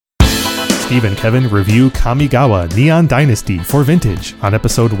Steve and Kevin review Kamigawa Neon Dynasty for Vintage on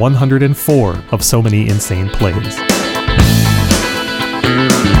episode 104 of So Many Insane Plays.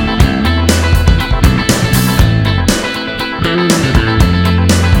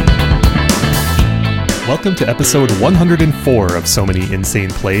 Welcome to episode 104 of So Many Insane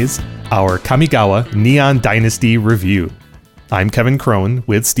Plays, our Kamigawa Neon Dynasty review. I'm Kevin Crone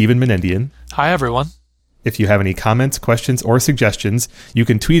with Steven Menendian. Hi, everyone. If you have any comments, questions, or suggestions, you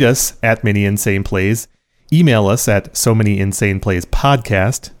can tweet us at Many Insane Plays, email us at so many insane plays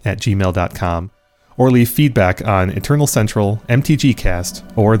podcast at gmail.com, or leave feedback on Eternal Central,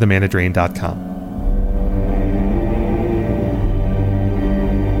 MTGcast, or themanadrain.com.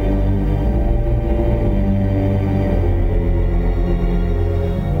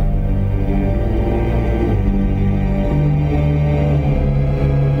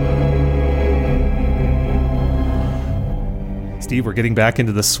 Steve, we're getting back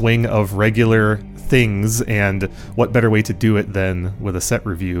into the swing of regular things, and what better way to do it than with a set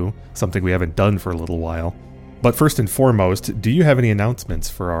review, something we haven't done for a little while. But first and foremost, do you have any announcements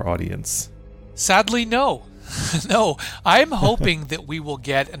for our audience? Sadly, no. No, I'm hoping that we will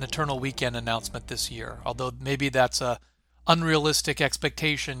get an Eternal Weekend announcement this year, although maybe that's a unrealistic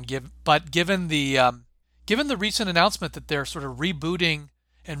expectation, but given the recent announcement that they're sort of rebooting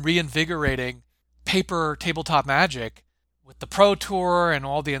and reinvigorating paper tabletop Magic, with the Pro Tour and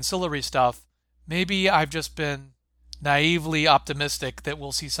all the ancillary stuff, maybe I've just been naively optimistic that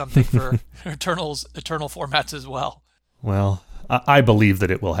we'll see something for Eternal formats as well. Well, I believe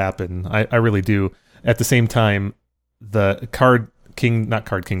that it will happen. I really do. At the same time, the Card Titan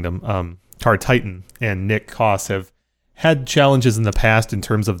and Nick Koss have had challenges in the past in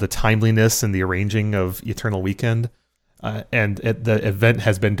terms of the timeliness and the arranging of Eternal Weekend. And the event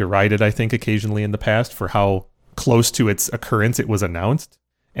has been derided, I think, occasionally in the past for how close to its occurrence it was announced,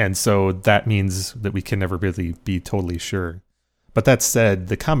 and so that means that we can never really be totally sure. But that said,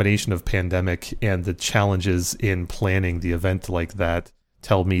 the combination of pandemic and the challenges in planning the event like that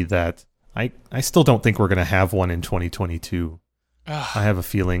tell me that I still don't think we're going to have one in 2022. I have a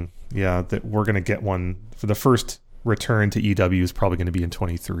feeling, that we're going to get one for the first return to EW is probably going to be in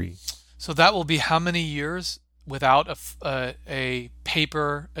 23. So that will be how many years without a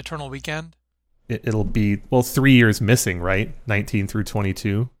paper Eternal Weekend? It'll be 3 years missing, right? 19 through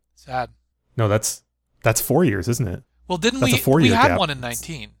 22. Sad. No, that's 4 years, isn't it? Well, didn't that's we had gap. one in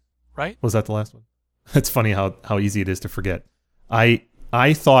 19, right? Was that the last one? It's funny how easy it is to forget. I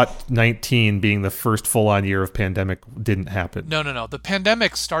thought 19 being the first full-on year of pandemic didn't happen. No. The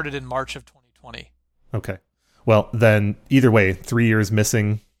pandemic started in March of 2020. Okay. Well, then either way, 3 years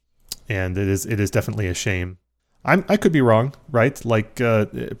missing, and it is definitely a shame. I could be wrong, right? Like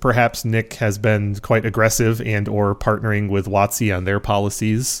perhaps Nick has been quite aggressive and or partnering with WotC on their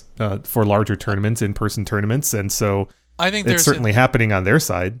policies for larger tournaments, in-person tournaments, and so I think it's certainly happening on their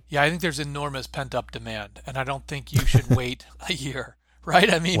side. Yeah, I think there's enormous pent-up demand, and I don't think you should wait a year,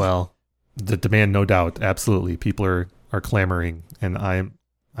 right? I mean, well, the demand, no doubt, absolutely. People are clamoring, and I'm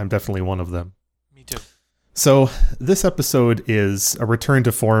definitely one of them. Me too. So this episode is a return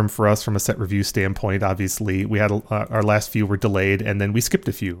to form for us from a set review standpoint. Obviously, we had our last few were delayed, and then we skipped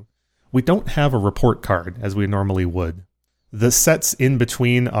a few. We don't have a report card as we normally would. The sets in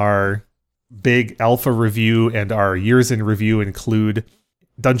between our big alpha review and our years in review include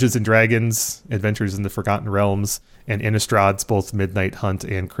Dungeons & Dragons, Adventures in the Forgotten Realms, and Innistrad's both Midnight Hunt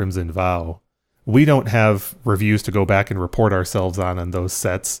and Crimson Vow. We don't have reviews to go back and report ourselves on those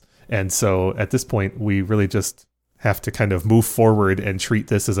sets. And so at this point, we really just have to kind of move forward and treat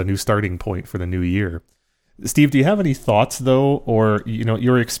this as a new starting point for the new year. Steve, do you have any thoughts, though, or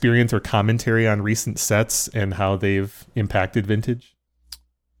your experience or commentary on recent sets and how they've impacted Vintage?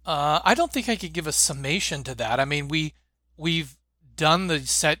 I don't think I could give a summation to that. I mean, we've done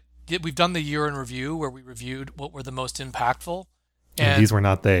the year in review where we reviewed what were the most impactful. And these were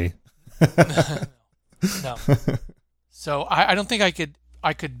not they. No. So I don't think I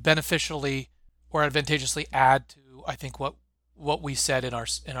could beneficially or advantageously add to, I think, what we said in our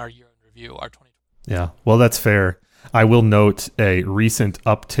year in review, our 2020. Yeah, well, that's fair. I will note a recent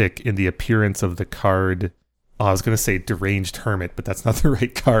uptick in the appearance of the card. I was going to say Deranged Hermit, but that's not the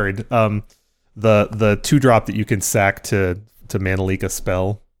right card. The 2-drop that you can sack to mana leak a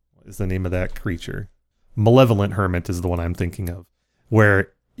spell. What is the name of that creature? Malevolent Hermit is the one I'm thinking of,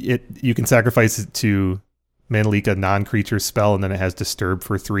 where you can sacrifice it to mana leak a non-creature spell, and then it has Disturb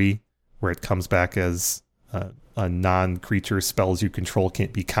for 3, where it comes back as a non-creature spells you control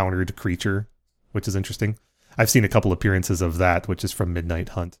can't be countered creature, which is interesting. I've seen a couple appearances of that, which is from Midnight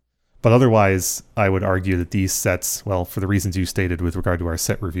Hunt. But otherwise, I would argue that these sets, well, for the reasons you stated with regard to our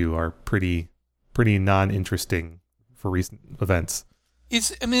set review, are pretty non-interesting for recent events.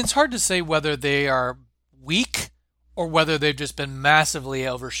 It's hard to say whether they are weak or whether they've just been massively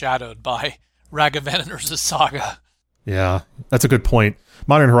overshadowed by Ragavan and Urza's Saga. Yeah, that's a good point.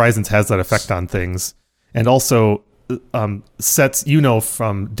 Modern Horizons has that effect on things. And also, sets,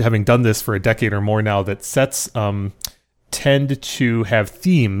 from having done this for a decade or more now, that sets tend to have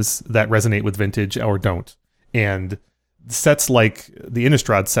themes that resonate with vintage or don't. And sets like the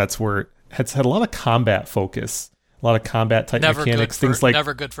Innistrad sets had a lot of combat focus, a lot of combat type mechanics.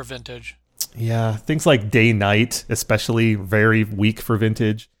 Never good for vintage. Yeah, things like day-night, especially very weak for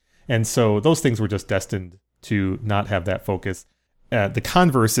vintage. And so those things were just destined to not have that focus. The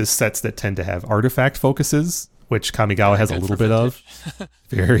converse is sets that tend to have artifact focuses, which Kamigawa has a little bit of.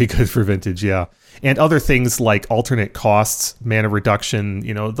 Very good for vintage, yeah. And other things like alternate costs, mana reduction,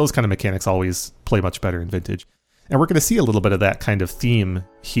 those kind of mechanics always play much better in vintage. And we're going to see a little bit of that kind of theme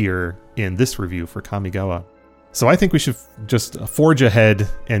here in this review for Kamigawa. So I think we should just forge ahead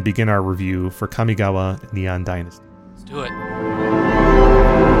and begin our review for Kamigawa Neon Dynasty. Let's do it.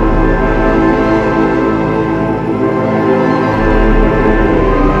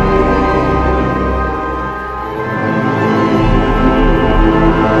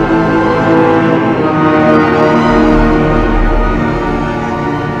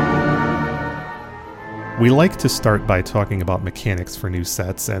 We like to start by talking about mechanics for new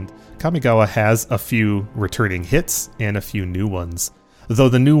sets, and Kamigawa has a few returning hits and a few new ones. Though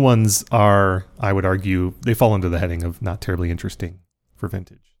the new ones are, I would argue, they fall under the heading of not terribly interesting for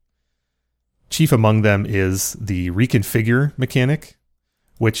vintage. Chief among them is the reconfigure mechanic,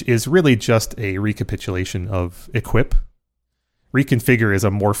 which is really just a recapitulation of equip. Reconfigure is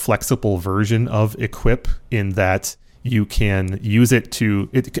a more flexible version of equip in that you can use it to,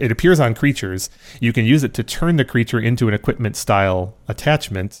 it appears on creatures, you can use it to turn the creature into an equipment style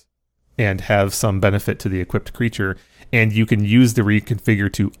attachment and have some benefit to the equipped creature, and you can use the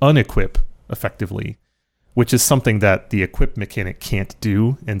reconfigure to unequip effectively, which is something that the equip mechanic can't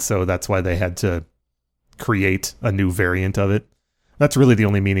do, and so that's why they had to create a new variant of it. That's really the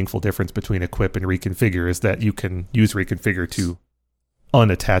only meaningful difference between equip and reconfigure, is that you can use reconfigure to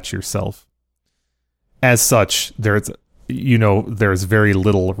unattach yourself. As such, there's very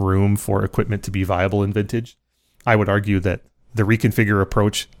little room for equipment to be viable in vintage. I would argue that the reconfigure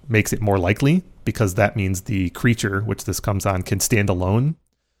approach makes it more likely, because that means the creature, which this comes on, can stand alone.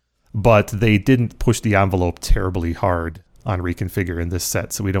 But they didn't push the envelope terribly hard on reconfigure in this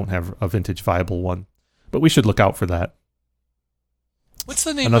set, so we don't have a vintage viable one. But we should look out for that. What's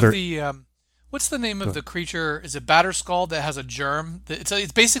the name of the creature? Is it Batterskull that has a germ?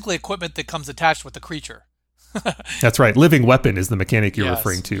 It's basically equipment that comes attached with the creature. That's right. Living Weapon is the mechanic you're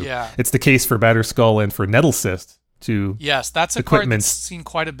referring to. Yeah. It's the case for Batterskull and for Nettlecyst. Yes, that's a card that's seen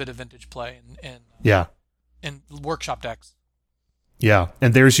quite a bit of vintage play in workshop decks. Yeah,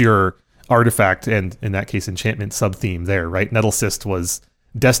 and there's your artifact and, in that case, enchantment sub-theme there, right? Nettlecyst was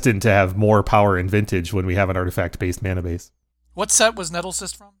destined to have more power in vintage when we have an artifact-based mana base. What set was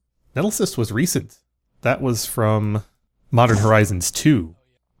Nettlecyst from? Nettlecyst was recent. That was from Modern Horizons 2.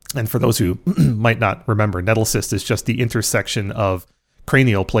 And for those who might not remember, Nettlecyst is just the intersection of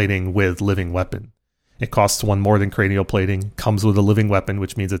cranial plating with living weapon. It costs one more than cranial plating, comes with a living weapon,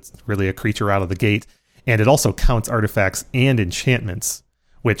 which means it's really a creature out of the gate, and it also counts artifacts and enchantments,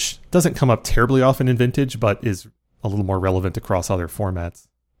 which doesn't come up terribly often in vintage, but is a little more relevant across other formats.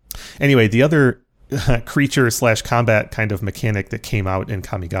 Anyway, the other creature/combat kind of mechanic that came out in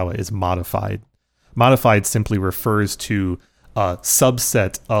Kamigawa is Modified. Modified simply refers to a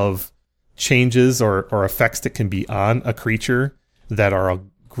subset of changes or effects that can be on a creature that are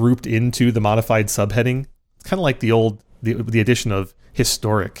grouped into the modified subheading. It's kind of like the addition of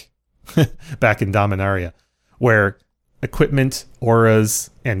Historic back in Dominaria, where equipment, auras,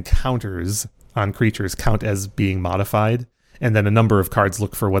 and counters on creatures count as being modified, and then a number of cards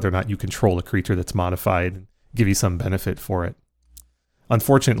look for whether or not you control a creature that's modified and give you some benefit for it.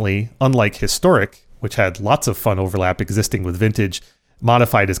 Unfortunately, unlike Historic, which had lots of fun overlap existing with Vintage,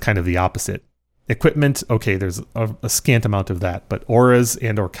 Modified is kind of the opposite. Equipment, okay, there's a scant amount of that, but auras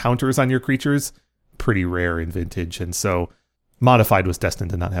and or counters on your creatures, pretty rare in Vintage, and so Modified was destined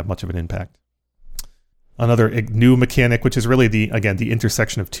to not have much of an impact. Another new mechanic, which is really the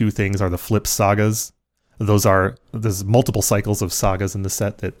intersection of two things, are the flip sagas. There's multiple cycles of sagas in the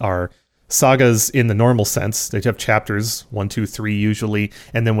set that are sagas in the normal sense. They have chapters, 1, 2, 3 usually,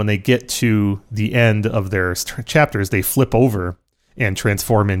 and then when they get to the end of their chapters, they flip over and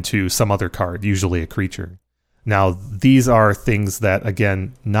transform into some other card, usually a creature. Now, these are things that,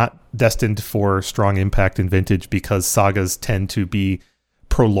 again, not destined for strong impact in Vintage because sagas tend to be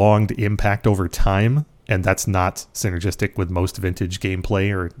prolonged impact over time, and that's not synergistic with most Vintage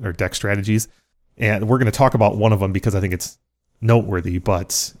gameplay or deck strategies. And we're going to talk about one of them because I think it's noteworthy,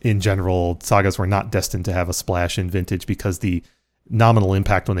 but in general, sagas were not destined to have a splash in Vintage because the nominal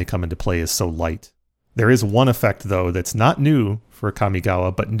impact when they come into play is so light. There is one effect, though, that's not new for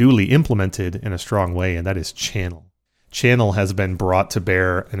Kamigawa, but newly implemented in a strong way, and that is Channel. Channel has been brought to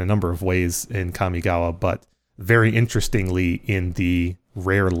bear in a number of ways in Kamigawa, but very interestingly in the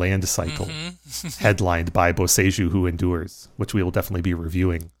rare land cycle, headlined by Boseiju Who Endures, which we will definitely be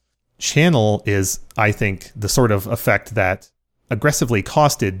reviewing. Channel is, I think, the sort of effect that aggressively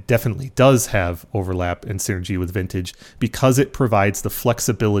costed definitely does have overlap and synergy with Vintage because it provides the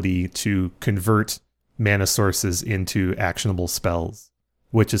flexibility to convert mana sources into actionable spells,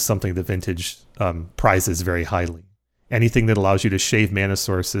 which is something that Vintage prizes very highly. Anything that allows you to shave mana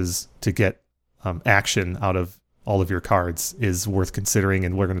sources to get action out of all of your cards is worth considering,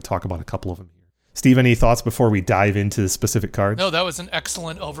 and we're going to talk about a couple of them here. Steve, any thoughts before we dive into specific cards? No, that was an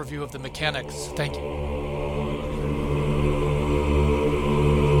excellent overview of the mechanics. Thank you.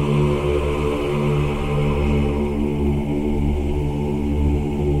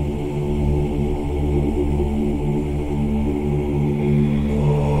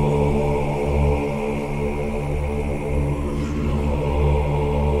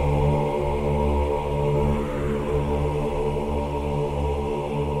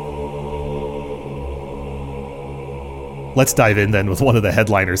 Let's dive in then with one of the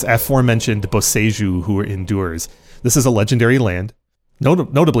headliners, aforementioned Boseiju Who Endures. This is a legendary land.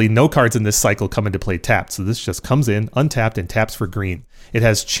 Notably, no cards in this cycle come into play tapped, so this just comes in, untapped, and taps for green. It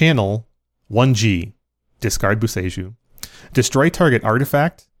has Channel, 1G, discard Boseiju, destroy target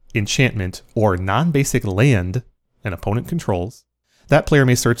artifact, enchantment, or non-basic land an opponent controls. That player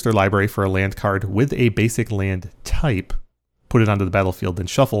may search their library for a land card with a basic land type, put it onto the battlefield, then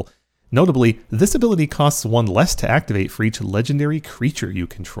shuffle. Notably, this ability costs 1 less to activate for each legendary creature you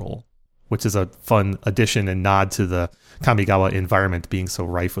control, which is a fun addition and nod to the Kamigawa environment being so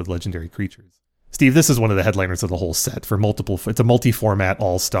rife with legendary creatures. Steve, this is one of the headliners of the whole set for it's a multi-format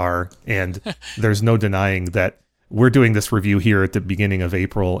all-star, and there's no denying that we're doing this review here at the beginning of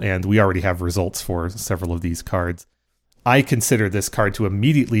April, and we already have results for several of these cards. I consider this card to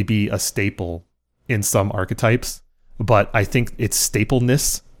immediately be a staple in some archetypes, but I think its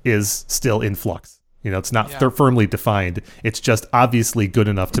stapleness is still in flux. It's not firmly defined. It's just obviously good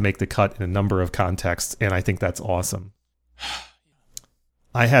enough to make the cut in a number of contexts, and I think that's awesome.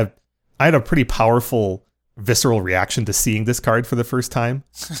 I had a pretty powerful visceral reaction to seeing this card for the first time.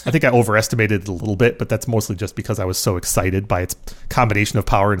 I think I overestimated it a little bit, but that's mostly just because I was so excited by its combination of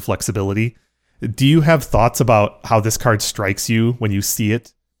power and flexibility. Do you have thoughts about how this card strikes you when you see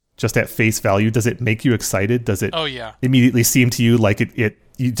it just at face value? Does it make you excited? Does it immediately seem to you like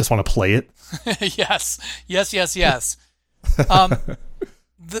you just want to play it? Yes.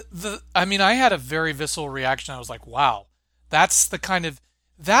 I mean, I had a very visceral reaction. I was like, wow, that's the kind of,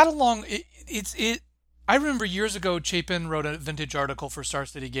 that along, I remember years ago, Chapin wrote a Vintage article for Star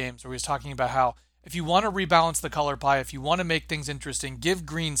City Games where he was talking about how if you want to rebalance the color pie, if you want to make things interesting, give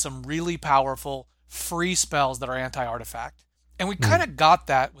green some really powerful free spells that are anti-artifact. And we kind of got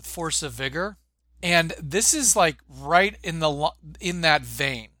that with Force of Vigor. And this is like right in that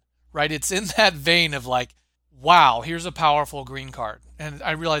vein, right? It's in that vein of like, wow, here's a powerful green card. And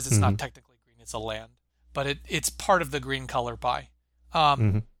I realize it's not technically green, it's a land, but it's part of the green color pie.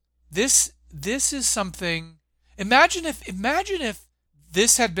 This is something. Imagine if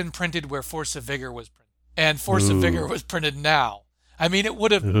this had been printed where Force of Vigor was printed, and Force of Vigor was printed now. I mean, it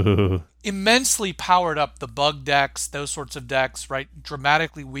would have immensely powered up the bug decks, those sorts of decks, right?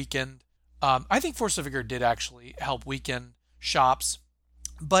 Dramatically weakened. I think Force of Vigor did actually help weaken shops,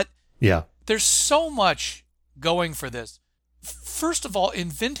 but there's so much going for this. First of all, in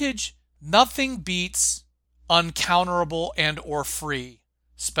Vintage, nothing beats uncounterable and or free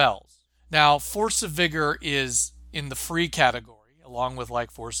spells. Now, Force of Vigor is in the free category, along with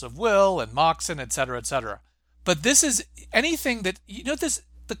like Force of Will and Moxen, etc., etc. But this is anything that,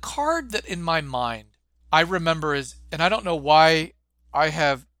 the card that in my mind I remember is, and I don't know why I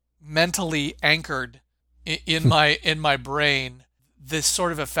have mentally anchored in my brain this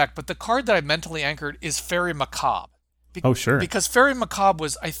sort of effect, but the card that I mentally anchored is Fairy Macabre. Sure. Because Fairy Macabre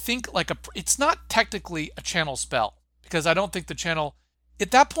was, I think, it's not technically a channel spell, because I don't think the channel,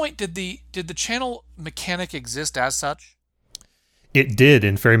 at that point, did the channel mechanic exist as such? It did,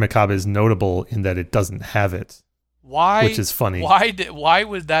 and Fairy Macabre is notable in that it doesn't have it. Why? Which is funny. Why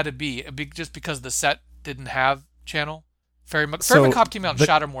would that be? Just because the set didn't have channel. Fairy So Macabre came out in the-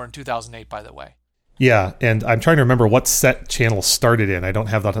 Shadowmoor in 2008, by the way. Yeah, and I'm trying to remember what set channel started in. I don't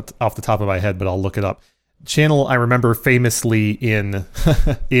have that off the top of my head, but I'll look it up. Channel, I remember famously in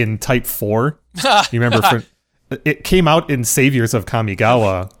in Type 4. You remember it came out in Saviors of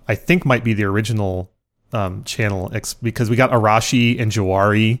Kamigawa. I think might be the original channel because we got Arashi and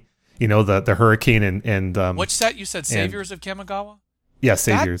Jawari, the Hurricane and Which set you said? Saviors of Kamigawa? Yeah,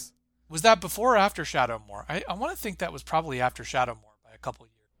 Saviors. Was that before or after Shadowmoor? I want to think that was probably after Shadowmoor by a couple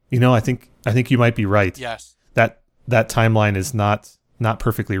years. I think you might be right. Yes. That timeline is not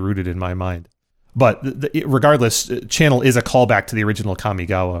perfectly rooted in my mind. But regardless, channel is a callback to the original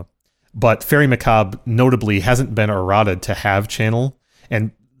Kamigawa. But Fairy Macabre notably hasn't been errata to have channel,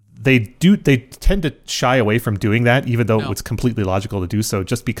 and they tend to shy away from doing that, even though it's completely logical to do so,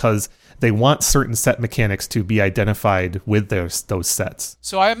 just because they want certain set mechanics to be identified with those sets.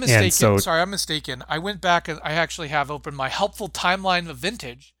 So I am mistaken. I'm mistaken. I went back and I actually have opened my helpful timeline of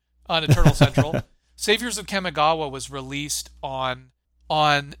vintage on Eternal Central. Saviors of Kamigawa was released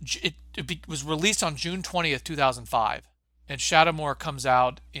it was released on June 20th, 2005, and Shadowmoor comes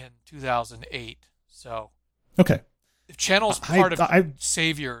out in 2008. So okay, if channel's part of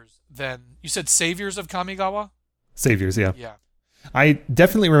Saviors, then you said Saviors of Kamigawa? Saviors, yeah. Yeah. I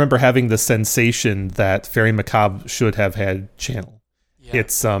definitely remember having the sensation that Fairy Macabre should have had channel. Yeah.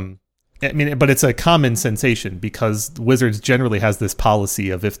 It's but it's a common sensation because Wizards generally has this policy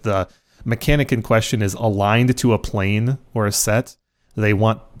of if the mechanic in question is aligned to a plane or a set,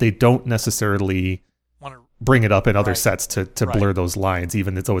 they don't necessarily want to bring it up in other sets to blur those lines,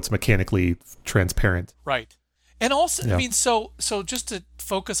 even though it's mechanically transparent. Right. And also, so just to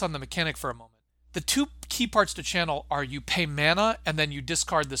focus on the mechanic for a moment, the two key parts to channel are you pay mana and then you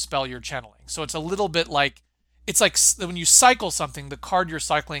discard the spell you're channeling. So it's a little bit like, it's like when you cycle something, the card you're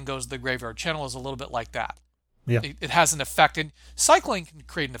cycling goes to the graveyard. Channel is a little bit like that. Yeah. It has an effect, and cycling can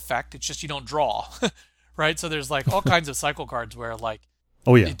create an effect. It's just you don't draw, right? So there's like all kinds of cycle cards where like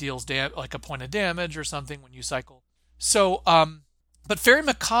it deals like a point of damage or something when you cycle. So, but Fairy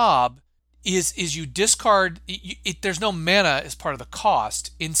Macabre is you discard. There's no mana as part of the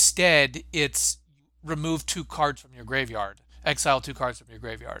cost. Instead, it's remove 2 cards from your graveyard, exile 2 cards from your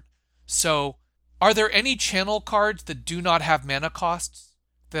graveyard. So, are there any channel cards that do not have mana costs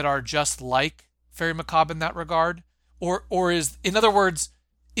that are just like Fairy Macabre in that regard? Or is, in other words,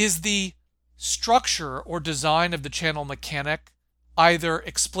 is the structure or design of the channel mechanic either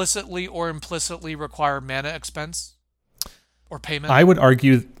explicitly or implicitly require mana expense or payment? I would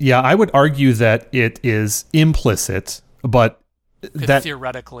argue that it is implicit, but that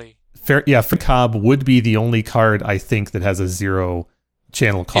theoretically. Fairy Macabre would be the only card I think that has a 0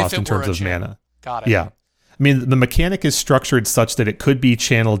 channel cost in terms of mana. Got it. Yeah. I mean, the mechanic is structured such that it could be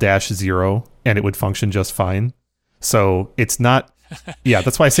channel -0 and it would function just fine. So it's not,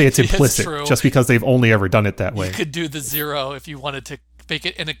 that's why I say it's implicit, just because they've only ever done it that way. You could do the 0 if you wanted to make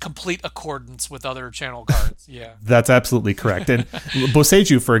it in a complete accordance with other channel cards. Yeah. That's absolutely correct. And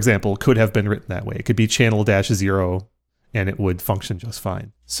Boseiju, for example, could have been written that way. It could be channel -0 and it would function just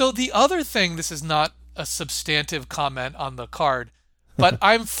fine. So the other thing, this is not a substantive comment on the card, but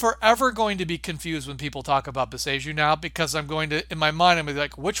I'm forever going to be confused when people talk about Boseiju now, because I'm going to, in my mind, I'm going to be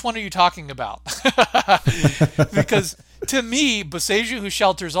like, which one are you talking about? Because to me, Boseiju Who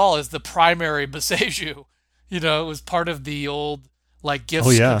Shelters All is the primary Boseiju. It was part of the old like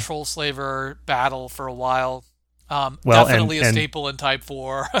Gifts Control Slaver battle for a while. Definitely a staple in Type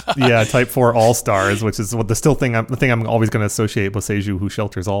 4. Yeah, Type 4 All-Stars, which is what the thing I'm always going to associate Boseiju Who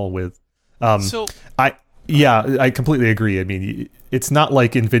Shelters All with. I completely agree. I mean, it's not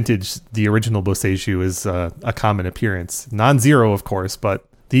like in Vintage, the original Boseiju is a common appearance. Non-zero, of course, but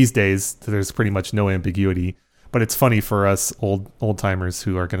these days, there's pretty much no ambiguity. But it's funny for us old-timers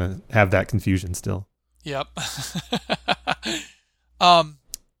who are going to have that confusion still. Yep.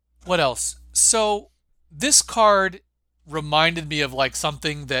 What else? So, this card reminded me of like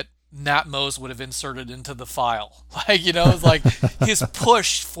something that Nat Mose would have inserted into the file. Like, it's like his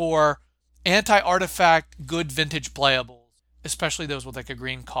push for anti-artifact good vintage playables, especially those with like a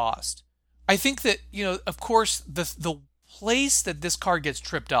green cost. I think that, of course, the place that this card gets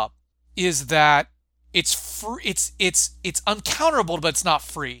tripped up is that it's free, it's uncounterable, but it's not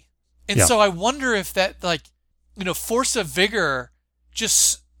free. And so I wonder if that, like, Force of Vigor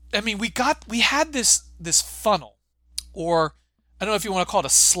we had this funnel, or I don't know if you want to call it a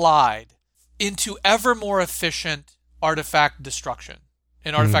slide, into ever more efficient artifact destruction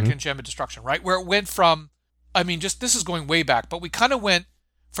and artifact enchantment destruction, right? Where it went from, this is going way back, but we kind of went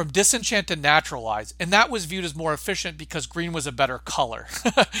from disenchant to naturalize, and that was viewed as more efficient because green was a better color.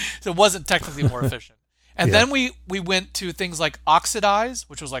 So it wasn't technically more efficient. And then we went to things like Oxidize,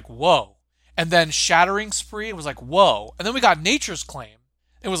 which was like, whoa. And then Shattering Spree, it was like, whoa. And then we got Nature's Claim.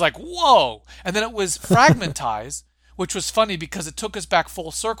 It was like, whoa. And then it was Fragmentize, which was funny because it took us back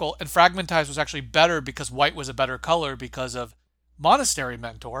full circle. And Fragmentize was actually better because white was a better color because of Monastery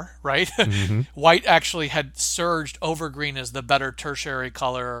Mentor, right? Mm-hmm. White actually had surged over green as the better tertiary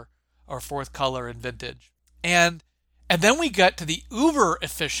color or fourth color in Vintage. And then we get to the uber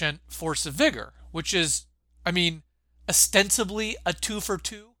efficient Force of Vigor, which is, I mean, ostensibly a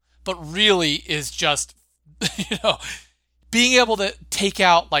 2-for-2, but really is just, being able to take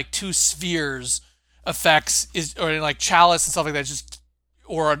out like 2 spheres effects is, or like Chalice and stuff like that, just,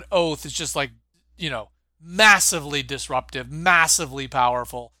 or an Oath is just like, massively disruptive, massively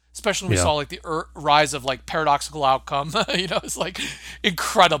powerful, especially when we saw like the rise of like Paradoxical Outcome, it's like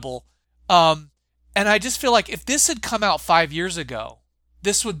incredible. And I just feel like if this had come out 5 years ago,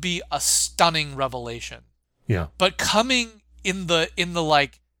 this would be a stunning revelation. Yeah. But coming in the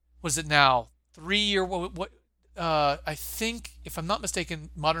like, was it now 3 year? I think, if I'm not mistaken,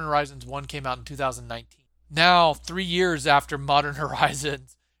 Modern Horizons 1 came out in 2019. Now, 3 years after Modern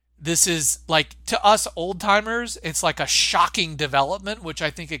Horizons, this is like, to us old timers, it's like a shocking development, which I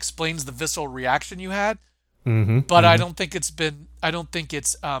think explains the visceral reaction you had. Mm-hmm. But I don't think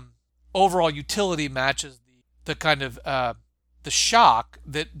its overall utility matches the kind of the shock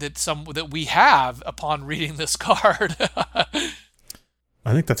that we have upon reading this card.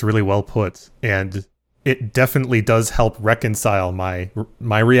 I think that's really well put, and it definitely does help reconcile my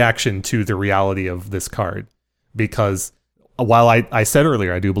reaction to the reality of this card, because while I said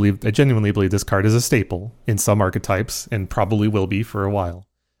earlier I genuinely believe this card is a staple in some archetypes and probably will be for a while.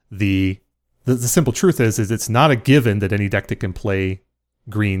 The simple truth is it's not a given that any deck that can play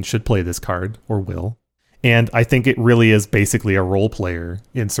green should play this card or will. And I think it really is basically a role player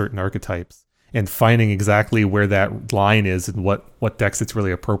in certain archetypes. And finding exactly where that line is and what decks it's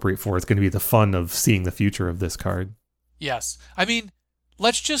really appropriate for is going to be the fun of seeing the future of this card. Yes. I mean,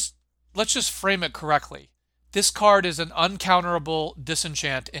 let's just frame it correctly. This card is an uncounterable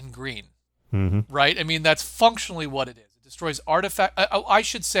disenchant in green. Mm-hmm. Right? I mean, that's functionally what it is. It destroys artifact. I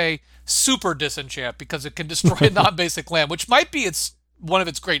should say super disenchant, because it can destroy a non-basic land, which might be one of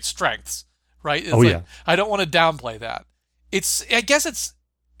its great strengths. Right? It's I don't want to downplay that. I guess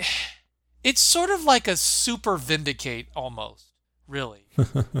it's sort of like a super Vindicate almost, really.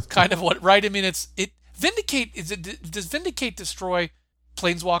 It's kind of what, right? I mean, Vindicate, does Vindicate destroy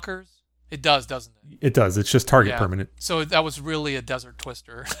Planeswalkers? It does, doesn't it? It does. It's just target permanent. So that was really a Desert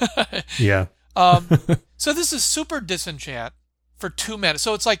Twister. Yeah. So this is super disenchant for 2 mana.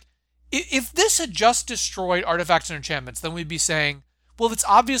 So it's like, if this had just destroyed artifacts and enchantments, then we'd be saying, well, it's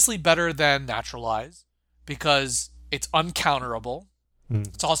obviously better than Naturalize because it's uncounterable.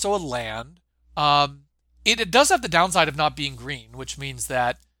 It's also a land. It does have the downside of not being green, which means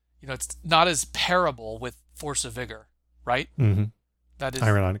that it's not as pairable with Force of Vigor, right? Mm-hmm. That is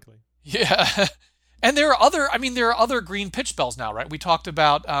ironically. Yeah. And there are other green pitch spells now, right? We talked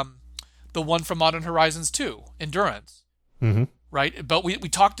about the one from Modern Horizons 2, Endurance. Mm-hmm. Right? But we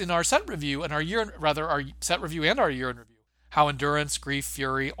talked in our set review and our set review and our year in review how Endurance, Grief,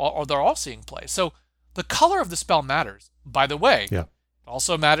 Fury, they're all seeing play. So the color of the spell matters. By the way, it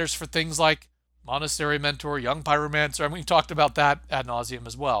also matters for things like Monastery Mentor, Young Pyromancer, and we talked about that ad nauseum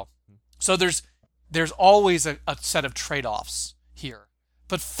as well. So there's always a set of trade-offs here.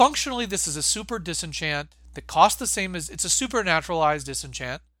 But functionally, this is a super disenchant that costs the same as, it's a supernaturalized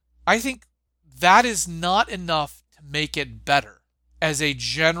disenchant. I think that is not enough to make it better as a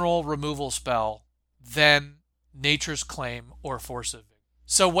general removal spell than Nature's Claim or Force of Vigor.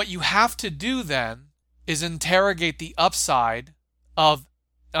 So what you have to do then is interrogate the upside of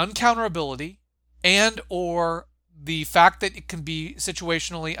uncounterability and or the fact that it can be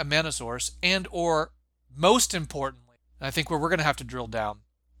situationally a mana source, and or most importantly, and I think where we're going to have to drill down,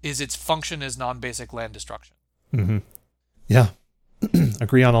 is its function as non-basic land destruction. Mm-hmm. Yeah.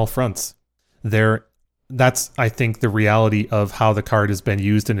 Agree on all fronts. That's, I think, the reality of how the card has been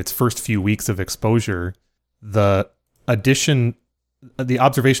used in its first few weeks of exposure. The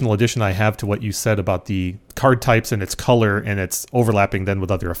observational addition I have to what you said about the card types and its color and its overlapping then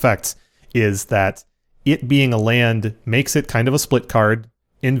with other effects is that it being a land makes it kind of a split card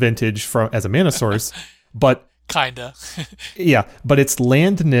in Vintage as a mana source, but kinda. Yeah, but its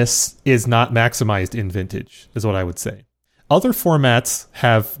landness is not maximized in Vintage, is what I would say. Other formats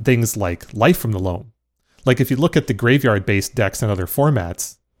have things like Life from the Loam. Like if you look at the graveyard-based decks in other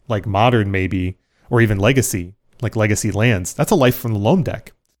formats, like Modern maybe, or even Legacy, like Legacy Lands, that's a Life from the Loam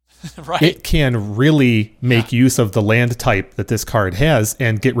deck. Right. It can really make use of the land type that this card has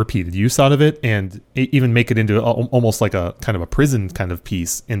and get repeated use out of it, and even make it into almost like a kind of a prison kind of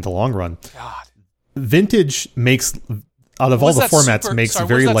piece in the long run. God. Vintage makes, out of all the formats, makes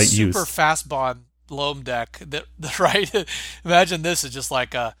very light use. Super fast bond loam deck that right? Imagine this is just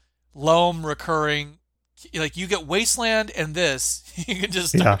like a loam recurring, like you get Wasteland and this. You can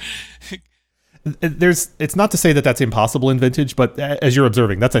just start. Yeah. It's not to say that that's impossible in Vintage, but as you're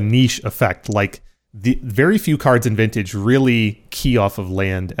observing, that's a niche effect. Like, the very few cards in Vintage really key off of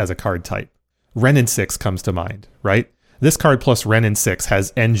land as a card type. Wrenn and 6 comes to mind, right? This card plus Wrenn and 6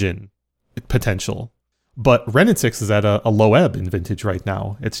 has engine potential, but Wrenn and 6 is at a low ebb in Vintage right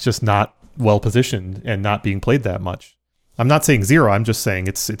now. It's just not well positioned and not being played that much. I'm not saying zero, I'm just saying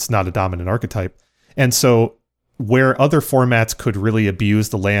it's not a dominant archetype. And so where other formats could really abuse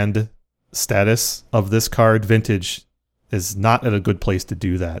the land status of this card, Vintage is not at a good place to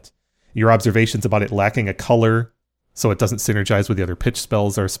do that. Your observations about it lacking a color, so it doesn't synergize with the other pitch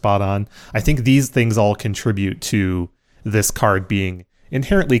spells, are spot on. I think these things all contribute to this card being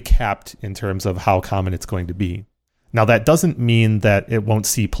inherently capped in terms of how common it's going to be. Now, that doesn't mean that it won't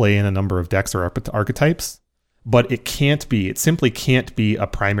see play in a number of decks or archetypes, but it simply can't be a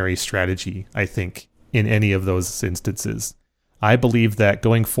primary strategy, I think, in any of those instances. I believe that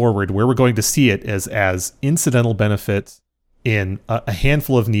going forward, where we're going to see it is as incidental benefit in a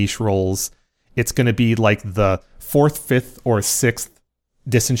handful of niche roles. It's going to be like the 4th, 5th, or 6th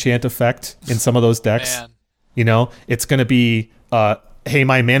disenchant effect in some of those decks. Man. You know, it's going to be, hey,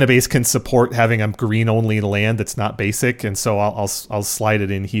 my mana base can support having a green only land that's not basic, and so I'll slide it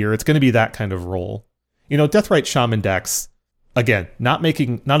in here. It's going to be that kind of role. You know, Deathrite Shaman decks, again, not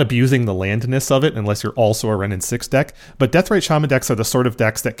abusing the landness of it unless you're also a Wrenn and 6 deck, but Deathrite Shaman decks are the sort of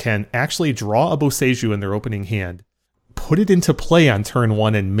decks that can actually draw a Boseiju in their opening hand, put it into play on turn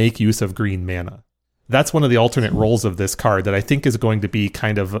 1, and make use of green mana. That's one of the alternate roles of this card that I think is going to be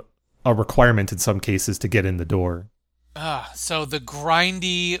kind of a requirement in some cases to get in the door. So the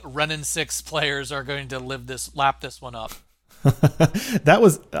grindy Wrenn and 6 players are going to lap this one up. That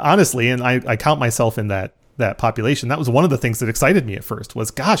was, honestly, and I count myself in that population, that was one of the things that excited me at first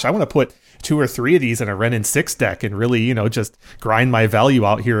was, gosh, I want to put 2 or 3 of these in a Wrenn and 6 deck and really, you know, just grind my value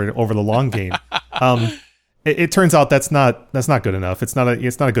out here over the long game. It turns out that's not good enough. It's not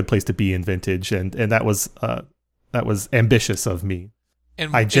a good place to be in Vintage, and that was ambitious of me.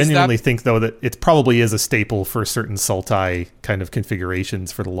 And I genuinely think, though, that it probably is a staple for certain Sultai kind of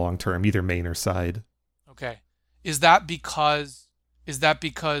configurations for the long term, either main or side. Okay. Is that because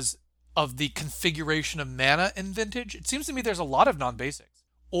of the configuration of mana in Vintage? It seems to me there's a lot of non-basics.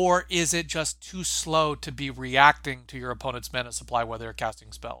 Or is it just too slow to be reacting to your opponent's mana supply while they're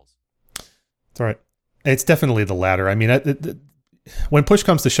casting spells? That's all right. It's definitely the latter. I mean, when push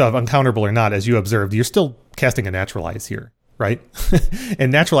comes to shove, uncounterable or not, as you observed, you're still casting a Naturalize here, right?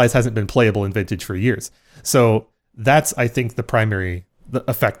 And Naturalize hasn't been playable in Vintage for years. So that's, I think, the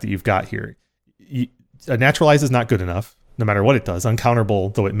effect that you've got here. A Naturalize is not good enough, no matter what it does,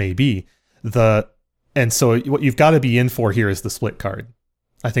 uncounterable though it may be. And so what you've got to be in for here is the split card.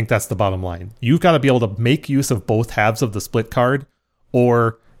 I think that's the bottom line. You've got to be able to make use of both halves of the split card,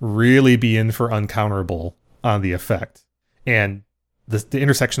 or really be in for uncounterable on the effect. And the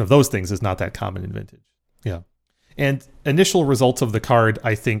intersection of those things is not that common in Vintage. Yeah. And initial results of the card,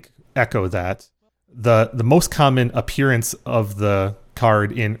 I think, echo that. The most common appearance of the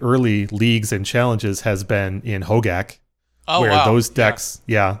card in early leagues and challenges has been in Hogak, where those decks,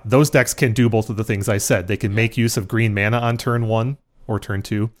 those decks can do both of the things I said. They can make use of green mana on turn 1 or turn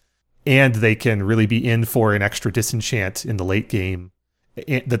 2, and they can really be in for an extra disenchant in the late game,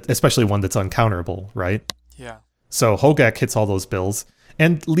 especially one that's uncounterable, right? Yeah. So Hogak hits all those bills,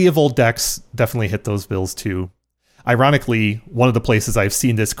 and Leovold decks definitely hit those bills too. Ironically, one of the places I've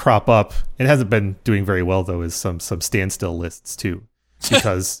seen this crop up, it hasn't been doing very well though, is some standstill lists too,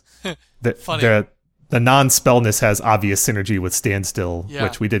 because the non-spellness has obvious synergy with standstill,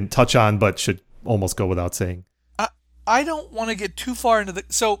 which we didn't touch on, but should almost go without saying. I don't want to get too far into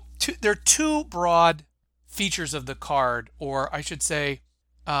there are two broad features of the card, or I should say,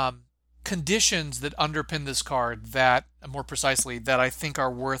 conditions that underpin this card that, more precisely, that I think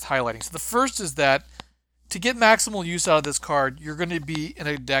are worth highlighting. So the first is that to get maximal use out of this card, you're going to be in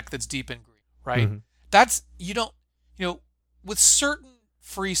a deck that's deep in green, right? Mm-hmm. That's, with certain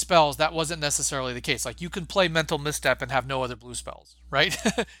free spells, that wasn't necessarily the case. Like, you can play Mental Misstep and have no other blue spells, right?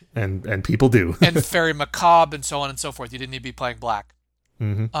 and people do. And Fairy Macabre and so on and so forth. You didn't need to be playing black.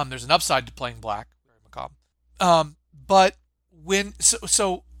 Mm-hmm. There's an upside to playing black, Fairy Macabre. But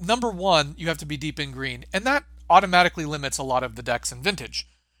so number one, you have to be deep in green, and that automatically limits a lot of the decks in Vintage.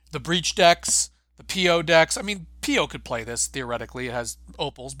 the Breach decks, the PO decks. I mean, PO could play this theoretically. It has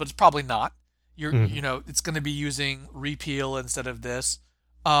opals, but it's probably not. It's going to be using repeal instead of this.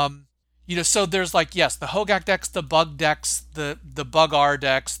 So there's yes, the Hogak decks, the Bug decks, the Bug R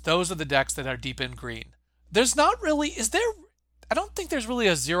decks. Those are the decks that are deep in green. There's not really, I don't think there's really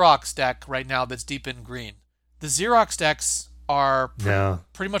a Xerox deck right now that's deep in green. The Xerox decks are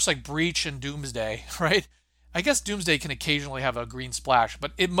pretty much like Breach and Doomsday, right? I guess Doomsday can occasionally have a green splash,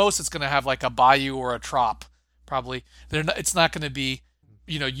 but at most it's going to have a Bayou or a Trop, probably. It's not going to be,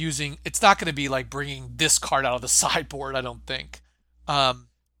 it's not going to be bringing this card out of the sideboard, I don't think. So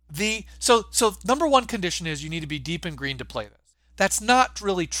number one condition is you need to be deep in green to play this. That's not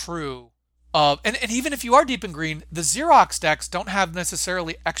really true. And even if you are deep in green, the Xerox decks don't have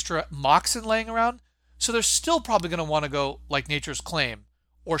necessarily extra Moxen laying around, so they're still probably going to want to go Nature's Claim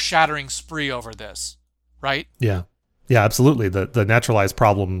or Shattering Spree over this, right? Yeah, absolutely. The naturalized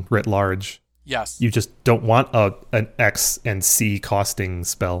problem writ large. Yes. You just don't want an X and C costing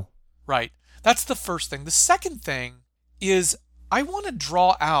spell. Right. That's the first thing. The second thing is I want to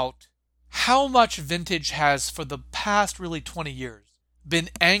draw out how much Vintage has, for the past really 20 years, been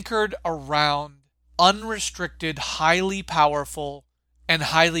anchored around unrestricted, highly powerful, and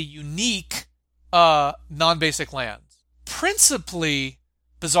highly unique non-basic lands. Principally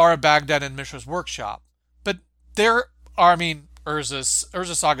Bazaar of Baghdad and Mishra's Workshop. But there are,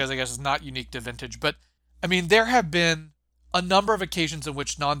 Urza Saga, I guess, is not unique to Vintage, but there have been a number of occasions in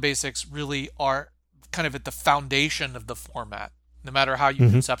which non-basics really are kind of at the foundation of the format, no matter how you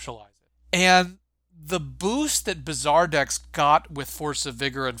conceptualize it. And the boost that Bazaar decks got with Force of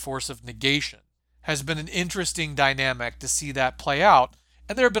Vigor and Force of Negation has been an interesting dynamic to see that play out.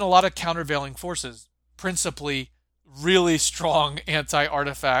 And there have been a lot of countervailing forces, principally really strong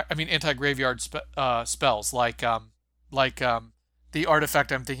anti-graveyard spells, like the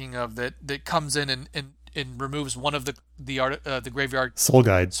artifact I'm thinking of that comes in and removes one of the graveyard. Soul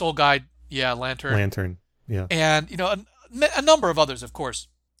Guide. Yeah, Lantern. Yeah. And a number of others, of course.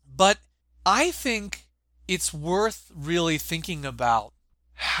 But I think it's worth really thinking about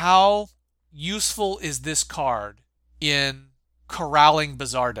how useful is this card in corralling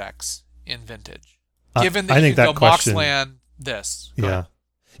Bazaar decks in Vintage, given that you can go Moxland this. Yeah,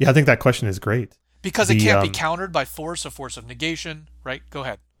 I think that question is great because it can't be countered by Force or Force of Negation, right? Go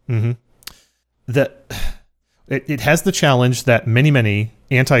ahead. Mm-hmm. It has the challenge that many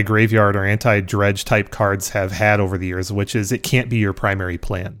anti-graveyard or anti-dredge type cards have had over the years, which is it can't be your primary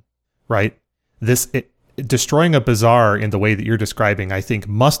plan, right? Destroying a Bazaar in the way that you're describing, I think,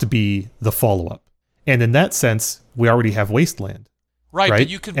 must be the follow-up. And in that sense, we already have Wasteland. Right? But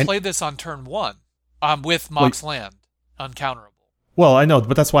you can play this on turn one with Mox Land, uncounterable. Well, I know,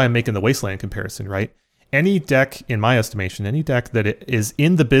 but that's why I'm making the Wasteland comparison, right? Any deck, in my estimation, any deck that is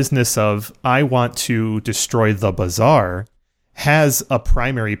in the business of, I want to destroy the Bazaar, has a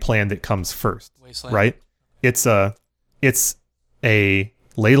primary plan that comes first, Wasteland. Right? It's a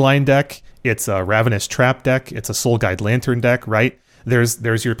Leyline deck, it's a Ravenous Trap deck, it's a Soul Guide Lantern deck, right?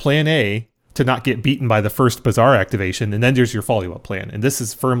 There's your plan A to not get beaten by the first Bazaar activation, and then there's your follow-up plan, and this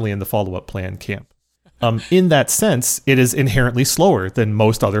is firmly in the follow-up plan camp. In that sense, it is inherently slower than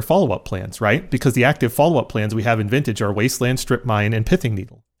most other follow-up plans, right? Because the active follow-up plans we have in Vintage are Wasteland, Strip Mine, and Pithing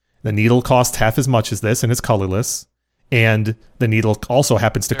Needle. The Needle costs half as much as this, and it's colorless. And the Needle also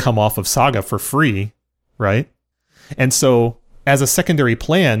happens to come off of Saga for free, right? And so, as a secondary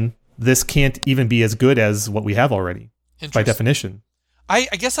plan, this can't even be as good as what we have already, by definition. I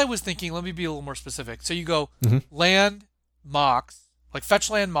guess I was thinking, let me be a little more specific. So you go land, Mox,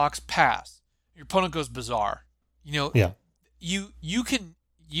 fetch land, Mox, pass. Your opponent goes Bazaar. You can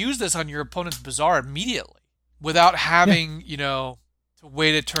use this on your opponent's Bazaar immediately without having, to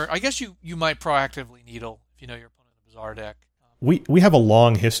wait a turn. I guess you might proactively Needle if you know your opponent in a Bazaar deck. We have a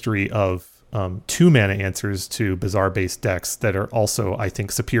long history of 2-mana answers to Bazaar-based decks that are also, I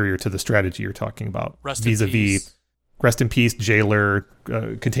think, superior to the strategy you're talking about. Vis-a-vis Rest in Peace, Jailer,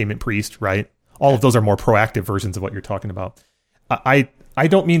 Containment Priest, right? All of those are more proactive versions of what you're talking about. I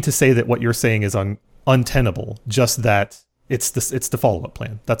don't mean to say that what you're saying is untenable, just that it's the follow-up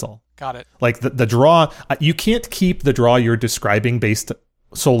plan. That's all. Got it. The draw, you can't keep the draw you're describing based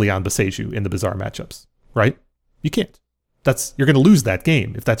solely on Boseiju in the Bazaar matchups, right? You can't. You're going to lose that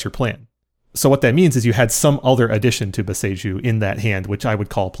game if that's your plan. So what that means is you had some other addition to Boseiju in that hand, which I would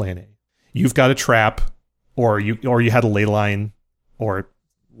call plan A. You've got a trap, or you had a Leyline, or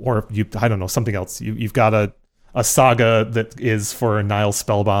you, I don't know, something else. You've got a Saga that is for Nile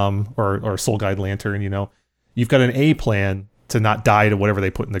Spellbomb or Soul Guide Lantern, You've got an A plan to not die to whatever they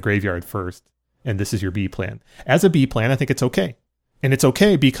put in the graveyard first, and this is your B plan. As a B plan, I think it's okay. And it's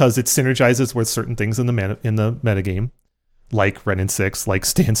okay because it synergizes with certain things in the metagame, like Wrenn and 6, like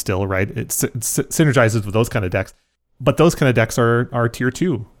Standstill, right? It synergizes with those kind of decks. But those kind of decks are tier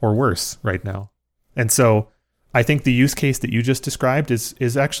 2 or worse right now. And so I think the use case that you just described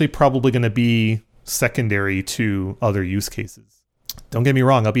is actually probably going to be secondary to other use cases. Don't get me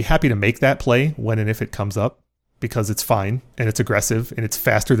wrong, I'll be happy to make that play when and if it comes up, because it's fine and it's aggressive and it's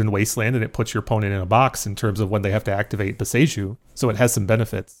faster than Wasteland and it puts your opponent in a box in terms of when they have to activate Boseiju. So it has some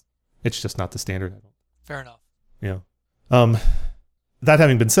benefits. It's just not the standard. Fair enough. Yeah. That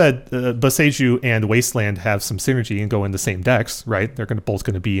having been said, Boseiju and Wasteland have some synergy and go in the same decks, right? They're both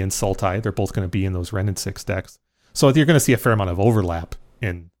going to be in Sultai. They're both going to be in those Wrenn and 6 decks. So you're going to see a fair amount of overlap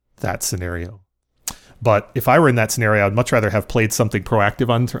in that scenario. But if I were in that scenario, I'd much rather have played something proactive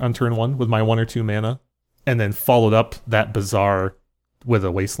on turn 1 with my 1 or 2 mana, and then followed up that Bazaar with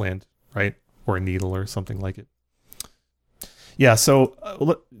a Wasteland, right? Or a Needle or something like it. Yeah, so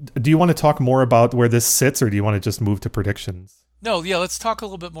do you want to talk more about where this sits, or do you want to just move to predictions? No, yeah, let's talk a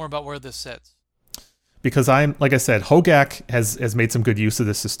little bit more about where this sits. Because like I said, Hogak has made some good use of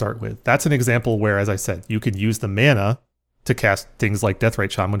this to start with. That's an example where, as I said, you can use the mana to cast things like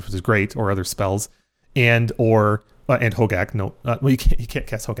Deathrite Shaman, which is great, or other spells, and Hogak. No, well, you can't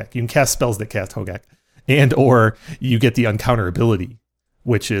cast Hogak. You can cast spells that cast Hogak, or you get the Uncounter ability,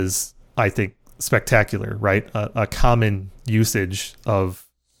 which is, I think, spectacular, right? A common usage of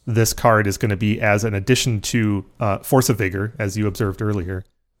this card is going to be as an addition to Force of Vigor, as you observed earlier,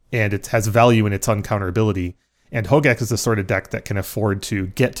 and it has value in its Uncounter ability. And Hogak is the sort of deck that can afford to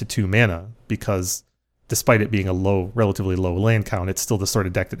get to 2 mana, because despite it being a relatively low land count, it's still the sort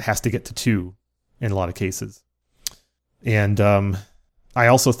of deck that has to get to 2 in a lot of cases. And I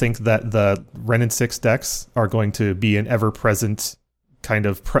also think that the Wrenn and 6 decks are going to be an ever-present kind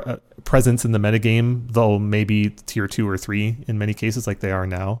of presence in the metagame, though maybe tier 2 or 3 in many cases, like they are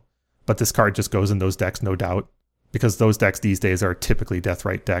now. But this card just goes in those decks, no doubt, because those decks these days are typically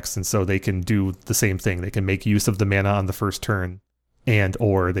Deathrite decks, and so they can do the same thing. They can make use of the mana on the first turn,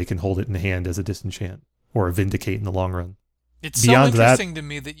 or they can hold it in hand as a disenchant or a Vindicate in the long run. It's Beyond so interesting to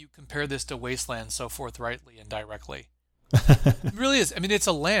me that you compare this to Wasteland so forthrightly and directly. It really is. I mean, it's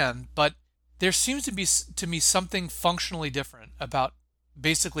a land, but there seems to be, to me, something functionally different about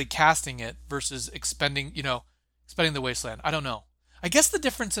basically casting it versus expending the Wasteland. I don't know. I guess the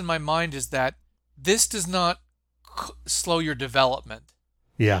difference in my mind is that this does not slow your development.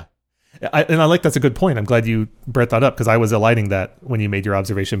 Yeah. I like that's a good point. I'm glad you brought that up, because I was eliding that when you made your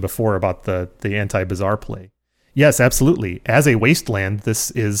observation before about the anti-Bazaar play. Yes, absolutely. As a Wasteland,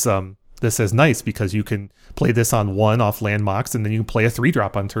 this is nice, because you can play this on 1 off land mocks, and then you can play a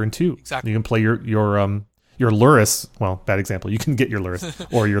 3-drop on turn 2. Exactly. You can play your Lurrus. Well, bad example. You can get your Lurrus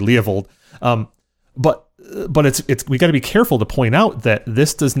or your Leovold. But it's we got to be careful to point out that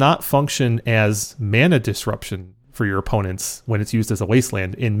this does not function as mana disruption for your opponents when it's used as a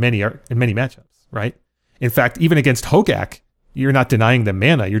Wasteland in many matchups, right? In fact, even against Hogak, you're not denying them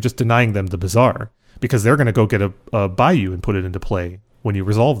mana. You're just denying them the Bazaar, because they're going to go get a Bayou and put it into play when you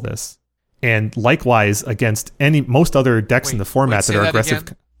resolve this. And likewise against most other decks in the format that are aggressive.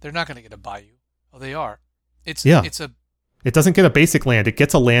 Again? They're not going to get a Bayou. Oh, they are. It doesn't get a basic land. It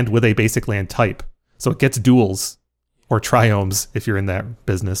gets a land with a basic land type. So it gets duals or triomes if you're in that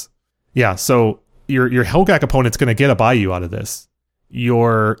business. Yeah, so your Hogak opponent's going to get a Bayou out of this.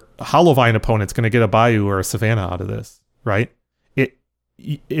 Your Hollowvine opponent's going to get a Bayou or a Savannah out of this, right?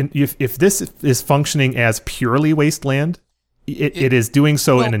 If this is functioning as purely Wasteland, it is doing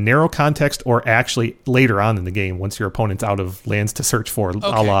so in a narrow context, or actually later on in the game once your opponent's out of lands to search for, a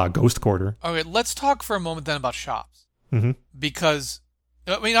la Ghost Quarter. Okay, let's talk for a moment then about shops. Mm-hmm. Because,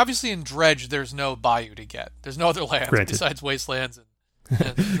 I mean, obviously in Dredge there's no Bayou to get. There's no other lands besides Wastelands and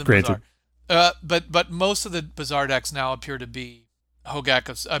the Granted. Bazaar. But most of the Bazaar decks now appear to be Hogak.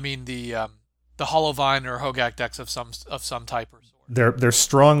 The Hollowvine or Hogak decks of some type or sort. They're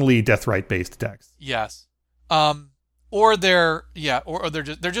strongly Deathrite based decks. Yes. Or they're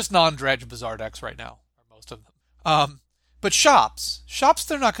just non-Dredge Bazaar decks right now, or most of them. But shops,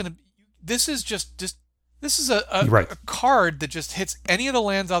 they're not going to. This is a card that just hits any of the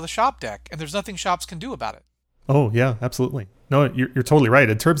lands out of the shop deck, and there's nothing shops can do about it. Oh yeah, absolutely. No, you're totally right.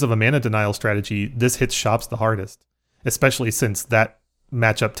 In terms of a mana denial strategy, this hits shops the hardest, especially since that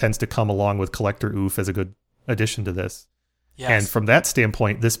matchup tends to come along with Collector Oof as a good addition to this. Yes. And from that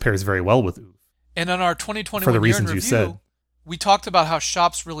standpoint, this pairs very well with Oof. And on our 2021 for the year in reasons review, you said, we talked about how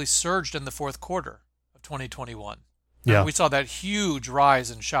shops really surged in the fourth quarter of 2021. Yeah, we saw that huge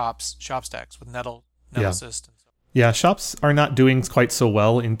rise in shops decks with Nettle Assist. And so. Yeah, shops are not doing quite so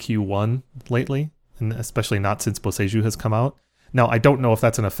well in Q1 lately, and especially not since Boseiju has come out. Now, I don't know if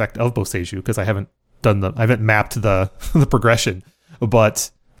that's an effect of Boseiju because I haven't mapped the the progression,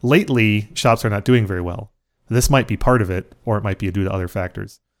 but lately shops are not doing very well. This might be part of it, or it might be due to other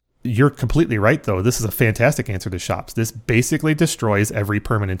factors. You're completely right, though. This is a fantastic answer to shops. This basically destroys every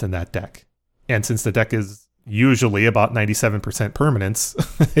permanent in that deck. And since the deck is usually about 97% permanence,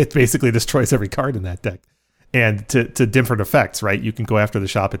 it basically destroys every card in that deck. And to different effects, right? You can go after the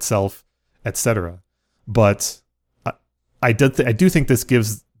shop itself, etc. But I do think this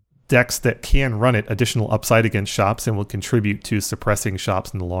gives decks that can run it additional upside against shops and will contribute to suppressing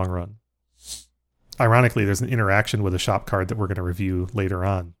shops in the long run. Ironically, there's an interaction with a shop card that we're going to review later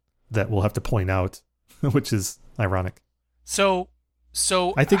on that we'll have to point out, which is ironic. So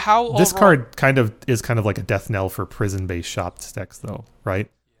I think this card is kind of like a death knell for prison-based shop decks, though, right?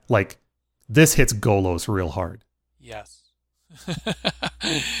 Like, this hits Golos real hard. Yes.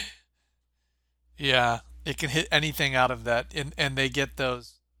 Yeah, it can hit anything out of that, and they get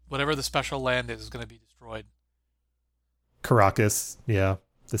those, whatever the special land is going to be destroyed. Karakas, yeah.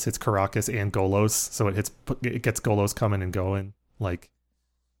 This hits Karakas and Golos, so it gets Golos coming and going. Like,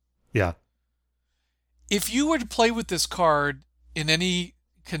 yeah. If you were to play with this card in any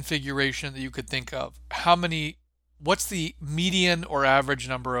configuration that you could think of, what's the median or average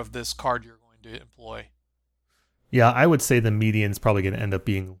number of this card you're going to employ? Yeah, I would say the median is probably going to end up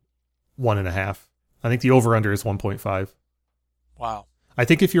being 1.5. I think the over-under is 1.5. Wow. I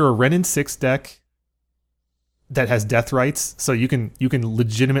think if you're a Renin 6 deck that has death rights, so you can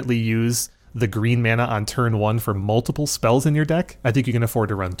legitimately use the green mana on turn 1 for multiple spells in your deck, I think you can afford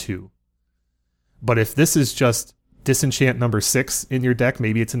to run 2. But if this is just Disenchant number 6 in your deck,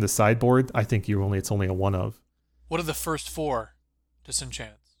 maybe it's in the sideboard, I think it's only a 1 of. What are the first 4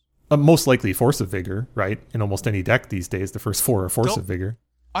 Disenchants? Most likely Force of Vigor, right? In almost any deck these days, the first 4 are Force of Vigor.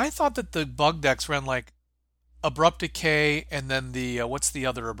 I thought that the bug decks ran like Abrupt Decay and then the what's the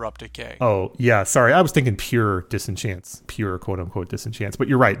other Abrupt Decay? Oh, yeah, sorry. I was thinking pure disenchants, pure quote-unquote disenchants. But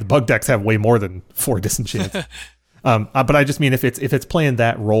you're right. The bug decks have way more than 4 disenchants. But I just mean if it's playing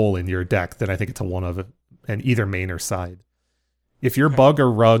that role in your deck, then I think it's a 1 of, and either main or side. If you're bug or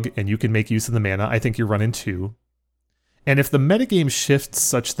rug and you can make use of the mana, I think you're running 2. And if the metagame shifts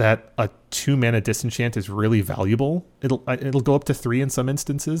such that a 2-mana disenchant is really valuable, it'll go up to 3 in some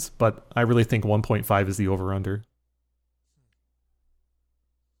instances, but I really think 1.5 is the over-under.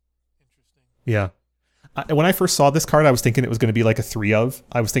 Interesting. Yeah. When I first saw this card, I was thinking it was going to be like a 3 of.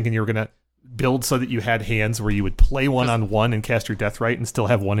 I was thinking you were going to build so that you had hands where you would play 1 on 1 and cast your Death Right and still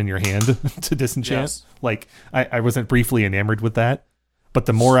have 1 in your hand to disenchant. Yes. Like, I wasn't briefly enamored with that. But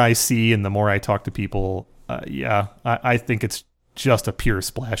the more I see and the more I talk to people, I think it's just a pure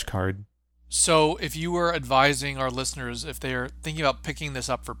splash card. So if you were advising our listeners, if they're thinking about picking this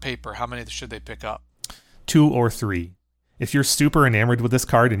up for paper, how many should they pick up? 2 or 3. If you're super enamored with this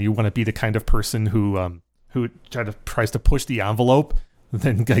card and you want to be the kind of person who tries to push the envelope,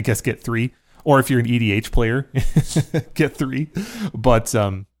 then I guess get 3. Or if you're an EDH player, get 3. But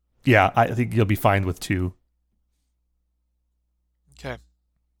I think you'll be fine with 2. Okay.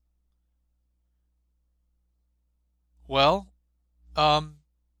 Well, we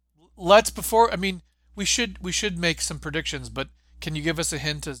should make some predictions, but can you give us a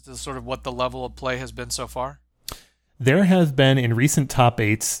hint as to sort of what the level of play has been so far? There have been in recent top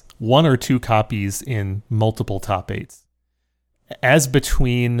 8s 1 or 2 copies in multiple top 8s. As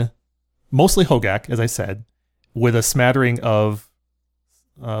between mostly Hogak, as I said, with a smattering of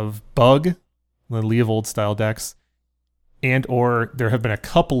Bug, the Leovold style decks, and or there have been a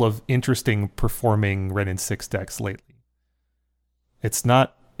couple of interesting performing Renin 6 decks lately. It's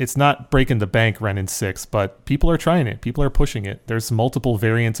not breaking the bank Renin 6, but people are trying it. People are pushing it. There's multiple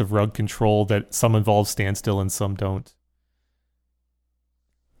variants of rug control that some involve standstill and some don't.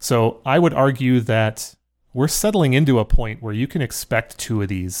 So I would argue that we're settling into a point where you can expect 2 of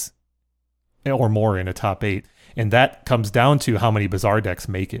these or more in a top 8. And that comes down to how many Bazaar decks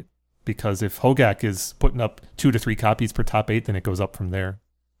make it. Because if Hogak is putting up 2 to 3 copies per top 8, then it goes up from there.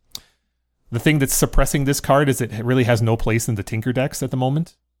 The thing that's suppressing this card is it really has no place in the Tinker decks at the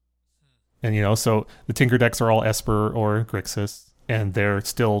moment. And, so the Tinker decks are all Esper or Grixis, and they're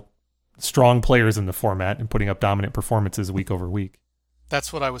still strong players in the format and putting up dominant performances week over week.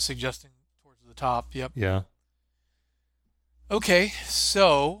 That's what I was suggesting towards the top. Yep. Yeah. Okay,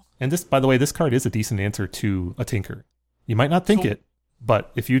 so... And this, by the way, this card is a decent answer to a Tinker. You might not think it,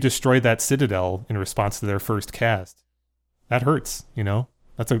 but if you destroy that Citadel in response to their first cast, that hurts,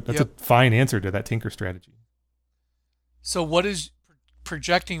 That's a fine answer to that Tinker strategy. So what is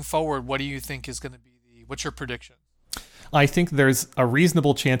projecting forward? What do you think is going to be what's your prediction? I think there's a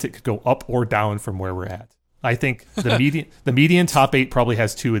reasonable chance it could go up or down from where we're at. I think the median top 8 probably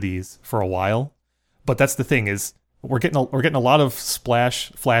has 2 of these for a while. But that's the thing is we're getting a lot of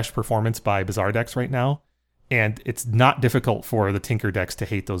flash performance by Bazaar decks right now, and it's not difficult for the Tinker decks to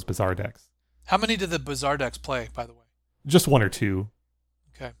hate those Bazaar decks. How many do the Bazaar decks play, by the way? Just 1 or 2.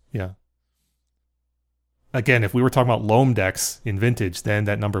 Okay. Yeah. Again, if we were talking about Loam decks in Vintage, then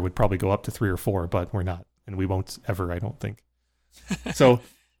that number would probably go up to 3 or 4, but we're not, and we won't ever, I don't think. So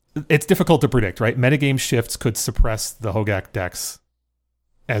it's difficult to predict, right? Metagame shifts could suppress the Hogak decks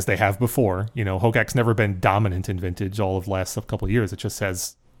as they have before. You know, Hogak's never been dominant in Vintage all of the last couple of years. It just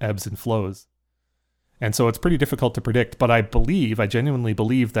has ebbs and flows. And so it's pretty difficult to predict. But I genuinely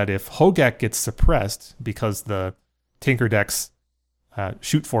believe that if Hogak gets suppressed because the Tinker decks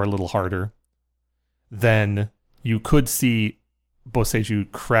shoot for a little harder, then you could see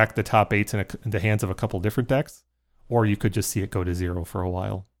Boseiju crack the top 8s in the hands of a couple different decks, or you could just see it go to 0 for a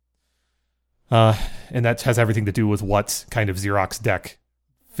while. And that has everything to do with what kind of Xerox deck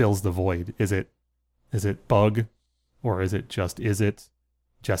fills the void. Is it Bug, or is it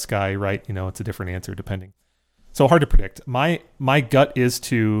Jeskai, right? You know, it's a different answer depending. So hard to predict. My gut is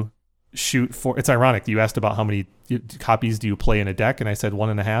to shoot for. It's ironic. You asked about how many copies do you play in a deck, and I said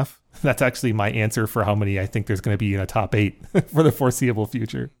 1.5. That's actually my answer for how many I think there's going to be in a top 8 for the foreseeable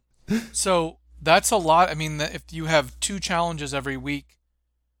future. So that's a lot. I mean, if you have 2 challenges every week,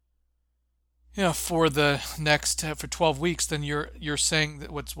 you know, for the next for 12 weeks, then you're saying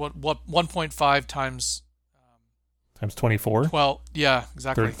that what 1.5 times 24. 12. Yeah,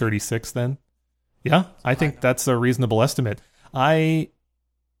 exactly. 36 then. Yeah, I think that's a reasonable estimate. I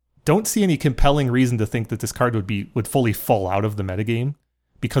don't see any compelling reason to think that this card would fully fall out of the metagame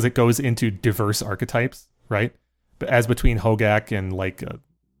because it goes into diverse archetypes, right? But as between Hogak and like a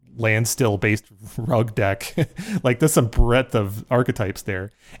land-still based rug deck, like there's some breadth of archetypes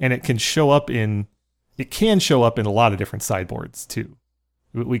there, and it can show up in a lot of different sideboards too.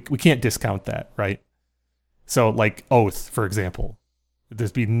 We can't discount that, right? So like Oath, for example,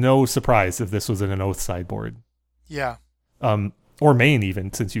 there'd be no surprise if this was in an Oath sideboard. Yeah. Or Main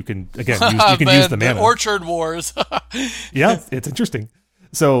even, since you can use the mana. The Orchard Wars. Yeah, it's interesting.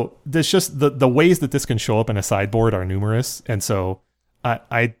 So there's just the ways that this can show up in a sideboard are numerous, and so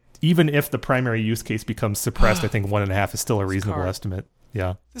I even if the primary use case becomes suppressed, I think 1.5 is still a reasonable estimate.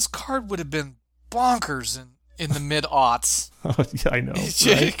 Yeah. This card would have been bonkers in the mid-aughts. Oh, yeah, I know.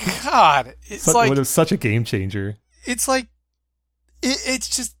 Right? God, it's like it was such a game changer. It's like it's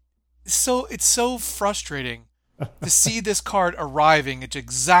just so frustrating to see this card arriving at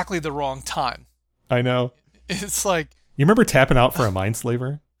exactly the wrong time. I know. It's like, you remember tapping out for a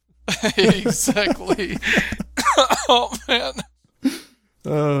Mindslaver? Exactly. Oh man.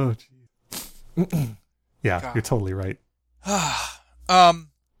 Oh, geez. Yeah, God. You're totally right.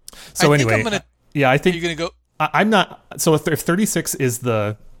 So anyway, I think you're gonna go. I'm not. So if 36 is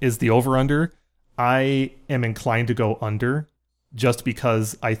the over under, I am inclined to go under, just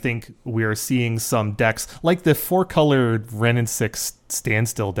because I think we're seeing some decks like the 4-colored Wrenn and 6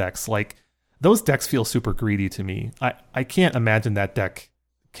 standstill decks. Like those decks feel super greedy to me. I can't imagine that deck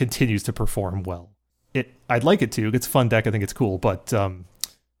continues to perform well. I'd like it to. It's a fun deck. I think it's cool, but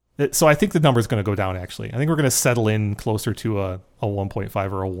so I think the number is going to go down. Actually, I think we're going to settle in closer to a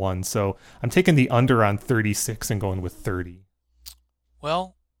 1.5 or a 1. So I'm taking the under on 36 and going with 30.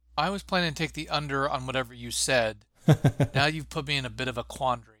 Well, I was planning to take the under on whatever you said. Now you've put me in a bit of a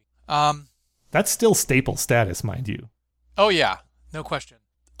quandary. That's still staple status, mind you. Oh yeah, no question.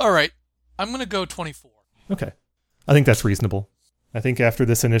 All right, I'm going to go 24. Okay, I think that's reasonable. I think after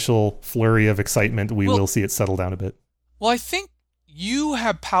this initial flurry of excitement, we will see it settle down a bit. Well, I think you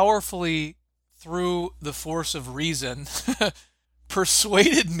have powerfully, through the force of reason,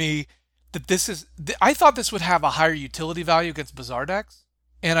 persuaded me that this is... I thought this would have a higher utility value against Bazaar decks,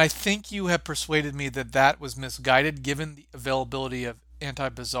 and I think you have persuaded me that was misguided given the availability of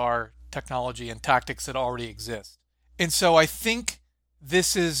anti-Bazaar technology and tactics that already exist. And so I think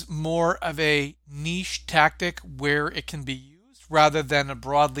this is more of a niche tactic where it can be used rather than a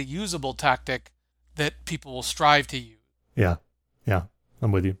broadly usable tactic that people will strive to use. Yeah,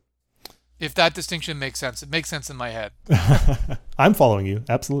 I'm with you. If that distinction makes sense, it makes sense in my head. I'm following you,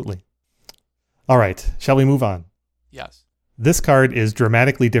 absolutely. All right, shall we move on? Yes. This card is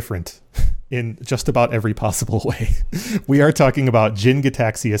dramatically different in just about every possible way. We are talking about Jin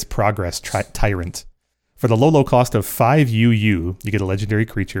Gitaxias Progress Tyrant. For the low cost of 5 UU, you get a legendary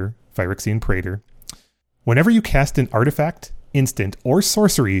creature, Phyrexian Praetor. Whenever you cast an artifact, instant, or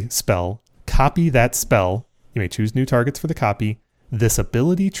sorcery spell, copy that spell. You may choose new targets for the copy. This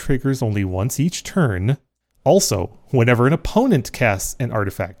ability triggers only once each turn. Also, whenever an opponent casts an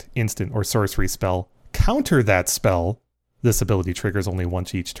artifact, instant, or sorcery spell, counter that spell, this ability triggers only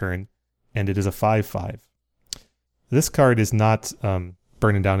once each turn, and it is a 5/5. This card is not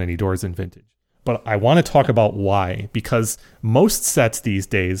burning down any doors in Vintage. But I want to talk about why, because most sets these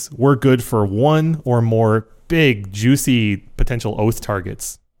days were good for one or more big, juicy potential oath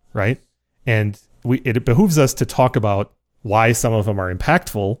targets, right? And it behooves us to talk about why some of them are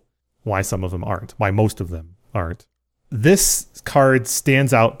impactful, why some of them aren't, why most of them aren't. This card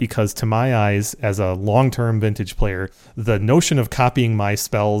stands out because, to my eyes, as a long-term Vintage player, the notion of copying my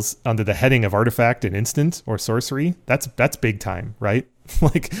spells under the heading of artifact and instant or sorcery, that's big time, right?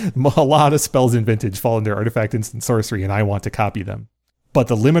 Like, a lot of spells in Vintage fall under artifact, instant, sorcery, and I want to copy them. But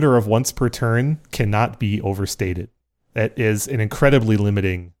the limiter of once per turn cannot be overstated. That is an incredibly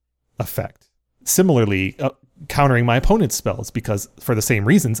limiting effect. Similarly, countering my opponent's spells, because for the same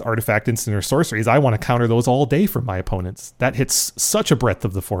reasons, artifact, instant, or sorceries, I want to counter those all day from my opponents. That hits such a breadth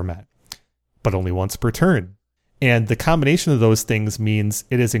of the format, but only once per turn. And the combination of those things means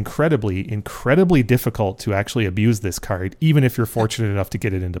it is incredibly, incredibly difficult to actually abuse this card, even if you're fortunate enough to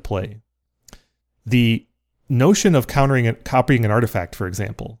get it into play. The notion of copying an artifact, for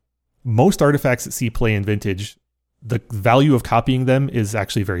example, most artifacts that see play in Vintage, the value of copying them is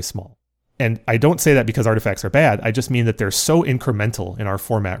actually very small. And I don't say that because artifacts are bad. I just mean that they're so incremental in our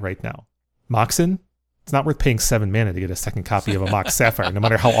format right now. Moxen, it's not worth paying 7 mana to get a second copy of a Mox Sapphire, no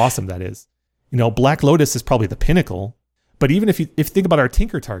matter how awesome that is. You know, Black Lotus is probably the pinnacle. But even if you think about our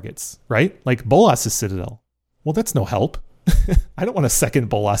Tinker targets, right? Like Bolas's Citadel. Well, that's no help. I don't want a second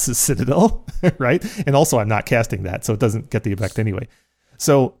Bolas's Citadel, right? And also I'm not casting that, so it doesn't get the effect anyway.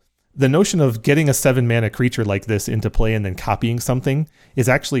 So the notion of getting a 7 mana creature like this into play and then copying something is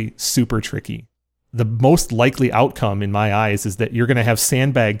actually super tricky. The most likely outcome in my eyes is that you're going to have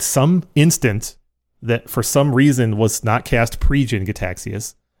sandbagged some instant that for some reason was not cast pre-Jin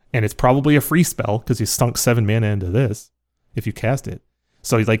Gitaxias, and it's probably a free spell because you sunk 7 mana into this if you cast it.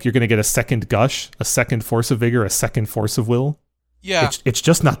 So like you're going to get a second Gush, a second Force of Vigor, a second Force of Will. Yeah. It's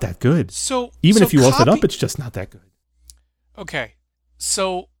just not that good. So even if you oath it up, it's just not that good. Okay.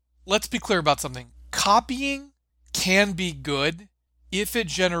 So let's be clear about something. Copying can be good if it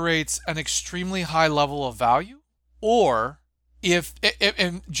generates an extremely high level of value, or if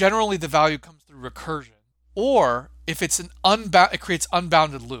and generally the value comes through recursion, or if it's it creates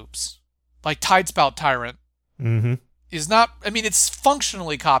unbounded loops, like Tidespout Tyrant is not. I mean, it's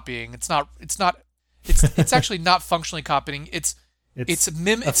functionally copying. It's actually not functionally copying. It's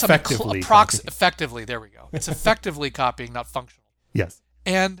effectively effectively. There we go. It's effectively copying, not functional. Yes.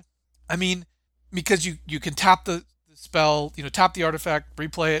 And I mean, because you can tap the spell, tap the artifact,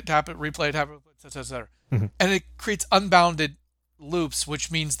 replay it, tap it, replay it, tap it, etc. And it creates unbounded loops,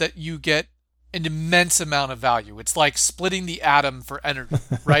 which means that you get an immense amount of value. It's like splitting the atom for energy,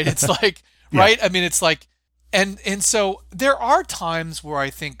 right? It's like, yeah. Right? I mean, it's like, and so there are times where I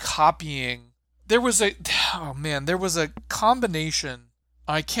think copying, there was a combination,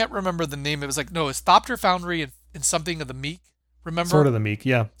 I can't remember the name. It was like, no, it's Thopter Foundry and something of the Meek. Remember? Sword of the Meek,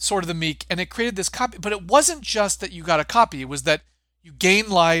 yeah. Sword of the Meek. And it created this copy. But it wasn't just that you got a copy. It was that you gained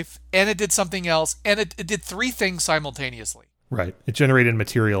life, and it did something else, and it did 3 things simultaneously. Right. It generated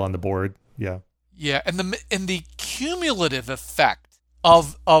material on the board. Yeah. Yeah, and the cumulative effect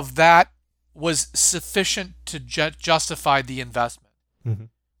of that was sufficient to justify the investment.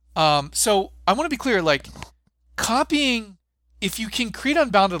 So I want to be clear, like, copying, if you can create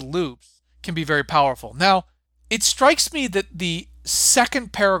unbounded loops, can be very powerful. Now, it strikes me that the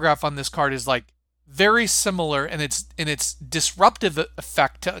second paragraph on this card is like very similar in its disruptive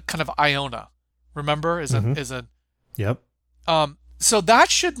effect to kind of Iona. Remember, is a yep. So that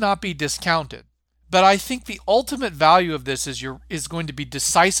should not be discounted. But I think the ultimate value of this is going to be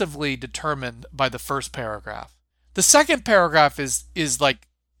decisively determined by the first paragraph. The second paragraph is like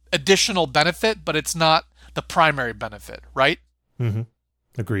additional benefit, but it's not the primary benefit, right?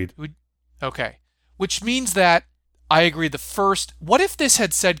 Agreed. Okay. Which means that I agree. What if this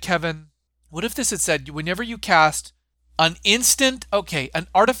had said, Kevin, whenever you cast an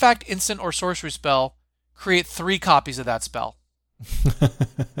artifact, instant, or sorcery spell, create 3 copies of that spell?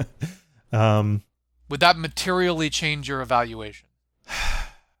 Would that materially change your evaluation?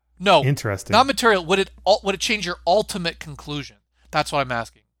 No. Interesting. Not material. Would it change your ultimate conclusion? That's what I'm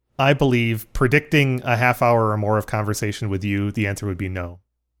asking. I believe, predicting a half hour or more of conversation with you, the answer would be no.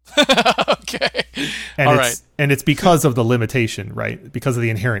 Okay. All right. And it's because of the limitation, right? Because of the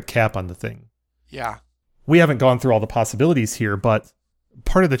inherent cap on the thing. Yeah. We haven't gone through all the possibilities here, but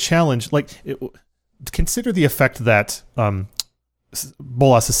part of the challenge, consider the effect that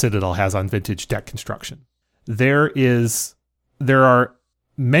Bolas's Citadel has on Vintage deck construction. There are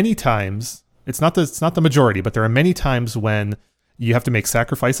many times, it's not the majority, but there are many times when you have to make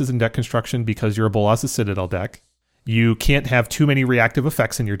sacrifices in deck construction because you're a Bolas's Citadel deck. You can't have too many reactive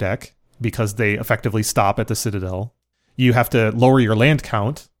effects in your deck because they effectively stop at the Citadel. You have to lower your land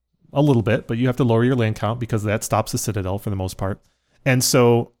count a little bit, but you have to lower your land count because that stops the Citadel for the most part. And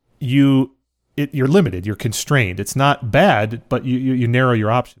so you're limited, you're constrained. It's not bad, but you narrow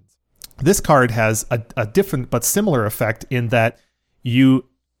your options. This card has a different but similar effect in that you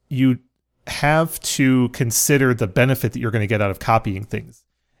have to consider the benefit that you're going to get out of copying things.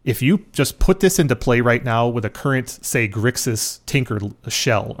 If you just put this into play right now with a current, say, Grixis Tinker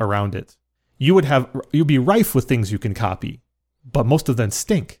shell around it, you'd be rife with things you can copy, but most of them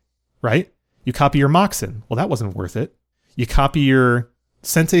stink, right? You copy your Moxen. Well, that wasn't worth it. You copy your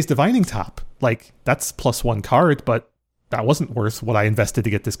Sensei's Divining Top. Like, that's +1 card, but that wasn't worth what I invested to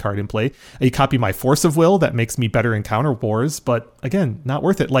get this card in play. You copy my Force of Will, that makes me better in counter wars, but again, not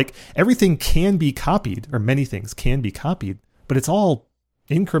worth it. Like, everything can be copied, or many things can be copied, but it's all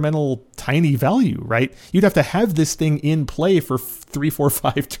incremental tiny value, right? You'd have to have this thing in play for 3, 4,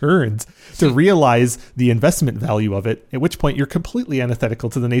 5 turns to realize the investment value of it, at which point you're completely antithetical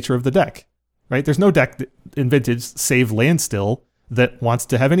to the nature of the deck, right? There's no deck in Vintage, save land still, that wants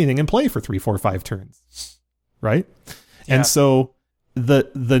to have anything in play for 3, 4, 5 turns, right? Yeah. And so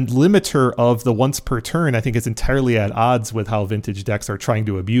the limiter of the once per turn, I think, is entirely at odds with how Vintage decks are trying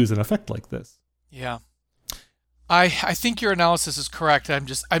to abuse an effect like this. Yeah. I think your analysis is correct. I'm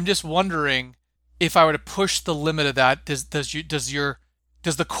just wondering if I were to push the limit of that,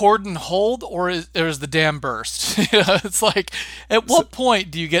 does the cordon hold, or is the dam burst? It's like, at what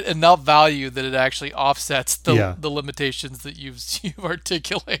point do you get enough value that it actually offsets the limitations that you've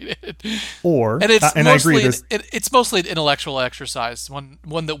articulated? And I agree. It's mostly an intellectual exercise,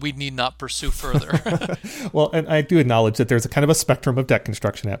 one that we need not pursue further. Well, and I do acknowledge that there's a kind of a spectrum of deck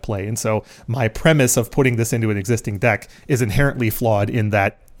construction at play, and so my premise of putting this into an existing deck is inherently flawed in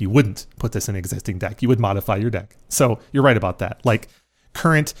that you wouldn't put this in an existing deck. You would modify your deck. So you're right about that. Like,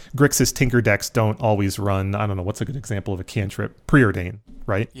 current Grixis Tinker decks don't always run, I don't know, what's a good example of a cantrip? Preordain,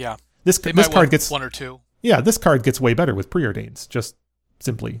 right? Yeah. This card gets 1 or 2. Yeah, this card gets way better with Preordains, just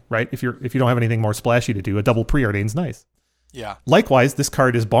simply, right? If you don't have anything more splashy to do, a double Preordain's nice. Yeah. Likewise, this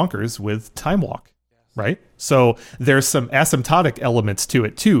card is bonkers with Time Walk, right? So there's some asymptotic elements to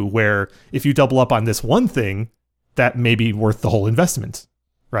it too, where if you double up on this one thing, that may be worth the whole investment,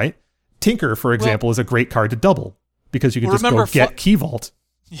 right? Tinker, for example, is a great card to double, because you can just go get Key Vault.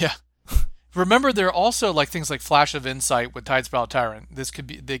 Yeah. Remember, there are also like things like Flash of Insight with Tidespout Tyrant. They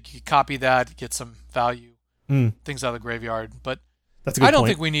could copy that, get some value, things out of the graveyard. But that's a good point.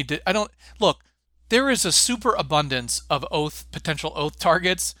 Think we need to. Look. There is a super abundance of potential oath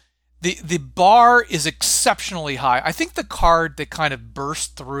targets. The bar is exceptionally high. I think the card that kind of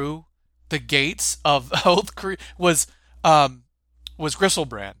burst through the gates of oath was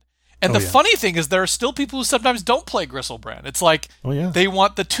Gristlebrand. And the funny thing is, there are still people who sometimes don't play Gristlebrand. It's like they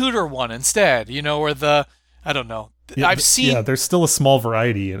want the tutor one instead, or I don't know. Yeah, I've seen. Yeah, there's still a small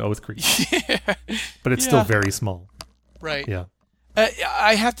variety in Oath Creep, but it's still very small. Right. Yeah.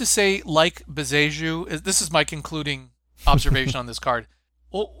 I have to say, like Bezeju, this is my concluding observation on this card.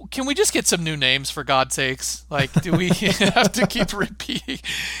 Well, can we just get some new names, for God's sakes? Like, do we have to keep repeating?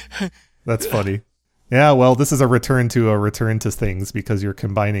 That's funny. Yeah, well, this is a return to things, because you're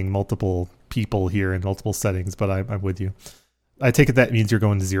combining multiple people here in multiple settings, but I'm with you. I take it that means you're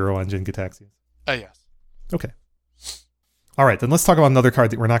going to 0 on Jin-Gitaxias. Yes. Okay. All right, then let's talk about another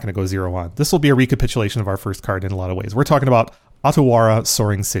card that we're not going to go 0 on. This will be a recapitulation of our first card in a lot of ways. We're talking about Otawara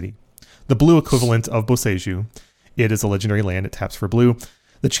Soaring City, the blue equivalent of Boseiju. It is a legendary land. It taps for blue.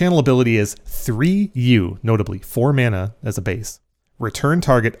 The channel ability is 3U, notably 4 mana as a base. Return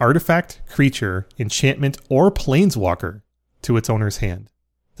target artifact, creature, enchantment, or planeswalker to its owner's hand.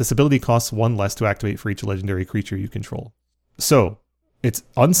 This ability costs 1 less to activate for each legendary creature you control. So, it's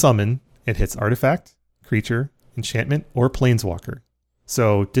unsummon. It hits artifact, creature, enchantment, or planeswalker.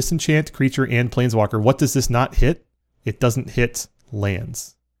 So, disenchant, creature, and planeswalker. What does this not hit? It doesn't hit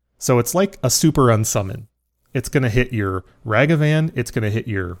lands. So it's like a super unsummon. It's going to hit your Ragavan. It's going to hit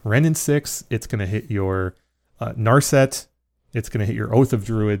your Renin 6. It's going to hit your Narset. It's going to hit your Oath of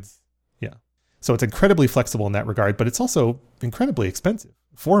Druids. Yeah. So it's incredibly flexible in that regard, but it's also incredibly expensive.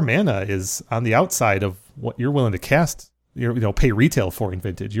 4 mana is on the outside of what you're willing to cast, pay retail for in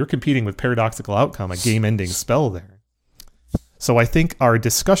Vintage. You're competing with Paradoxical Outcome, a game-ending spell there. So I think our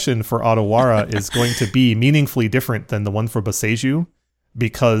discussion for Otawara is going to be meaningfully different than the one for Boseiju,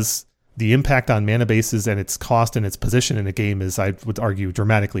 because the impact on mana bases and its cost and its position in a game is, I would argue,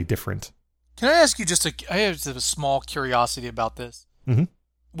 dramatically different. Can I ask you I have a small curiosity about this? Mm-hmm.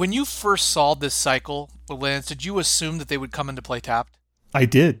 when you first saw this cycle with lands, did you assume that they would come into play tapped? I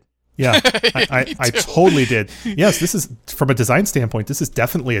did. Yeah, I totally did. Yes, this is, from a design standpoint, this is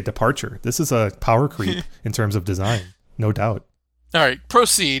definitely a departure. This is a power creep in terms of design, no doubt. All right,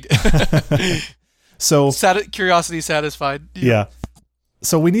 proceed. So curiosity satisfied. Yeah.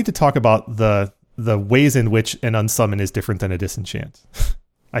 So we need to talk about the ways in which an unsummon is different than a disenchant.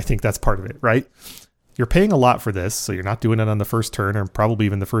 I think that's part of it, right? You're paying a lot for this, so you're not doing it on the first turn or probably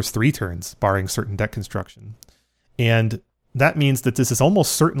even the first 3 turns, barring certain deck construction. And that means that this is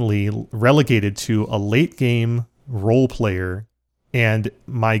almost certainly relegated to a late game role player. And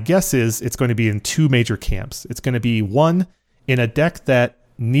my guess is it's going to be in 2 major camps. It's going to be one in a deck that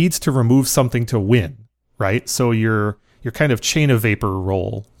needs to remove something to win, right? So your kind of Chain of Vapor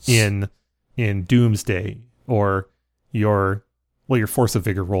role in Doomsday, or your Force of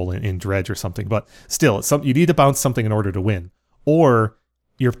Vigor role in Dredge or something. But still, you need to bounce something in order to win. Or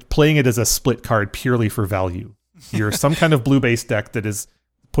you're playing it as a split card purely for value. You're some kind of blue-based deck that is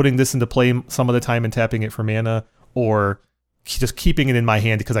putting this into play some of the time and tapping it for mana, or just keeping it in my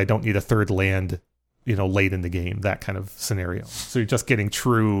hand because I don't need a 3rd land, late in the game, that kind of scenario. So you're just getting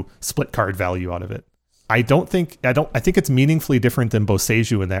true split card value out of it. I think it's meaningfully different than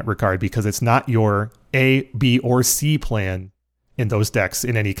Boseiju in that regard, because it's not your A, B, or C plan in those decks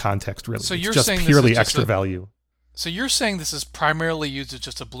in any context, really. So you're just purely extra value. So you're saying this is primarily used as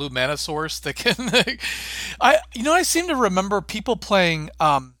just a blue mana source that can... I seem to remember people playing,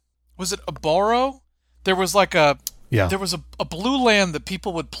 was it Oboro? There was like there was a blue land that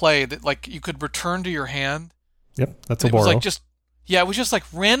people would play that like you could return to your hand. Yep, that's Oboro. It was like it was just like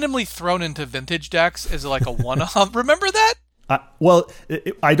randomly thrown into vintage decks as like a one-off. Remember that?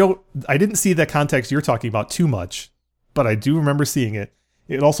 I didn't see the context you're talking about too much, but I do remember seeing it.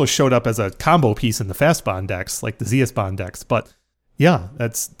 It also showed up as a combo piece in the fast bond decks, like the Zeus bond decks. But yeah,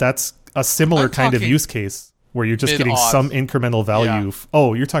 that's a similar kind of use case where you're just getting some incremental value. Yeah.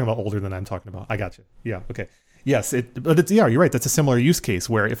 Oh, you're talking about older than I'm talking about. I got you. Yeah. Okay. Yes. You're right. That's a similar use case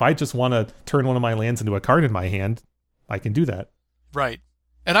where if I just want to turn one of my lands into a card in my hand, I can do that. Right.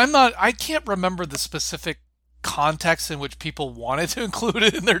 And I can't remember the specific context in which people wanted to include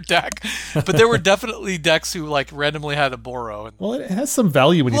it in their deck, but there were definitely decks who like randomly had a Oboro. Well, it has some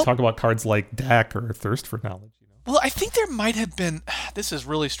value when you talk about cards like Dak or Thirst for Knowledge. Well, I think there might have been, this is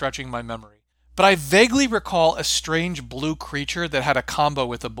really stretching my memory, but I vaguely recall a strange blue creature that had a combo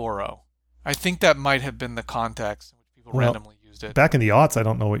with a Oboro. I think that might have been the context in which people randomly used it. Back in the aughts, I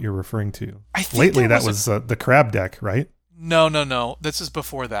don't know what you're referring to. Lately, that was the crab deck, right? No. This is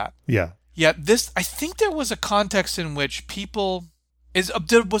before that. Yeah. Yeah, I think there was a context in which people... was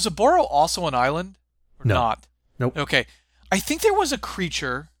Oboro also an island? Or not? Nope. Okay. I think there was a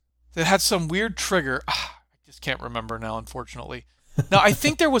creature that had some weird trigger. I just can't remember now, unfortunately. Now, I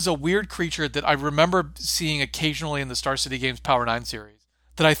think there was a weird creature that I remember seeing occasionally in the Star City Games Power 9 series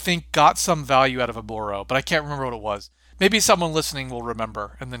that I think got some value out of Oboro, but I can't remember what it was. Maybe someone listening will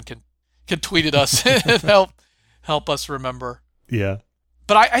remember and then can tweet at us and help us remember. Yeah.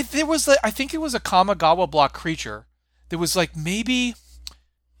 But I think it was a Kamigawa block creature that was like maybe,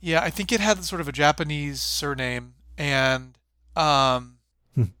 I think it had sort of a Japanese surname, and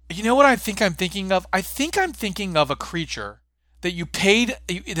you know what I think I'm thinking of? I think I'm thinking of a creature that you paid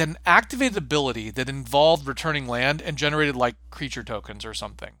an activated ability that involved returning land and generated like creature tokens or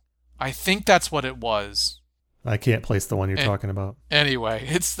something. I think that's what it was. I can't place the one you're talking about. Anyway,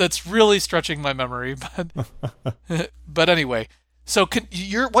 that's really stretching my memory, but anyway. So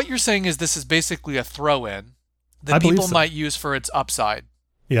what you're saying is this is basically a throw-in that people might use for its upside.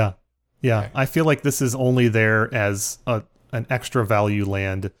 Yeah. Okay. I feel like this is only there as an extra value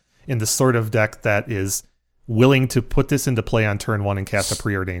land in the sort of deck that is willing to put this into play on turn 1 and cast a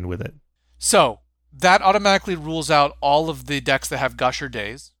Preordain with it. So that automatically rules out all of the decks that have Gusher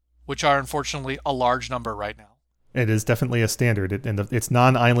Days, which are unfortunately a large number right now. It is definitely a standard, and its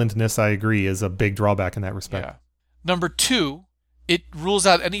non-islandness, I agree, is a big drawback in that respect. Yeah. Number 2, it rules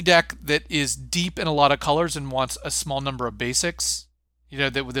out any deck that is deep in a lot of colors and wants a small number of basics.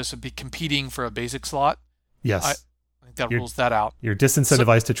 That this would be competing for a basic slot. Yes. I think that rules that out. You're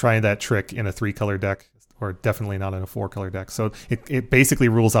disincentivized to try that trick in a 3-color deck, or definitely not in a 4-color deck. So it basically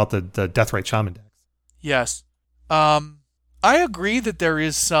rules out the Deathrite Shaman decks. Yes. I agree that there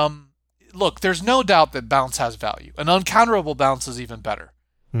is some... Look, there's no doubt that bounce has value. An uncounterable bounce is even better.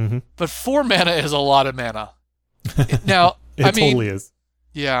 Mm-hmm. But 4 mana is a lot of mana. Now... It totally is.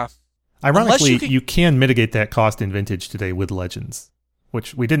 Yeah. Ironically, you can mitigate that cost in Vintage today with Legends,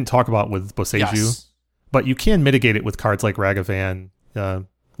 which we didn't talk about with Boseiju, but you can mitigate it with cards like Ragavan,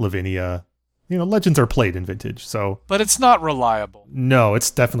 Lavinia, Legends are played in Vintage, so... But it's not reliable. No,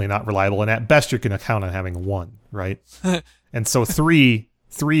 it's definitely not reliable, and at best you're going to count on having 1, right? And so 3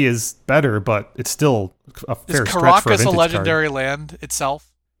 is better, but it's still a fair stretch for a Vintage Is Karakas a legendary card. land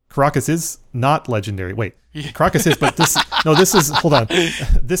itself? Karakas is not legendary. Wait, Karakas is, but this is, hold on.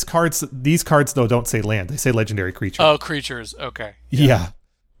 These cards, though, don't say land. They say legendary creature. Oh, creatures. Okay. Yeah.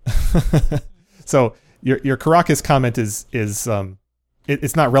 So your Karakas comment is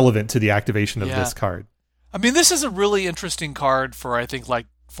it's not relevant to the activation of this card. I mean, this is a really interesting card for, I think, like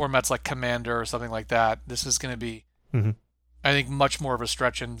formats like Commander or something like that. This is going to be, I think, much more of a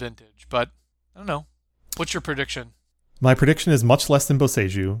stretch in Vintage. But I don't know. What's your prediction? My prediction is much less than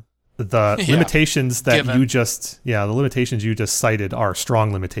Boseiju. The limitations that the limitations you just cited are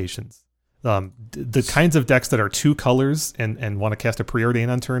strong limitations. The kinds of decks that are 2 colors and want to cast a Preordain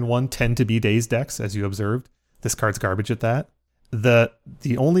on turn 1 tend to be Daze decks, as you observed. This card's garbage at that.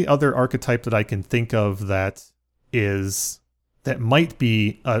 The only other archetype that I can think of that might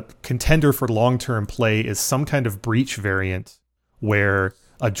be a contender for long-term play is some kind of Breach variant where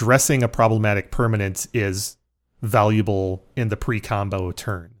addressing a problematic permanent is valuable in the pre-combo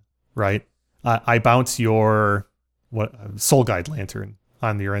turn, right? I bounce your Soul Guide Lantern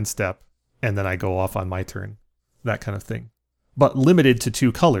on your end step, and then I go off on my turn, that kind of thing. But limited to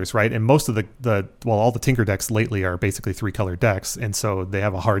 2 colors, right? And most of all the Tinker decks lately are basically 3-color decks, and so they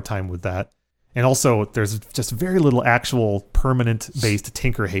have a hard time with that. And also, there's just very little actual permanent-based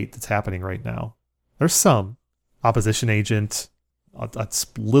Tinker hate that's happening right now. There's some. Opposition Agent, a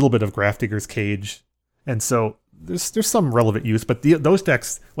little bit of Grafdigger's Cage, and so there's some relevant use, but those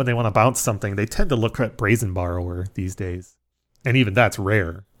decks, when they want to bounce something, they tend to look at Brazen Borrower these days. And even that's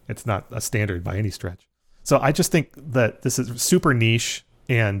rare. It's not a standard by any stretch. So I just think that this is super niche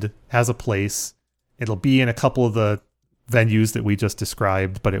and has a place. It'll be in a couple of the venues that we just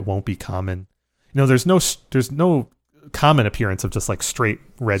described, but it won't be common. There's no common appearance of just like straight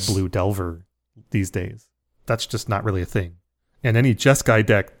red-blue Delver these days. That's just not really a thing. And any Jeskai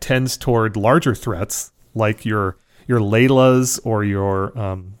deck tends toward larger threats, like your Laylas or your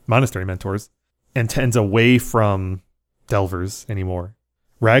Monastery Mentors, and tends away from Delvers anymore.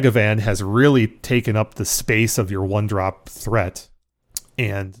 Ragavan has really taken up the space of your 1-drop threat,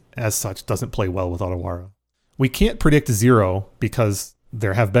 and as such doesn't play well with Otawara. We can't predict 0 because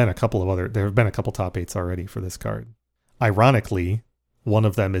there have been a couple top 8s already for this card. Ironically, one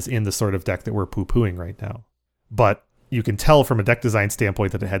of them is in the sort of deck that we're poo-pooing right now. But you can tell from a deck design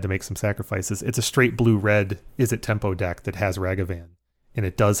standpoint that it had to make some sacrifices. It's a straight blue-red Izzet Tempo deck that has Ragavan, and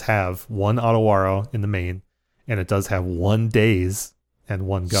it does have 1 Otawara in the main, and it does have 1 Daze and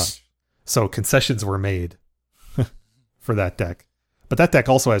 1 Gush. So concessions were made for that deck. But that deck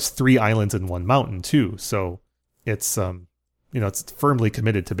also has 3 islands and 1 mountain too. So it's it's firmly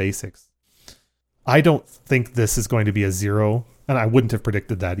committed to basics. I don't think this is going to be a 0, and I wouldn't have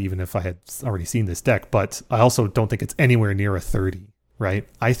predicted that even if I had already seen this deck, but I also don't think it's anywhere near a 30, right?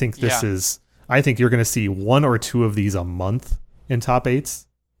 I think I think you're going to see 1 or 2 of these a month in top 8s,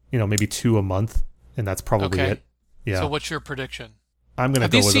 maybe 2 a month, and that's probably it. Yeah. So what's your prediction? I'm going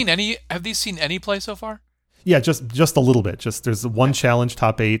to go with Have these seen any play so far? Yeah, just a little bit. Just there's 1 challenge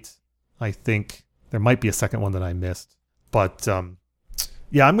top 8. I think there might be a second one that I missed. But I'm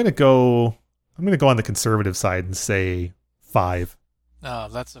going to go on the conservative side and say 5. Oh,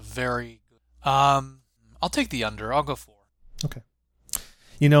 that's a very good. I'll take the under. I'll go 4. Okay.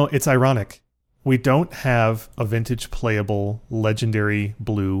 It's ironic. We don't have a vintage playable legendary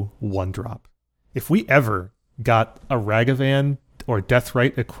blue 1-drop. If we ever got a Ragavan or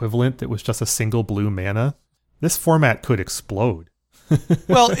Deathrite equivalent that was just a single blue mana, this format could explode.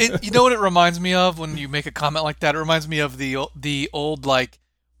 Well, you know what it reminds me of when you make a comment like that? It reminds me of the old, like,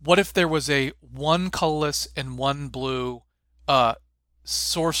 what if there was a 1 colorless and 1 blue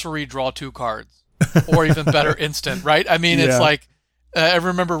sorcery draw 2 cards? Or even better, instant, right? I mean, it's like, I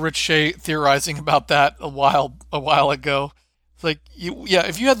remember Rich Shea theorizing about that a while ago. It's like,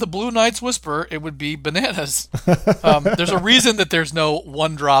 if you had the Blue Knight's Whisper, it would be bananas. There's a reason that there's no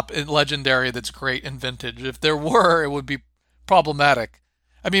 1-drop in Legendary that's great in Vintage. If there were, it would be problematic.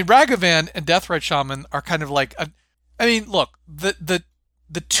 I mean, Ragavan and Deathrite Shaman are kind of like, look, the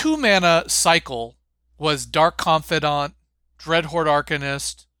 2-mana cycle was Dark Confidant, Dreadhorde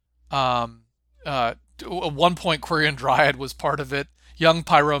Arcanist, at one point Quirion Dryad was part of it, Young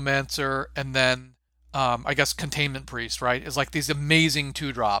Pyromancer, and then I guess Containment Priest, right? Is like these amazing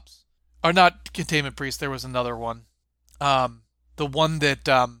 2-drops. Or not Containment Priest, there was another one. The one that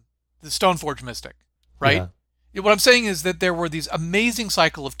the Stoneforge Mystic, right? Yeah. What I'm saying is that there were these amazing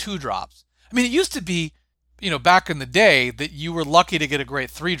cycle of 2-drops. I mean, it used to be, back in the day that you were lucky to get a great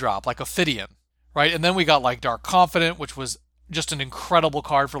 3-drop, like Ophidian, right? And then we got like Dark Confident, which was just an incredible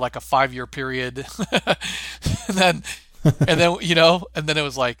card for like a 5-year period. and then and then it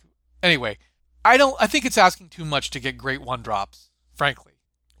was like, anyway, I think it's asking too much to get great 1-drops, frankly.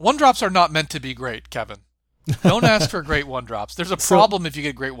 1-drops are not meant to be great, Kevin. Don't ask for great 1-drops. There's a problem if you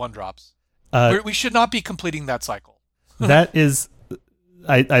get great 1-drops. We should not be completing that cycle. That is,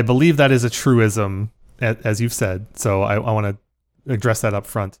 I believe that is a truism, as you've said. So I want to address that up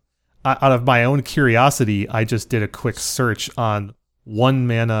front. Out of my own curiosity, I just did a quick search on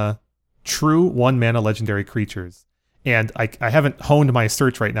 1-mana legendary creatures. And I haven't honed my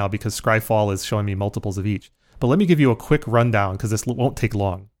search right now because Scryfall is showing me multiples of each. But let me give you a quick rundown because this won't take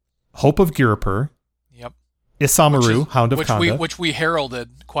long. Hope of Ghirapur. Yep. Isamaru, Hound of Kanda. Which we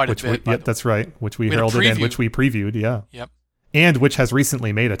heralded quite a bit. Yep, that's right. Which we heralded and which we previewed, yeah. Yep. And which has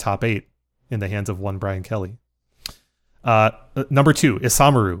recently made a top 8 in the hands of one Brian Kelly. Number 2,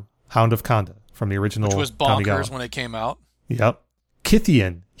 Isamaru, Hound of Kanda from the original Which was bonkers Kamigawa. when it came out. Yep.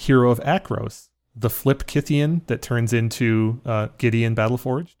 Kythian, Hero of Akros. The flip Kythian that turns into Gideon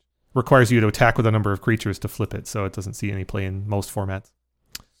Battleforged. Requires you to attack with a number of creatures to flip it, so it doesn't see any play in most formats.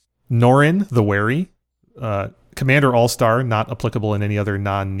 Norin, the Wary. Commander All-Star, not applicable in any other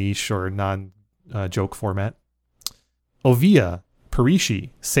non-niche or non-joke format. Ovia, Parishi,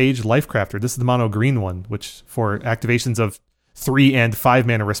 Sage Lifecrafter. This is the mono green one, which for activations of 3 and 5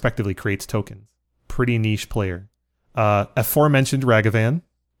 mana respectively creates tokens. Pretty niche player. Aforementioned Ragavan,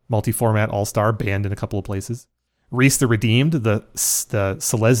 multi-format all-star, banned in a couple of places. Reese the Redeemed, the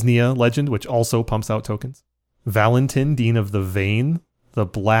Selesnya legend, which also pumps out tokens. Valentin, Dean of the Vein, the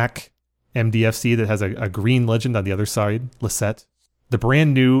black MDFC that has a green legend on the other side, Lisette. The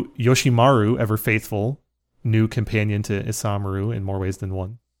brand new Yoshimaru, Ever Faithful, new companion to Isamaru in more ways than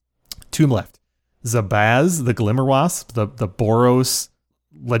one. 2 left. Zabaz, the Glimmerwasp, the Boros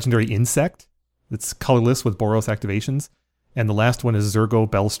legendary insect that's colorless with Boros activations. And the last one is Zergo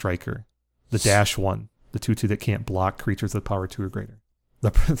Bellstriker, the dash one, the 2/2 that can't block creatures with power 2 or greater.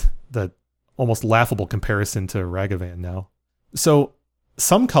 The almost laughable comparison to Ragavan now. So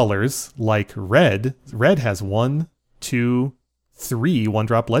some colors, like red has 1, 2, 3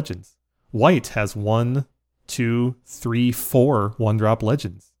 1-drop legends. White has 1, 2, 3, 4 1-drop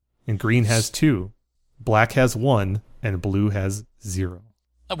legends. And green has 2. Black has 1, and blue has 0.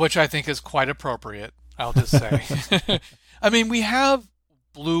 Which I think is quite appropriate, I'll just say. I mean, we have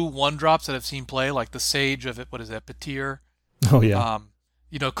blue 1-drops that have seen play, like the Sage of it. What is that, Petir? Oh yeah.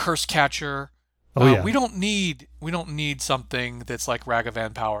 Curse Catcher. Oh yeah. We don't need something that's like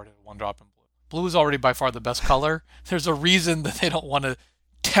Ragavan powered and 1-drop in blue. Blue is already by far the best color. There's a reason that they don't want to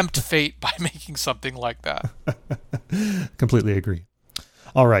tempt fate by making something like that. Completely agree.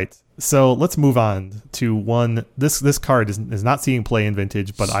 All right, so let's move on to one. This card is not seeing play in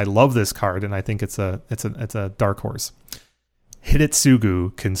Vintage, but I love this card, and I think it's a dark horse.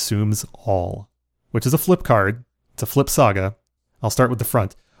 Hidetsugu Consumes All, which is a flip card. It's a flip saga. I'll start with the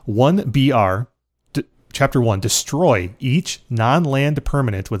front. 1 BR, Chapter 1, destroy each non-land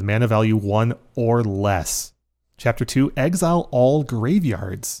permanent with mana value 1 or less. Chapter 2, exile all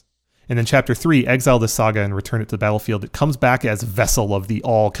graveyards. And then Chapter 3, exile the saga and return it to the battlefield. It comes back as Vessel of the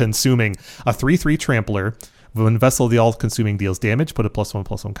All-Consuming, a 3/3 trampler. When Vessel of the All-Consuming deals damage, put a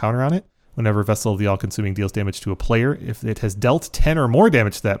 +1/+1 counter on it. Whenever Vessel of the All-Consuming deals damage to a player, if it has dealt 10 or more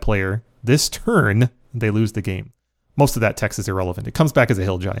damage to that player this turn, they lose the game. Most of that text is irrelevant. It comes back as a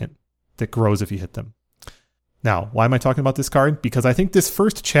hill giant that grows if you hit them. Now, why am I talking about this card? Because I think this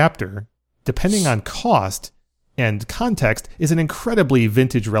first chapter, depending on cost and context, is an incredibly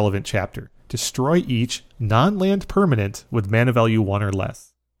Vintage relevant chapter. Destroy each non-land permanent with mana value 1 or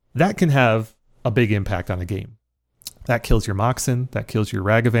less. That can have a big impact on a game. That kills your Moxen, that kills your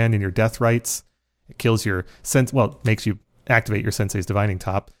Ragavan and your Death Rights. It kills your it makes you activate your Sensei's Divining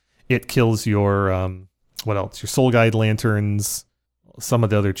Top. It kills your what else? Your Soul Guide Lanterns, some of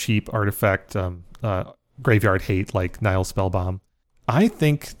the other cheap artifact graveyard hate like Nile Spellbomb. I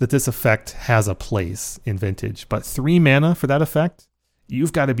think that this effect has a place in Vintage, but 3 mana for that effect,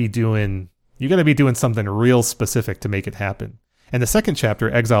 you've got to be doing something real specific to make it happen. And the second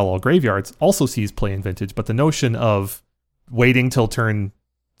chapter, Exile All Graveyards, also sees play in Vintage, but the notion of waiting till turn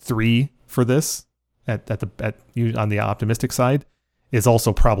 3 for this on the optimistic side is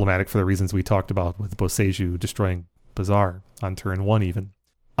also problematic for the reasons we talked about with Boseiju destroying Bazaar on turn 1 even.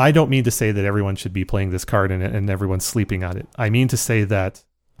 I don't mean to say that everyone should be playing this card and everyone's sleeping on it. I mean to say that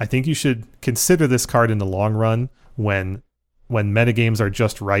I think you should consider this card in the long run when metagames are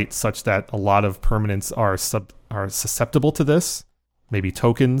just right, such that a lot of permanents are susceptible to this. Maybe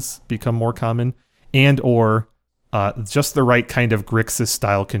tokens become more common, and or just the right kind of Grixis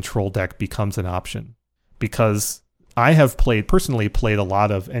style control deck becomes an option. Because I have personally played a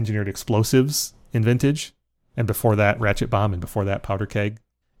lot of engineered explosives in Vintage, and before that Ratchet Bomb, and before that Powder Keg.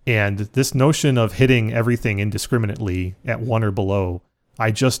 And this notion of hitting everything indiscriminately at 1 or below,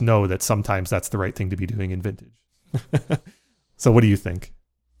 I just know that sometimes that's the right thing to be doing in Vintage. So what do you think?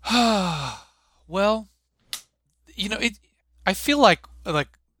 Well, I feel like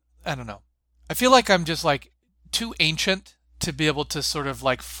I don't know. I feel like I'm just like too ancient to be able to sort of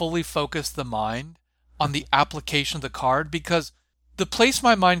like fully focus the mind on the application of the card, because the place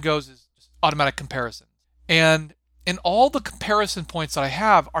my mind goes is just automatic comparison. And all the comparison points that I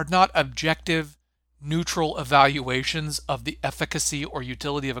have are not objective, neutral evaluations of the efficacy or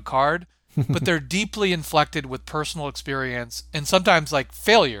utility of a card, but they're deeply inflected with personal experience and sometimes like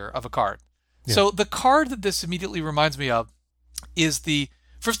failure of a card. Yeah. So the card that this immediately reminds me of is the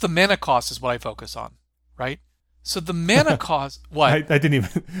mana cost is what I focus on, right? So the mana cost, what? I didn't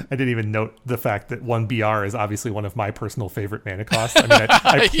even note the fact that 1BR is obviously one of my personal favorite mana costs. I mean,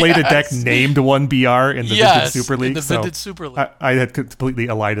 I played a deck named 1BR in the Vintage Super League. In the Vintage Super League. I had completely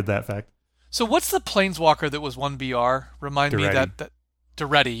elided that fact. So what's the Planeswalker that was 1BR? Remind me that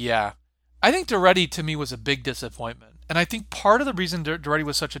Daretti, yeah. I think Daretti to me was a big disappointment. And I think part of the reason Daretti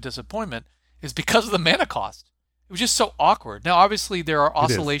was such a disappointment is because of the mana cost. It was just so awkward. Now, obviously, there are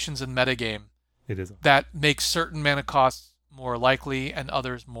oscillations in metagame. It is that makes certain mana costs more likely and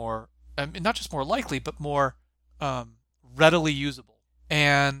others more, not just more likely, but more readily usable.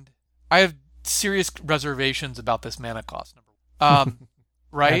 And I have serious reservations about this mana cost number.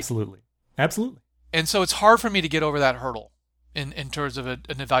 Right? Absolutely. And so it's hard for me to get over that hurdle in terms of an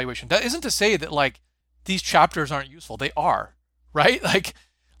evaluation. That isn't to say that like these chapters aren't useful. They are, right?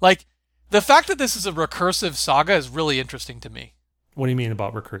 Like the fact that this is a recursive saga is really interesting to me. What do you mean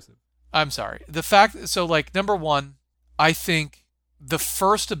about recursive? I'm sorry. So like number one, I think the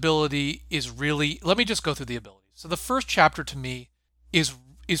first ability is really, let me just go through the abilities. So the first chapter to me is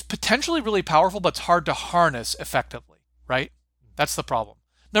potentially really powerful, but it's hard to harness effectively, right? That's the problem.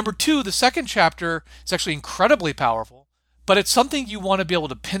 Number two, the second chapter is actually incredibly powerful, but it's something you want to be able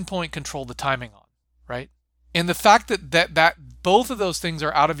to pinpoint control the timing on, right? And the fact that both of those things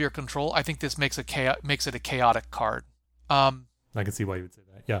are out of your control, I think this makes it a chaotic card. I can see why you would say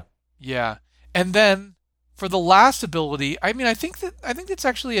that. Yeah. Yeah. And then for the last ability, I mean, I think it's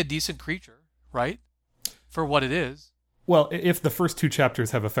actually a decent creature, right? For what it is. Well, if the first two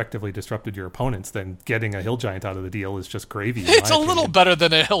chapters have effectively disrupted your opponents, then getting a Hill Giant out of the deal is just gravy. It's a little better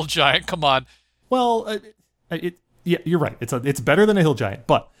than a Hill Giant. Come on. Well, yeah, you're right. It's better than a Hill Giant,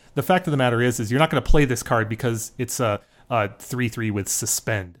 but the fact of the matter is you're not going to play this card because it's a 3/3 with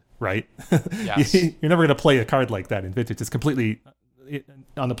suspend, right? Yes. You're never going to play a card like that in Vintage. It's completely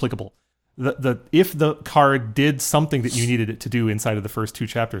unapplicable. If the card did something that you needed it to do inside of the first two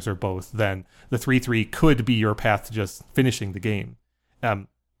chapters or both, then the 3/3 could be your path to just finishing the game.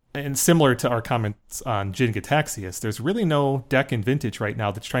 And similar to our comments on Jin-Gitaxias, there's really no deck in Vintage right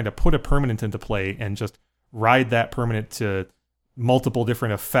now that's trying to put a permanent into play and just ride that permanent to multiple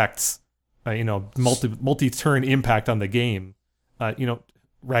different effects, multi-turn impact on the game,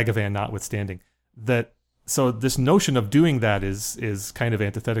 Ragavan notwithstanding. So this notion of doing that is kind of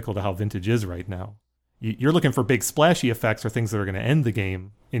antithetical to how Vintage is right now. You're looking for big splashy effects or things that are going to end the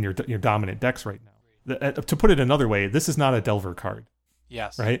game in your dominant decks right now. To put it another way, this is not a Delver card.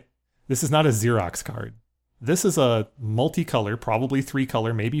 Yes. Right? This is not a Xerox card. This is a multicolor, probably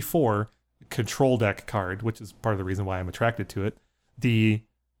 3-color, maybe 4, control deck card, which is part of the reason why I'm attracted to it.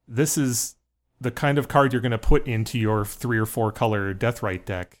 This is the kind of card you're going to put into your 3 or 4 color Deathrite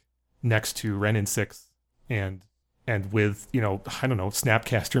deck next to Wrenn and 6 and with,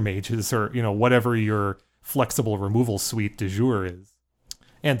 Snapcaster Mages or, whatever your flexible removal suite du jour is.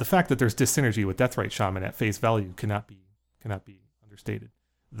 And the fact that there's dyssynergy with Deathrite Shaman at face value cannot be understated.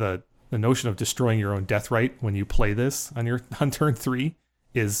 The notion of destroying your own Deathrite when you play this on turn 3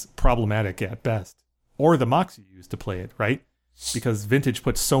 is problematic at best. Or the mocks you use to play it, right? Because Vintage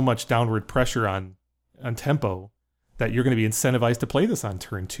puts so much downward pressure on tempo that you're going to be incentivized to play this on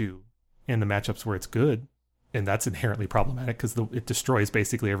turn 2 in the matchups where it's good. And that's inherently problematic because it destroys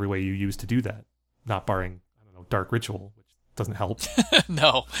basically every way you use to do that. Not barring, Dark Ritual, which doesn't help.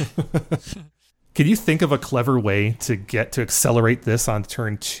 No. Can you think of a clever way to accelerate this on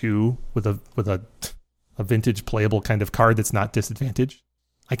turn 2 with a Vintage playable kind of card that's not disadvantaged?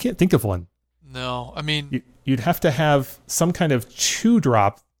 I can't think of one. No, I mean... You'd have to have some kind of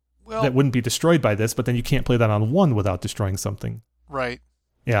 2-drop that wouldn't be destroyed by this, but then you can't play that on 1 without destroying something. Right.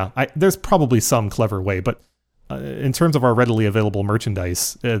 Yeah, there's probably some clever way, but in terms of our readily available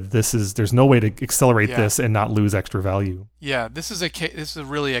merchandise, there's no way to accelerate this and not lose extra value. Yeah, this is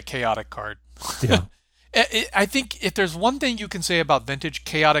really a chaotic card. Yeah. I think if there's one thing you can say about vintage,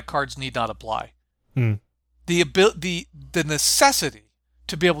 chaotic cards need not apply. The necessity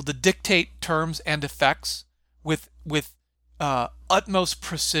to be able to dictate terms and effects with utmost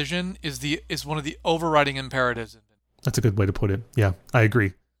precision is one of the overriding imperatives. That's a good way to put it. Yeah, I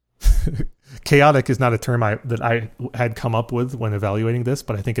agree. Chaotic is not a term that I had come up with when evaluating this,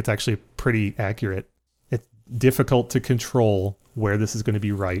 but I think it's actually pretty accurate. It's difficult to control where this is going to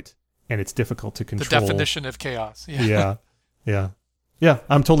be right, and it's difficult to control the definition of chaos. Yeah.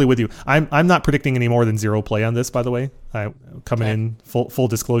 I'm totally with you. I'm not predicting any more than 0 play on this, by the way. Coming in full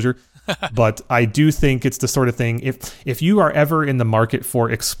disclosure, but I do think it's the sort of thing. If you are ever in the market for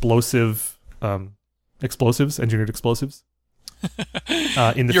explosives, engineered explosives,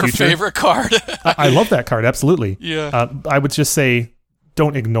 in the Your future, favorite card. I love that card. Absolutely. Yeah. I would just say,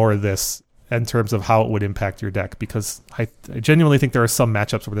 don't ignore this in terms of how it would impact your deck, because I genuinely think there are some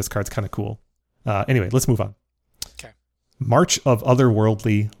matchups where this card's kind of cool. Anyway, let's move on. Okay. March of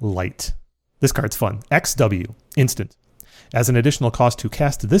Otherworldly Light. This card's fun. XW, instant. As an additional cost to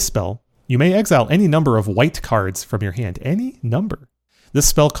cast this spell, you may exile any number of white cards from your hand. Any number. This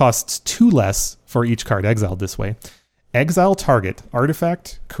spell costs 2 less for each card exiled this way. Exile target,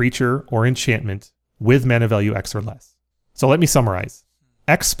 artifact, creature, or enchantment with mana value X or less. So let me summarize.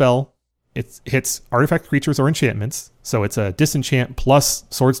 X spell, it hits artifact, creatures, or enchantments. So it's a disenchant plus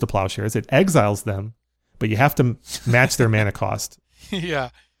Swords to Plowshares. It exiles them, but you have to match their mana cost.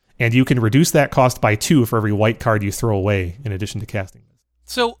 Yeah. And you can reduce that cost by 2 for every white card you throw away in addition to casting this.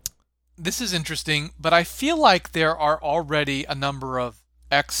 So this is interesting, but I feel like there are already a number of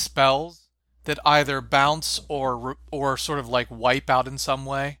X spells that either bounce or sort of like wipe out in some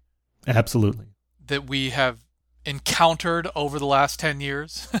way. Absolutely. That we have encountered over the last 10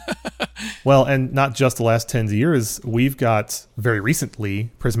 years. Well, and not just the last 10 years, we've got very recently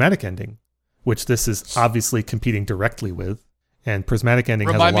Prismatic Ending, which this is obviously competing directly with. And Prismatic Ending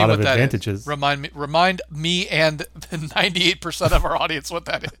has a lot of advantages. Remind me and 98% of our audience what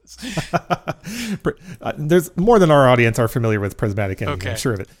that is. There's more than our audience are familiar with Prismatic Ending, Okay. I'm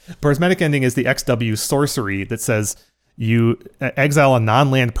sure of it. Prismatic Ending is the XW sorcery that says you exile a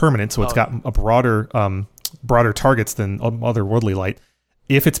non-land permanent, so it's got a broader targets than Otherworldly Light,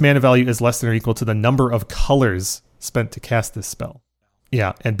 if its mana value is less than or equal to the number of colors spent to cast this spell.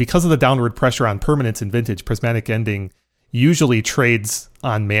 Yeah, and because of the downward pressure on permanents in Vintage, Prismatic Ending usually trades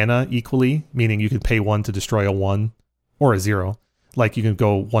on mana equally, meaning you can pay 1 to destroy a 1 or a 0. Like you can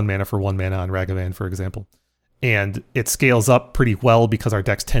go 1 mana for 1 mana on Ragavan, for example. And it scales up pretty well because our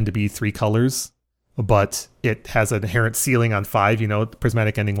decks tend to be 3 colors, but it has an inherent ceiling on 5. You know,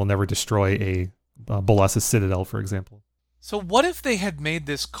 Prismatic Ending will never destroy a Bolas's Citadel, for example. So what if they had made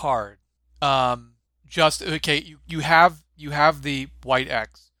this card you have the white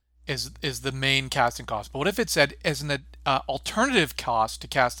X is the main casting cost, but what if it said as an alternative cost to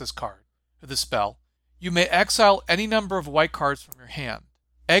cast this card or the spell, you may exile any number of white cards from your hand.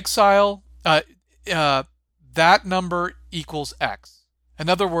 Exile that number equals X. In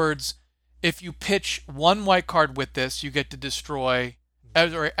other words, if you pitch 1 white card with this, you get to destroy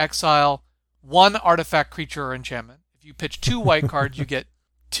or exile 1 artifact, creature, or enchantment. If you pitch 2 white cards, you get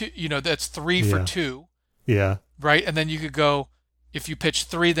 2. That's 3 for 2. Yeah. Right, and then you could go. If you pitch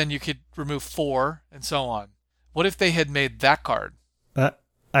 3, then you could remove 4, and so on. What if they had made that card?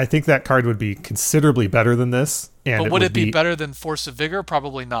 I think that card would be considerably better than this. And but would it be better than Force of Vigor?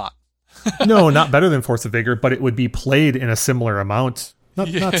 Probably not. No, not better than Force of Vigor, but it would be played in a similar amount.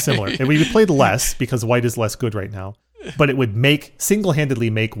 Not similar. It would be played less because white is less good right now. But it would single-handedly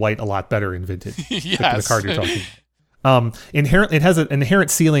make white a lot better in Vintage. Yes. The card you're talking about. It has an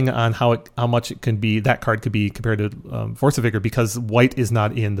inherent ceiling on how much it can be. That card could be compared to Force of Vigor because white is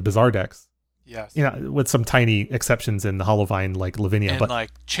not in the Bazaar decks. Yes. With some tiny exceptions in the Hollowvine like Lavinia, and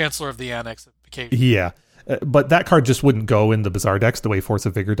like Chancellor of the Annex occasionally. Yeah, but that card just wouldn't go in the Bazaar decks the way Force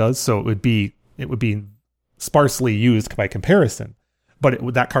of Vigor does. So it would be sparsely used by comparison.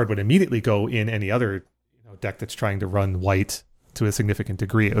 But that card would immediately go in any other deck that's trying to run white to a significant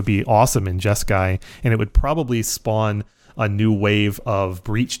degree. It would be awesome in Jeskai, and it would probably spawn a new wave of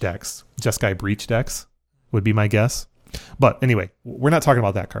Breach decks. Jeskai Breach decks would be my guess. But anyway, we're not talking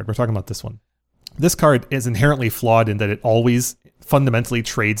about that card. We're talking about this one. This card is inherently flawed in that it always fundamentally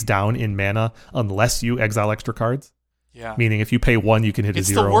trades down in mana unless you exile extra cards. Yeah. Meaning if you pay 1, you can hit a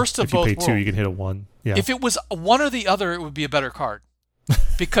 0. It's the worst of both worlds. If you pay 2, you can hit a 1. Yeah. If it was one or the other, it would be a better card.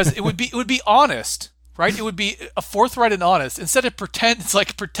 Because it would be honest. right? It would be a forthright and honest. Instead of it's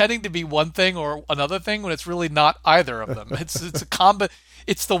like pretending to be one thing or another thing when it's really not either of them. It's a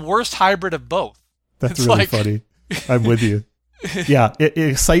it's the worst hybrid of both. That's it's really funny. I'm with you. Yeah, it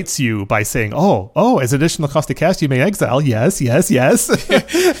excites you by saying, "Oh, as additional cost to cast, you may exile." Yes. As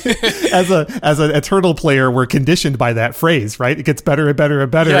an Eternal player, we're conditioned by that phrase, right? It gets better and better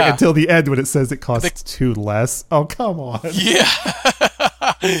and better until the end when it says it costs 2 less. Oh, come on. Yeah.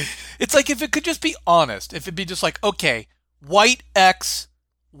 It's like if it could just be honest. If it'd be just like, okay, white X,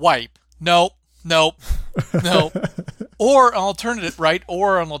 wipe. Nope. Or an alternative, right?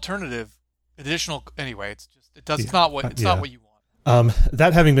 Or an alternative additional. Anyway, it's not what you want.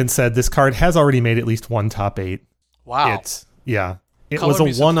 That having been said, this card has already made at least one top 8. Wow. It Color was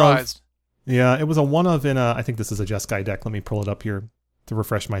me a one surprised. of. Yeah, it was a one of in a. I think this is a Jeskai deck. Let me pull it up here to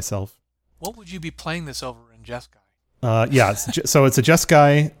refresh myself. What would you be playing this over in Jeskai? So it's a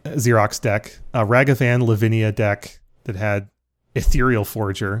Jeskai Xerox deck, a Ragavan Lavinia deck that had Ethereal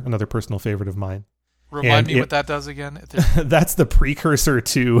Forager, another personal favorite of mine. Remind me what that does again. That's the precursor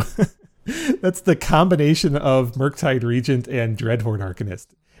to. That's the combination of Murktide Regent and Dreadhorde Arcanist.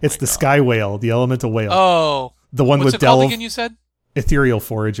 It's the Sky Whale, the Elemental Whale. Oh, the one what's with it called Delve. Again, you said? Ethereal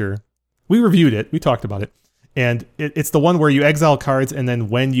Forager. We reviewed it. We talked about it. And it's the one where you exile cards, and then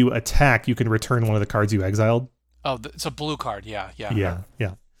when you attack, you can return one of the cards you exiled. Oh, it's a blue card. Yeah.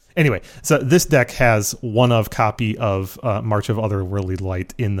 Anyway, so this deck has one of copy of March of Otherworldly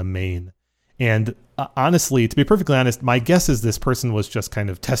Light in the main. And honestly, to be perfectly honest, my guess is this person was just kind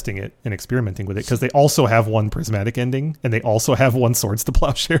of testing it and experimenting with it because they also have one Prismatic Ending and they also have one Swords to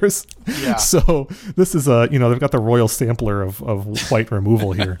Plowshares. Yeah. So this is they've got the royal sampler of white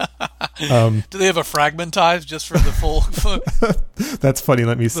removal here. Do they have a Fragmentize just for the full? That's funny.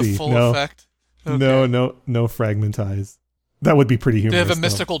 Let me see. The full effect. Okay. No Fragmentize. That would be pretty humorous. Do they have a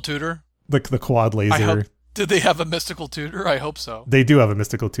mystical tutor? The quad laser. Did they have a mystical tutor? I hope so. They do have a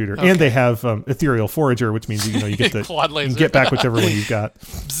mystical tutor, and they have Ethereal Forager, which means you get the quad laser. You can get back whichever one you've got.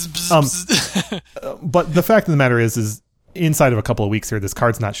 But the fact of the matter is inside of a couple of weeks here, this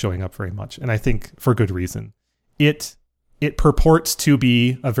card's not showing up very much, and I think for good reason. It purports to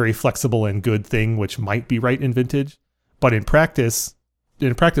be a very flexible and good thing, which might be right in Vintage, but in practice,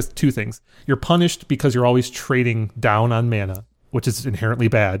 two things: you're punished because you're always trading down on mana, which is inherently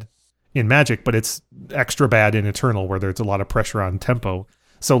bad in Magic, but it's extra bad in Eternal where there's a lot of pressure on tempo.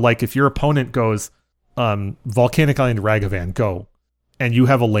 So like if your opponent goes Volcanic Island Ragavan, go, and you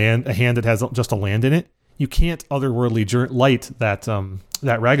have a hand that has just a land in it, you can't Otherworldly Light that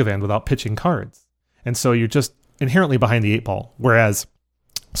Ragavan without pitching cards. And so you're just inherently behind the 8 ball, whereas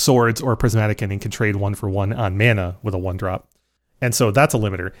Swords or Prismatic Ending can trade 1-for-1 on mana with a 1-drop. And so that's a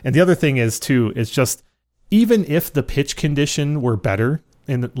limiter. And the other thing is just even if the pitch condition were better,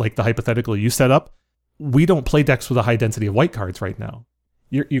 in like the hypothetical you set up, we don't play decks with a high density of white cards right now.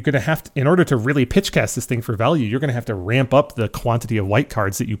 You're going to have to, in order to really pitch cast this thing for value, you're going to have to ramp up the quantity of white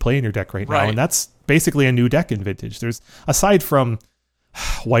cards that you play in your deck right now. And that's basically a new deck in Vintage. There's, aside from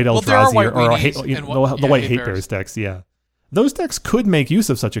White Eldrazi the White Hate Bears decks, those decks could make use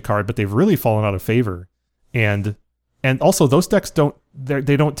of such a card, but they've really fallen out of favor. And also those decks don't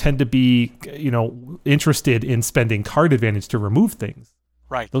tend to be, interested in spending card advantage to remove things.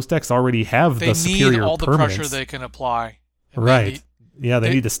 Right. Those decks already have the superior permanence. They need all the pressure they can apply. Right. They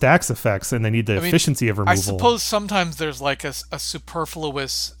need the stacks effects, and they need the efficiency of removal. I suppose sometimes there's like a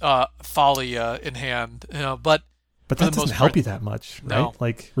superfluous Thalia in hand, but that doesn't help you that much, right? No.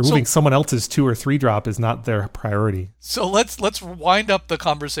 Like removing someone else's 2 or 3 drop is not their priority. So let's wind up the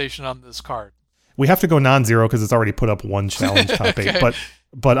conversation on this card. We have to go non-zero because it's already put up one challenge top 8, okay.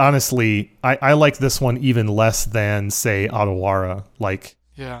 But honestly, I like this one even less than say Otawara. Like.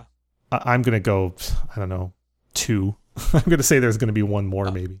 Yeah. I'm going to go, I don't know, 2. I'm going to say there's going to be one more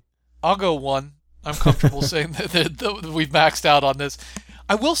maybe. I'll go 1. I'm comfortable saying that we've maxed out on this.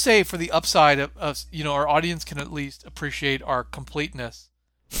 I will say for the upside of our audience can at least appreciate our completeness.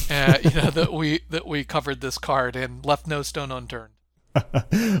 That we covered this card and left no stone unturned.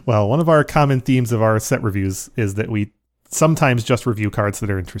 Well, one of our common themes of our set reviews is that we sometimes just review cards that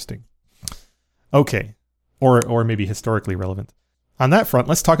are interesting. Okay. Or maybe historically relevant. On that front,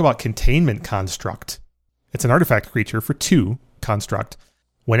 let's talk about Containment Construct. It's an artifact creature for 2, Construct.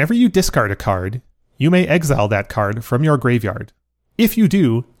 Whenever you discard a card, you may exile that card from your graveyard. If you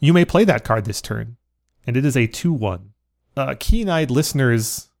do, you may play that card this turn. And it is a 2/1. Keen-eyed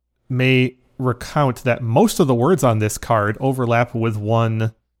listeners may recount that most of the words on this card overlap with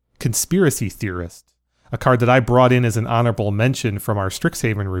one Conspiracy Theorist, a card that I brought in as an honorable mention from our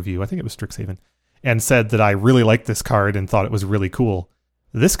Strixhaven review. I think it was Strixhaven. And said that I really liked this card and thought it was really cool.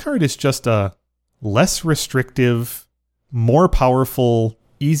 This card is just a less restrictive, more powerful,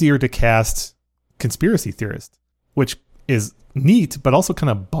 easier to cast conspiracy theorist, which is neat, but also kind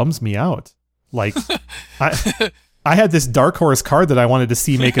of bums me out. Like, I had this Dark Horse card that I wanted to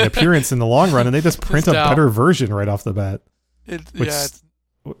see make an appearance in the long run, and they just print a better version right off the bat. This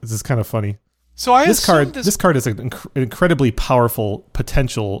is kind of funny. So this card is an incredibly powerful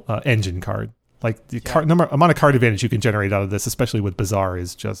potential engine card. Like the amount of card advantage you can generate out of this, especially with Bazaar,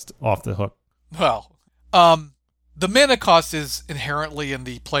 is just off the hook. Well, the mana cost is inherently in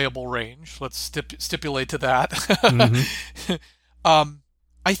the playable range. Let's stipulate to that. Mm-hmm.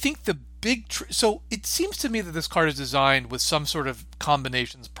 I think the big... so it seems to me that this card is designed with some sort of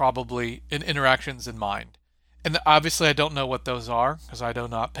combinations, probably, in interactions in mind. And obviously I don't know what those are, because I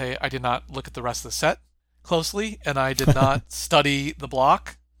did not look at the rest of the set closely, and I did not study the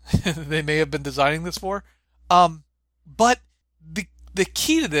block they may have been designing this for. But the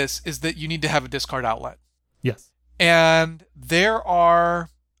key to this is that you need to have a discard outlet. Yes. And there are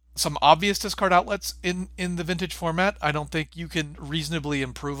some obvious discard outlets in the vintage format. I don't think you can reasonably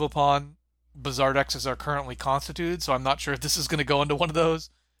improve upon Bazaar decks as are currently constituted, so I'm not sure if this is going to go into one of those.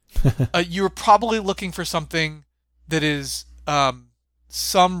 You're probably looking for something that is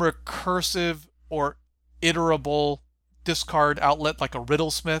some recursive or iterable discard outlet, like a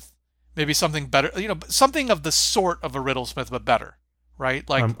Riddlesmith, maybe something better, something of the sort of a Riddlesmith, but better, right?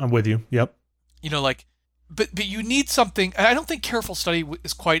 Like I'm with you. Yep. But you need something. I don't think Careful Study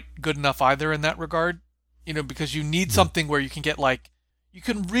is quite good enough either in that regard, because you need something where you can get you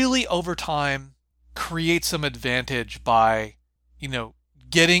can really over time create some advantage by,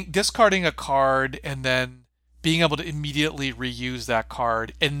 discarding a card and then being able to immediately reuse that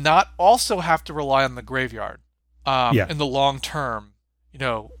card and not also have to rely on the graveyard in the long term,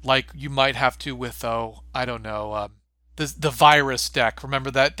 like you might have to with, the Virus deck.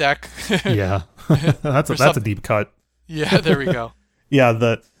 Remember that deck? Yeah. That's a deep cut. Yeah, there we go.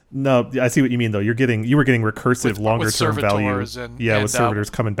 Yeah, I see what you mean though. You were getting recursive longer term value. With servitors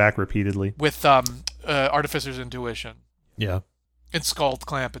coming back repeatedly. With Artificer's Intuition. Yeah. And Scald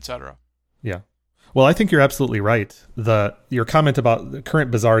Clamp, etc. Yeah. Well, I think you're absolutely right. Your comment about the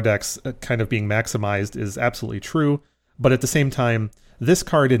current Bazaar decks kind of being maximized is absolutely true, but at the same time, this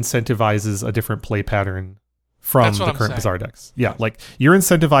card incentivizes a different play pattern from the current Bazaar decks. Yeah, like you're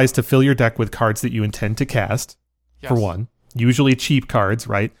incentivized to fill your deck with cards that you intend to cast, for one. Usually cheap cards,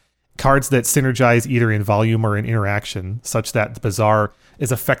 right? Cards that synergize either in volume or in interaction, such that the Bazaar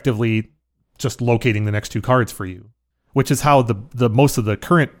is effectively just locating the next two cards for you, which is how the most of the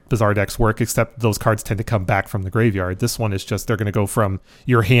current Bazaar decks work, except those cards tend to come back from the graveyard. This one is just, they're going to go from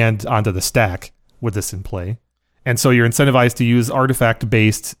your hand onto the stack with this in play. And so you're incentivized to use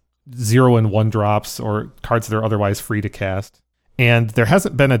artifact-based 0 and 1 drops or cards that are otherwise free to cast. And there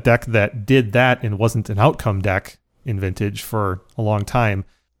hasn't been a deck that did that and wasn't an outcome deck in Vintage for a long time.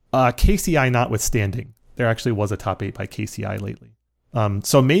 KCI notwithstanding, there actually was a top 8 by KCI lately.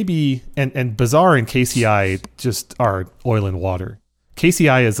 So maybe, and Bazaar and KCI just are oil and water.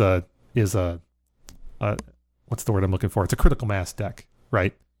 KCI is a what's the word I'm looking for? It's a critical mass deck,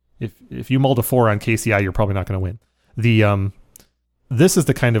 right? If you mulled a 4 on KCI, you're probably not going to win. This is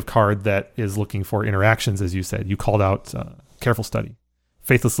the kind of card that is looking for interactions, as you said. You called out Careful Study.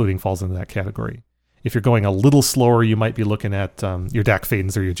 Faithless Looting falls into that category. If you're going a little slower, you might be looking at your Dak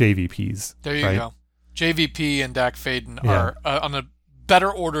Fadens or your JVPs. There you go. JVP and Dak Faden are on a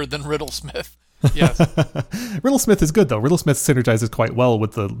better order than Riddlesmith. Yes. Riddlesmith is good, though. Riddlesmith synergizes quite well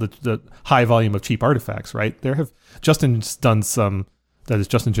with the high volume of cheap artifacts, right? Justin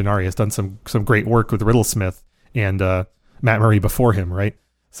Gennari has done some great work with Riddlesmith and Matt Murray before him, right?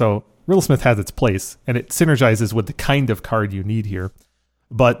 So Riddlesmith has its place, and it synergizes with the kind of card you need here.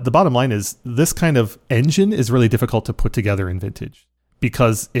 But the bottom line is, this kind of engine is really difficult to put together in Vintage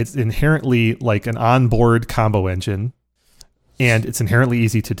because it's inherently like an onboard combo engine, and it's inherently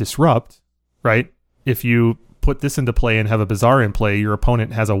easy to disrupt, right? If you put this into play and have a Bazaar in play, your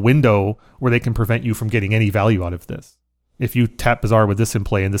opponent has a window where they can prevent you from getting any value out of this. If you tap Bazaar with this in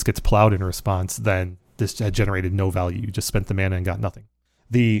play and this gets plowed in response, then this had generated no value. You just spent the mana and got nothing.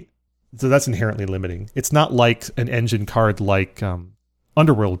 So that's inherently limiting. It's not like an engine card like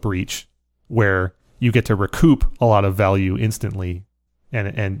Underworld Breach, where you get to recoup a lot of value instantly,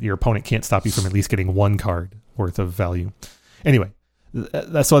 and your opponent can't stop you from at least getting one card worth of value. Anyway,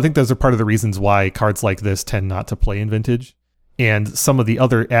 so I think those are part of the reasons why cards like this tend not to play in Vintage. And some of the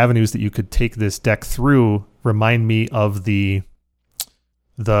other avenues that you could take this deck through remind me of the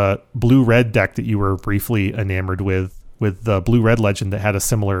blue-red deck that you were briefly enamored with the blue-red legend that had a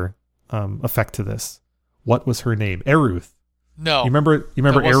similar effect to this. What was her name? Eruth. No. You remember It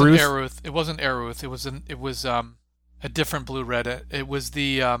wasn't Aruth? Aruth. It wasn't Aruth. It was a different blue-red. It was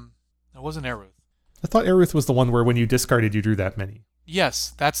the it wasn't Aruth. I thought Aruth was the one where when you discarded, you drew that many.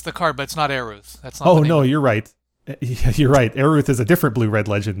 Yes, that's the card, but it's not Aruth. That's not. Oh, the name no, of it. you're right. You're right. Aruth is a different blue-red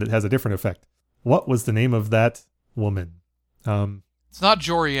legend that has a different effect. What was the name of that woman? It's not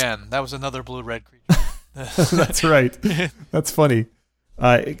Jorian. That was another blue-red creature. That's right. That's funny.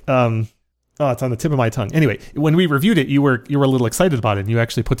 It's on the tip of my tongue. Anyway, when we reviewed it, you were a little excited about it, and you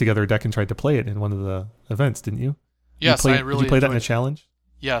actually put together a deck and tried to play it in one of the events, didn't you? Yes, I really Did you play that in a enjoyed it. challenge?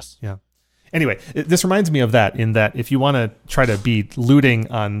 Yes. Yeah. Anyway, this reminds me of that in that if you want to try to be looting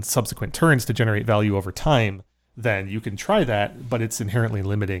on subsequent turns to generate value over time, then you can try that, but it's inherently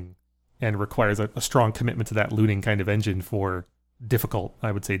limiting and requires a strong commitment to that looting kind of engine for difficult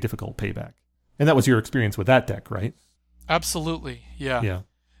payback. And that was your experience with that deck, right? Absolutely. Yeah. Yeah.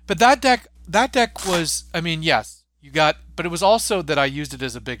 But that deck was, I mean, yes, but it was also that I used it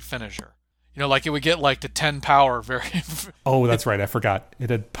as a big finisher. Like it would get like to 10 power very. Oh, that's right. I forgot. It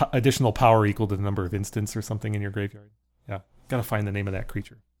had additional power equal to the number of instants or something in your graveyard. Yeah. Gotta find the name of that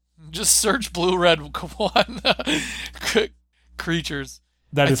creature. Just search blue-red one creatures.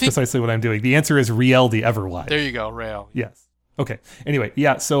 That is precisely what I'm doing. The answer is Riel the Everwise. There you go, Rail. Yes. Okay. Anyway,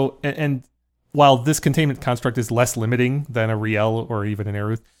 yeah. So, and while this containment construct is less limiting than a Riel or even an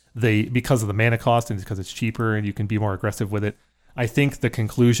Aruth, because of the mana cost and because it's cheaper and you can be more aggressive with it, I think the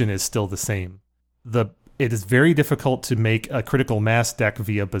conclusion is still the same. It is very difficult to make a critical mass deck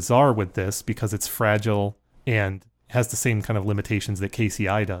via Bazaar with this because it's fragile and has the same kind of limitations that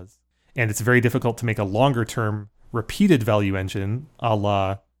KCI does. And it's very difficult to make a longer term repeated value engine a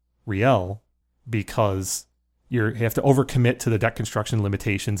la Riel because you have to overcommit to the deck construction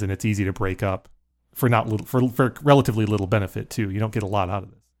limitations and it's easy to break up for relatively little benefit too. You don't get a lot out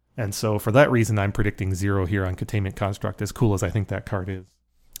of this. And so for that reason, I'm predicting 0 here on Containment Construct, as cool as I think that card is.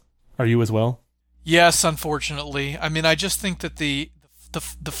 Are you as well? Yes, unfortunately. I mean, I just think that the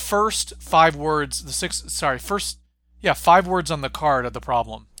first 5 words, first 5 words on the card are the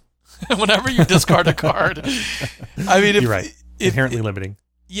problem. Whenever you discard a card, I mean, you're right. Inherently limiting.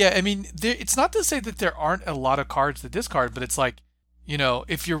 Yeah, I mean, it's not to say that there aren't a lot of cards to discard, but it's like,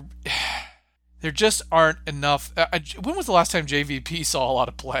 if you're. There just aren't enough. When was the last time JVP saw a lot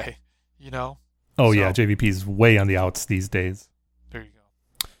of play? Oh, yeah. JVP's way on the outs these days. There you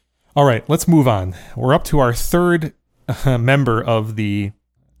go. All right. Let's move on. We're up to our third member of the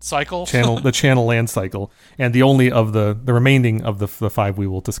cycle, the channel land cycle, and the only of the remaining of the 5 we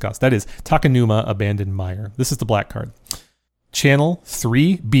will discuss. That is Takenuma Abandoned Mire. This is the black card. Channel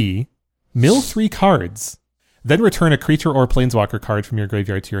 3B. Mill 3 cards. Then return a creature or planeswalker card from your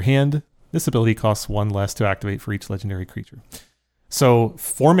graveyard to your hand. This ability costs 1 less to activate for each legendary creature. So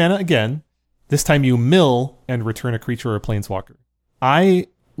 4 mana again. This time you mill and return a creature or a planeswalker. I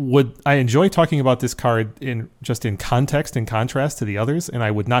enjoy talking about this card in context and contrast to the others, and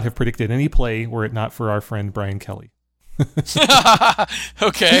I would not have predicted any play were it not for our friend Brian Kelly.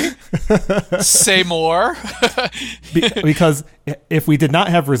 Okay. Say more. Because if we did not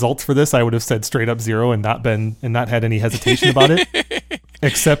have results for this, I would have said straight up 0 and not had any hesitation about it.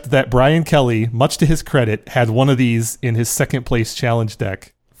 Except that Brian Kelly, much to his credit, had one of these in his second place challenge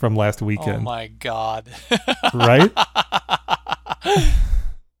deck from last weekend. Oh my God. Right?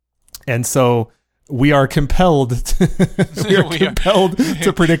 And so we are compelled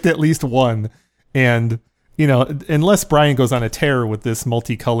to predict at least one. And, unless Brian goes on a tear with this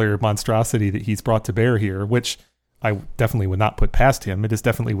multicolor monstrosity that he's brought to bear here, which I definitely would not put past him. It is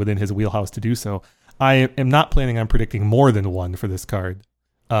definitely within his wheelhouse to do so. I am not planning on predicting more than 1 for this card.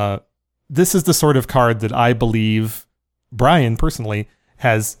 This is the sort of card that I believe Brian personally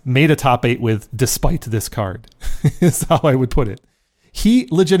has made a top 8 with despite this card is how I would put it. He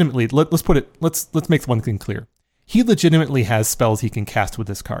legitimately, let's make one thing clear. He legitimately has spells he can cast with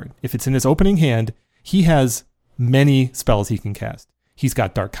this card. If it's in his opening hand, he has many spells he can cast. He's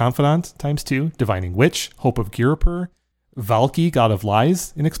got Dark Confidant ×2, Divining Witch, Hope of Girapur, Valki, God of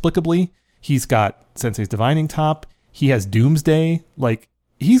Lies, inexplicably. He's got Sensei's Divining Top. He has Doomsday.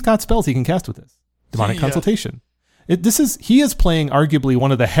 He's got spells he can cast with this. Demonic Consultation. He is playing arguably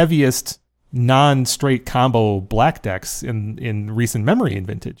one of the heaviest non-straight combo black decks in recent memory in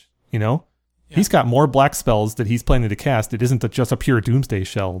Vintage. He's got more black spells that he's planning to cast. It isn't just a pure Doomsday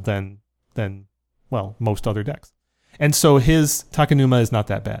shell than most other decks. And so his Takenuma is not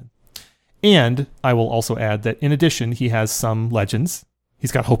that bad. And I will also add that in addition, he has some legends.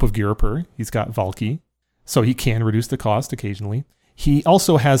 He's got Hope of Girapur. He's got Valki. So he can reduce the cost occasionally. He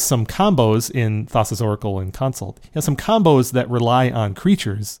also has some combos in Thassa's Oracle and Consult. He has some combos that rely on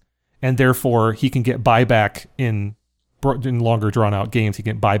creatures, and therefore he can get buyback in in longer drawn out games, he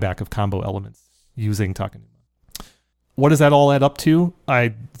can get buyback of combo elements using Takenuma. What does that all add up to?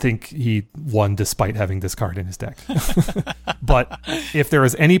 I think he won despite having this card in his deck. But if there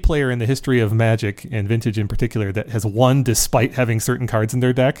is any player in the history of Magic and Vintage in particular that has won despite having certain cards in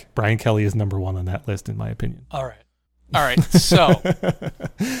their deck, Brian Kelly is number one on that list, in my opinion. All right. So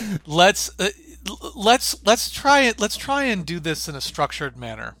let's try it. Let's try and do this in a structured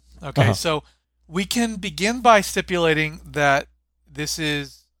manner. Okay. So we can begin by stipulating that this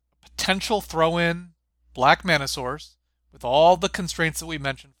is a potential throw-in black mana source with all the constraints that we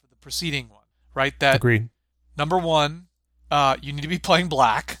mentioned for the preceding one, right? That Agreed. Number one, you need to be playing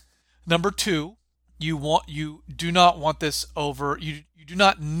black. Number two, you do not want this over. You do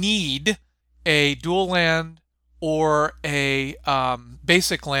not need a dual land or a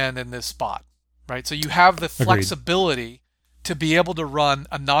basic land in this spot, right? So you have the flexibility to be able to run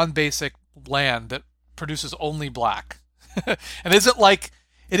a non-basic land that produces only black, and it isn't like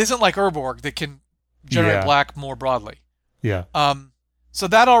Urborg that can generate black more broadly. Yeah. So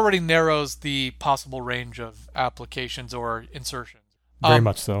that already narrows the possible range of applications or insertions. Very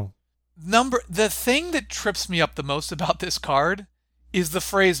much so. The thing that trips me up the most about this card is the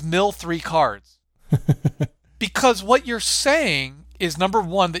phrase "mill 3 cards," because what you're saying is, number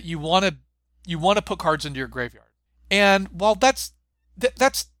one, that you want to put cards into your graveyard, and while that's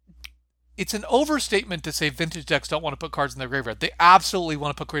it's an overstatement to say Vintage decks don't want to put cards in their graveyard. They absolutely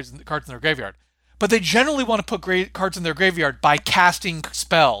want to put cards in their graveyard. But they generally want to put cards in their graveyard by casting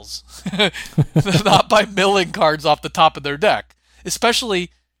spells, not by milling cards off the top of their deck.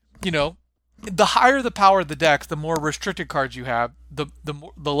 Especially, the higher the power of the deck, the more restricted cards you have, the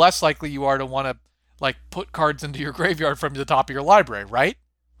less likely you are to want to put cards into your graveyard from the top of your library, right?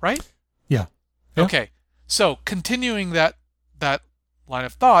 Right? Yeah. Okay. So continuing that line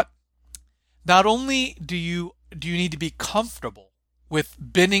of thought, not only do you need to be comfortable with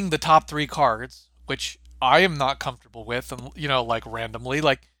binning the top 3 cards, which I am not comfortable with, and randomly,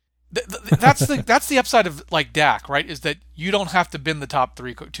 that's the upside of DAC, right? Is that you don't have to bin the top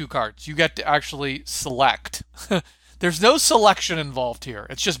 2 cards. You get to actually select. There's no selection involved here.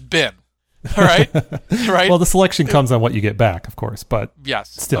 It's just bin. All right, right. Well, the selection comes on what you get back, of course, but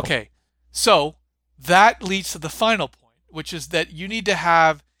yes, still. Okay, so that leads to the final point, which is that you need to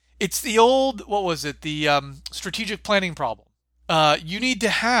have. It's the old, what was it? The strategic planning problem. You need to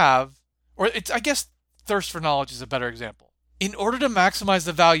have, I guess Thirst for Knowledge is a better example. In order to maximize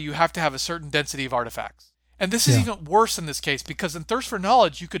the value, you have to have a certain density of artifacts. And this is even worse in this case, because in Thirst for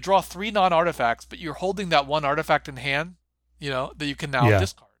Knowledge, you could draw 3 non-artifacts, but you're holding that one artifact in hand, that you can now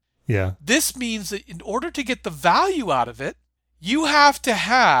discard. Yeah. This means that in order to get the value out of it, you have to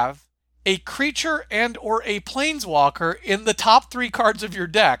have a creature and or a planeswalker in the top 3 cards of your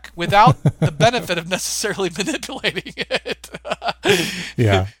deck without the benefit of necessarily manipulating it.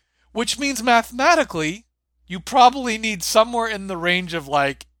 Yeah. Which means mathematically, you probably need somewhere in the range of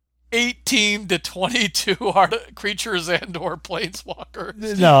 18 to 22 creatures and or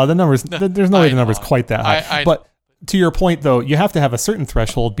planeswalkers. No, the numbers, there's no way the number's quite that high. But to your point, though, you have to have a certain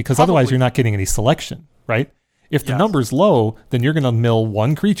threshold because otherwise you're not getting any selection, right? If the number's low, then you're going to mill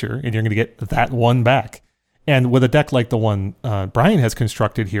 1 creature and you're going to get that 1 back. And with a deck like the one Brian has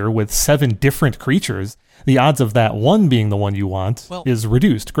constructed here with 7 different creatures, the odds of that 1 being the one you want is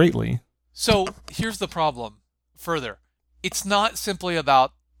reduced greatly. So here's the problem further. It's not simply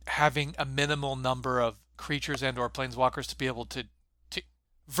about having a minimal number of creatures and or planeswalkers to be able to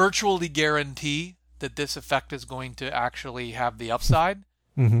virtually guarantee that this effect is going to actually have the upside.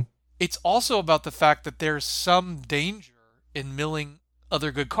 Mm-hmm. It's also about the fact that there's some danger in milling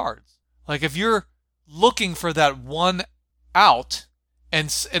other good cards. If you're looking for that 1 out,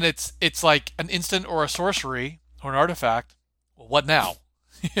 and it's like an instant or a sorcery or an artifact, well, what now?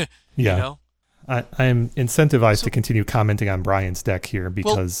 Yeah. I am incentivized to continue commenting on Brian's deck here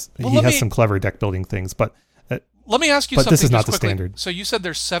because he has some clever deck building things, but let me ask you something. This is not the quickly. standard. So you said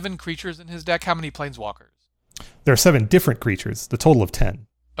there's 7 creatures in his deck. How many planeswalkers? There are 7 different creatures, the total of 10.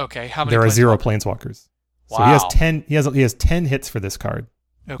 Okay, how many? There are 0 planeswalkers. Wow. So he has 10. He has 10 hits for this card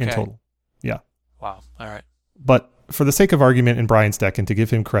in total. Yeah. Wow. All right. But for the sake of argument in Brian's deck, and to give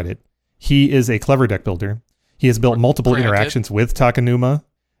him credit, he is a clever deck builder. He has built multiple interactions with Takenuma.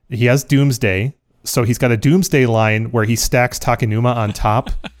 He has Doomsday, so he's got a Doomsday line where he stacks Takenuma on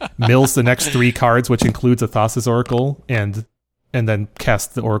top, mills the next 3 cards, which includes a Thassa's Oracle, and then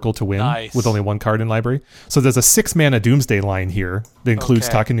casts the Oracle to win with only 1 card in library. So there's a 6-mana Doomsday line here that includes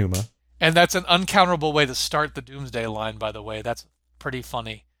Takenuma. And that's an uncounterable way to start the Doomsday line, by the way. That's pretty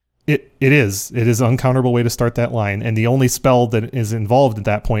funny. It is. It is an uncounterable way to start that line, and the only spell that is involved at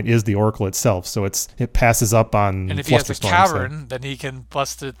that point is the Oracle itself. So it passes up on. And if he has a Cavern, then he can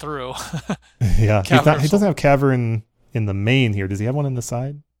bust it through. Yeah, he doesn't have Cavern in the main here. Does he have one in the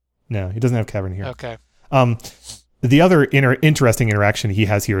side? No, he doesn't have Cavern here. Okay. The other interesting interaction he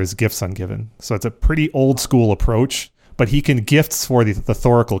has here is Gifts Ungiven. So it's a pretty old school approach, but he can gifts for the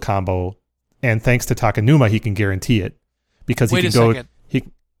Thoracle combo, and thanks to Takenuma, he can guarantee it because he can go. Wait a second.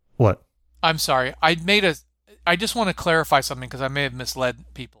 What? I'm sorry. I just want to clarify something because I may have misled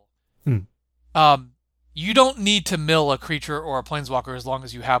people. You don't need to mill a creature or a planeswalker as long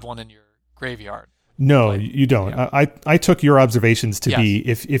as you have one in your graveyard. No, you don't. Yeah. I took your observations to be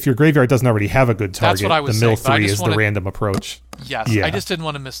if your graveyard doesn't already have a good target, the mill 3 is the random approach. Yes, yeah. I just didn't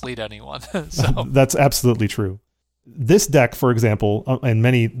want to mislead anyone. So. That's absolutely true. This deck, for example, and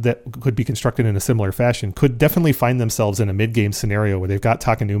many that could be constructed in a similar fashion, could definitely find themselves in a mid-game scenario where they've got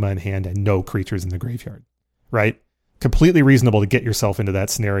Takenuma in hand and no creatures in the graveyard, right? Completely reasonable to get yourself into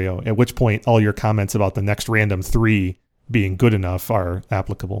that scenario, at which point all your comments about the next random 3 being good enough are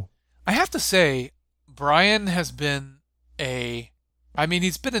applicable. I have to say, Brian has been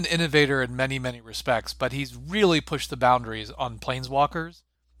he's been an innovator in many, many respects, but he's really pushed the boundaries on planeswalkers.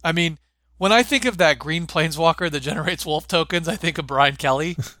 I mean, when I think of that green planeswalker that generates wolf tokens, I think of Brian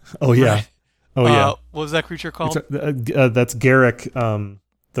Kelly. Oh, yeah. Right? Oh, yeah. What was that creature called? That's Garrick,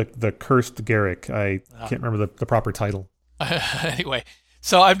 the cursed Garrick. I can't remember the proper title. Anyway,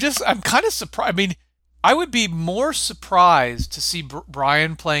 so I'm kind of surprised. I mean, I would be more surprised to see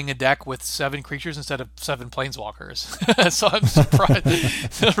Brian playing a deck with 7 creatures instead of 7 planeswalkers. So I'm surprised.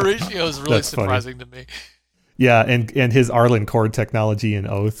 The ratio is really surprising to me. Yeah, and his Arlen Cord technology in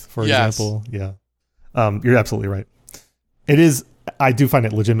Oath, for example. Yeah. You're absolutely right. It is. I do find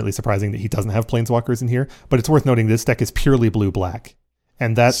it legitimately surprising that he doesn't have planeswalkers in here, but it's worth noting this deck is purely blue-black.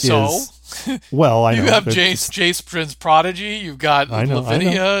 And that is... Well, I know. You have Jace Prince Prodigy, you've got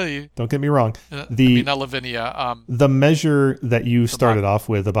Lavinia. Don't get me wrong. Not Lavinia. The measure that you started off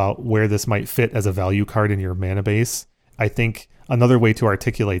with about where this might fit as a value card in your mana base, I think another way to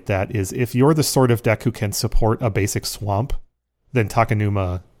articulate that is if you're the sort of deck who can support a basic swamp, then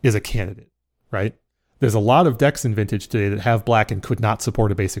Takenuma is a candidate, right? There's a lot of decks in Vintage today that have black and could not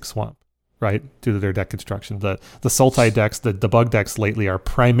support a basic swamp, right? Due to their deck construction. The Sultai decks, the bug decks lately are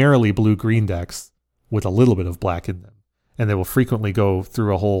primarily blue-green decks with a little bit of black in them. And they will frequently go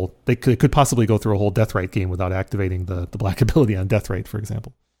through they could possibly go through a whole Deathrite game without activating the black ability on Deathrite, for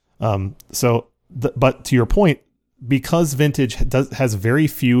example. But to your point, because Vintage has very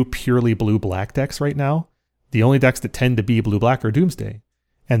few purely blue-black decks right now, the only decks that tend to be blue-black are Doomsday.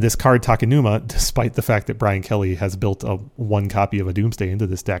 And this card, Takenuma, despite the fact that Brian Kelly has built one copy of a Doomsday into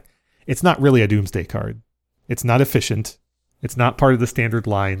this deck, it's not really a Doomsday card. It's not efficient. It's not part of the standard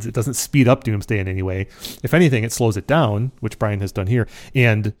lines. It doesn't speed up Doomsday in any way. If anything, it slows it down, which Brian has done here,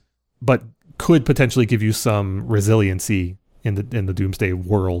 but could potentially give you some resiliency in the Doomsday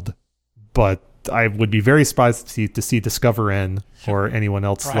world. But I would be very surprised to see Discover N or anyone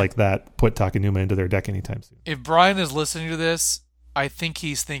else like that put Takenuma into their deck anytime soon. If Brian is listening to this, I think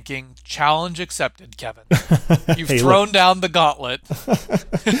he's thinking, challenge accepted, Kevin. You've thrown down the gauntlet.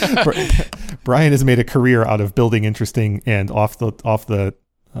 Brian has made a career out of building interesting and off the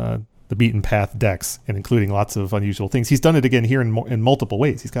beaten path decks, and including lots of unusual things. He's done it again here in multiple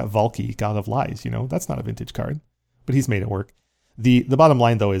ways. He's got Valki, God of Lies. That's not a Vintage card, but he's made it work. The bottom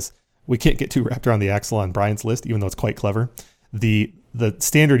line, though, is we can't get too wrapped around the axle on Brian's list, even though it's quite clever. The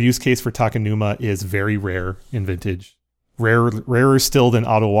standard use case for Takenuma is very rare in Vintage. Rarer still than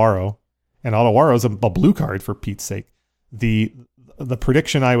Otawaro, and Otawaro is a blue card, for Pete's sake. The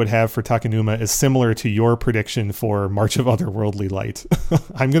prediction I would have for Takenuma is similar to your prediction for March of Otherworldly Light.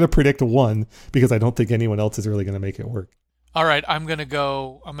 I'm going to predict 1 because I don't think anyone else is really going to make it work. All right, I'm going to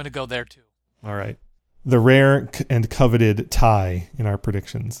go there too. All right. The rare and coveted tie in our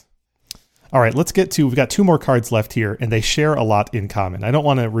predictions. All right, we've got 2 more cards left here, and they share a lot in common. I don't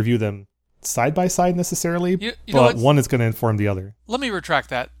want to review them side by side necessarily, but one is going to inform the other. Let me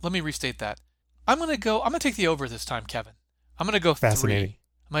retract that. Let me restate that. I'm going to take the over this time, Kevin. I'm going to go 3. Fascinating.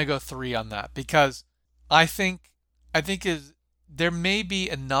 I'm going to go 3 on that because I think there may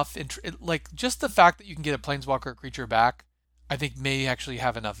be enough just the fact that you can get a planeswalker creature back, I think may actually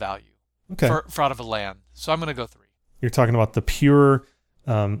have enough value. Okay. For out of a land. So I'm going to go 3. You're talking about the pure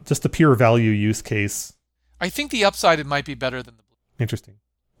value use case. I think the upside it might be better than the blue. Interesting.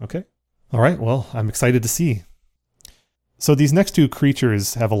 Okay. All right, well, I'm excited to see. So these next 2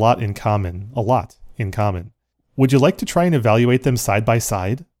 creatures have a lot in common. Would you like to try and evaluate them side by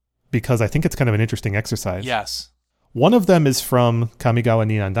side? Because I think it's kind of an interesting exercise. Yes. One of them is from Kamigawa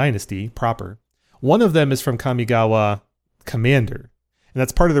Neon Dynasty proper. One of them is from Kamigawa Commander. And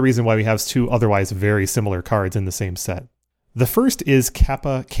that's part of the reason why we have two otherwise very similar cards in the same set. The first is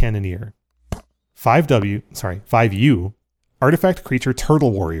Kappa Cannoneer. 5U, artifact creature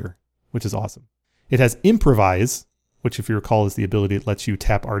Turtle Warrior, which is awesome. It has Improvise, which if you recall is the ability that lets you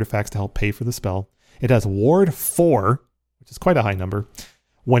tap artifacts to help pay for the spell. It has Ward 4, which is quite a high number.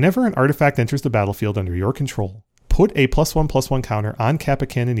 Whenever an artifact enters the battlefield under your control, put a +1/+1 counter on Kappa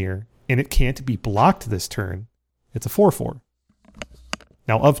Cannoneer, and it can't be blocked this turn. It's a 4/4.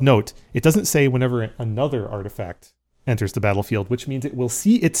 Now, of note, it doesn't say whenever another artifact enters the battlefield, which means it will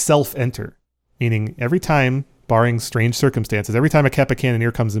see itself enter. Meaning every time, barring strange circumstances, every time a Kappa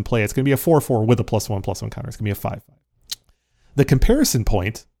Cannoneer comes in play, it's going to be a 4/4 with a +1/+1 counter. It's going to be a 5/5. The comparison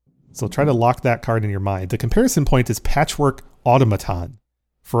point, so try to lock that card in your mind. The comparison point is Patchwork Automaton.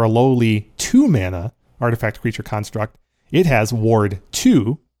 For a lowly 2-mana artifact creature construct, it has Ward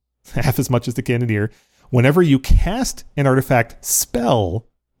 2, half as much as the Cannoneer. Whenever you cast an artifact spell,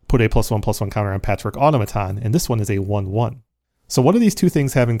 put a +1/+1 counter on Patchwork Automaton, and this one is a 1/1. So what do these two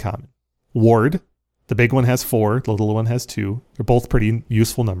things have in common? Ward, the big one has 4, the little one has 2. They're both pretty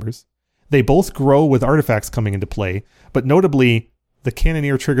useful numbers. They both grow with artifacts coming into play, but notably, the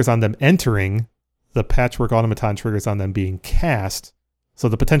Cannoneer triggers on them entering, the Patchwork Automaton triggers on them being cast, so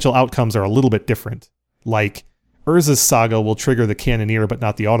the potential outcomes are a little bit different. Like, Urza's Saga will trigger the Cannoneer but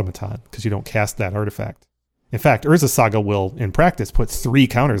not the Automaton, because you don't cast that artifact. In fact, Urza's Saga will, in practice, put 3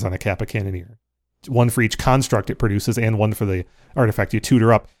 counters on a Kappa Cannoneer. 1 for each construct it produces, and 1 for the artifact you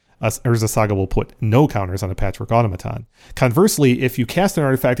tutor up. Urza's Saga will put no counters on a Patchwork Automaton. Conversely, if you cast an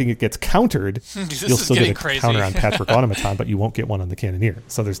artifact and it gets countered, you'll still get a counter on Patchwork Automaton, but you won't get one on the Cannoneer.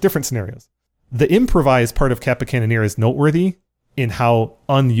 So there's different scenarios. The Improvise part of Kappa Cannoneer is noteworthy in how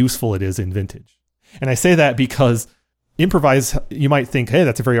unuseful it is in Vintage. And I say that because Improvise, you might think, hey,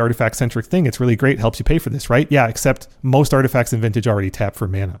 that's a very artifact-centric thing. It's really great. Helps you pay for this, right? Yeah, except most artifacts in Vintage already tap for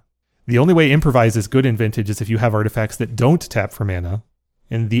mana. The only way Improvise is good in Vintage is if you have artifacts that don't tap for mana.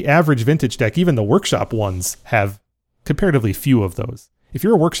 And the average Vintage deck, even the Workshop ones, have comparatively few of those. If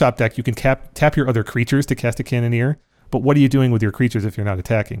you're a Workshop deck, you can tap your other creatures to cast a Cannoneer, but what are you doing with your creatures if you're not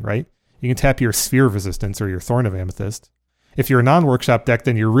attacking, right? You can tap your Sphere of Resistance or your Thorn of Amethyst. If you're a non-Workshop deck,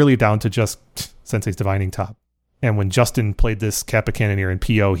 then you're really down to just Sensei's Divining Top. And when Justin played this Kappa Cannoneer in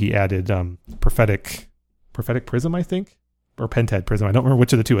PO, he added Prophetic Prism, I think? Or Pentad Prism. I don't remember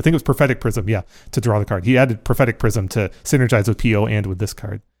which of the two. I think it was Prophetic Prism, yeah, to draw the card. He added Prophetic Prism to synergize with PO and with this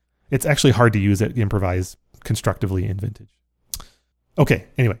card. It's actually hard to use it, Improvise constructively in Vintage. Okay,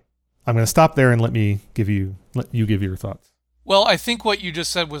 anyway, I'm going to stop there and let you give your thoughts. Well, I think what you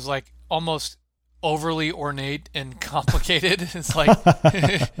just said was like almost overly ornate and complicated. It's like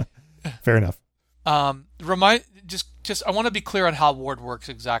fair enough. I want to be clear on how Ward works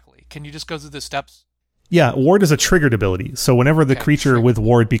exactly. Can you just go through the steps? Yeah, Ward is a triggered ability. So whenever the creature with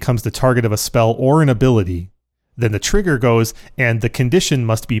Ward becomes the target of a spell or an ability, then the trigger goes and the condition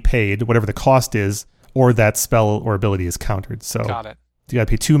must be paid, whatever the cost is, or that spell or ability is countered. So got it. You got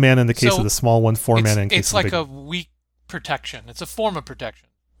to pay 2 mana in the case of the small one, 4 mana in case it's of the big. It's like a weak protection. It's a form of protection.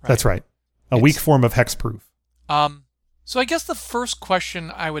 Right? That's right. A weak form of hexproof. So I guess the first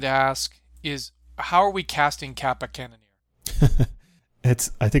question I would ask is, how are we casting Kappa Cannoneer?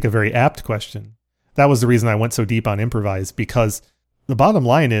 It's, I think, a very apt question. That was the reason I went so deep on Improvise, because the bottom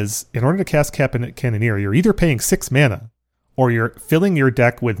line is, in order to cast Kappa Cannoneer, you're either paying 6 mana, or you're filling your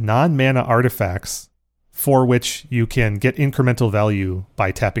deck with non-mana artifacts for which you can get incremental value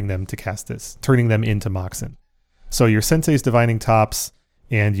by tapping them to cast this, turning them into Moxen. So your Sensei's Divining Tops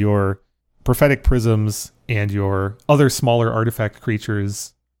and your Prophetic Prisms and your other smaller artifact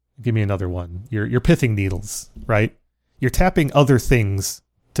creatures, give me another one, your Pithing Needles, right? You're tapping other things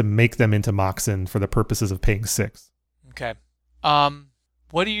to make them into Moxen for the purposes of paying 6. Okay.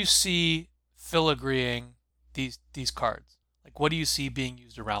 What do you see filigreeing these cards? Like, what do you see being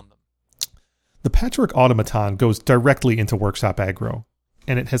used around them? The Patchwork Automaton goes directly into Workshop aggro,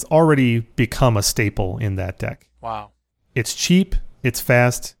 and it has already become a staple in that deck. Wow. It's cheap, it's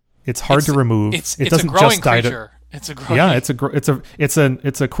fast, it's hard to remove. It's a growing creature. It's a growing. Yeah, it's a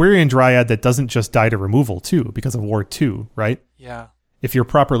Quirion Dryad that doesn't just die to removal too, because of Ward 2, right? Yeah. If you're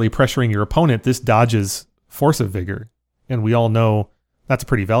properly pressuring your opponent, this dodges Force of Vigor, and we all know that's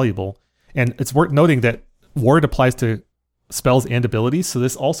pretty valuable. And it's worth noting that Ward applies to spells and abilities, so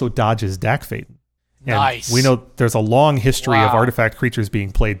this also dodges Dak Faden. And nice. We know there's a long history of artifact creatures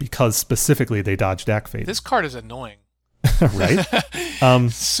being played because specifically they dodge Dak Faden. This card is annoying. Right?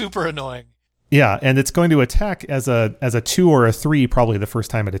 Super annoying. Yeah, and it's going to attack as a 2 or a 3 probably the first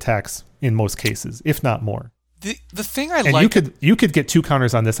time it attacks in most cases, if not more. The thing I and like... you could get 2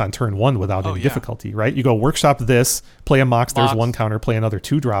 counters on this on turn 1 without any difficulty, right? You go workshop this, play a Mox, there's 1 counter, play another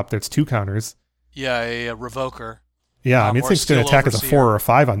 2-drop, there's 2 counters. Yeah, a Revoker. Yeah, I mean, it's going to attack as a 4 or a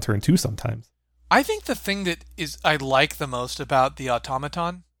 5 on turn 2 sometimes. I think the thing that I like the most about the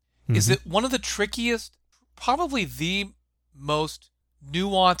Automaton is that one of the trickiest, probably the most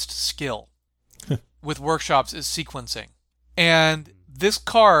nuanced skill with workshops is sequencing. And this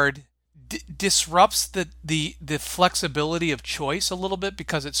card disrupts the flexibility of choice a little bit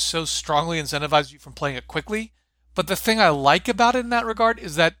because it so strongly incentivizes you from playing it quickly. But the thing I like about it in that regard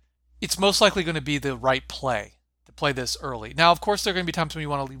is that it's most likely going to be the right play to play this early. Now, of course, there are going to be times when you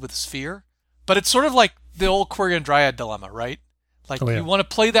want to lead with Sphere, but it's sort of like the old Quirion Dryad dilemma, right? Like, you want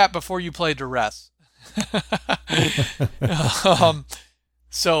to play that before you play Duress.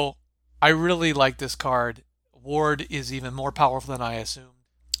 So I really like this card. Ward is even more powerful than I assumed.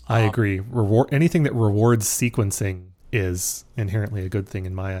 I agree. Anything that rewards sequencing is inherently a good thing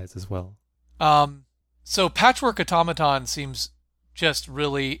in my eyes as well. So Patchwork Automaton seems just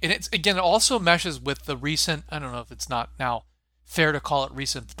really, and it's again, it also meshes with the recent, I don't know if it's not now fair to call it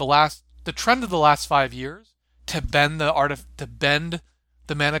recent, the trend of the last 5 years to bend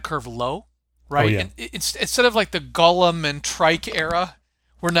the mana curve low, right? Oh, yeah. And it's instead of like the Golem and Trike era,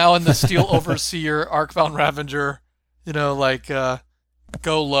 we're now in the Steel Overseer, Arcbound Ravager,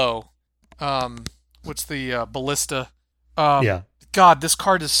 go low. What's the Ballista? Yeah. God, this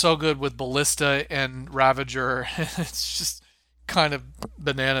card is so good with Ballista and Ravager. It's just kind of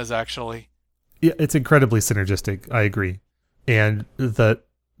bananas, actually. Yeah, it's incredibly synergistic. I agree. And the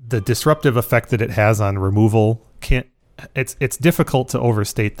disruptive effect that it has on removal it's difficult to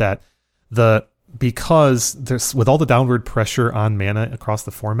overstate that. Because there's, with all the downward pressure on mana across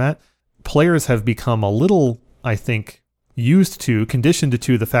the format, players have become a little, I think, conditioned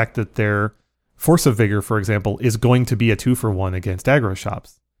to the fact that their Force of Vigor, for example, is going to be a 2-for-1 against aggro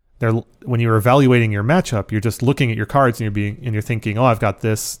shops. When you're evaluating your matchup, you're just looking at your cards and you're thinking, oh, I've got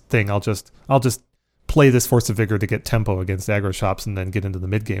this thing. I'll just play this Force of Vigor to get tempo against aggro shops and then get into the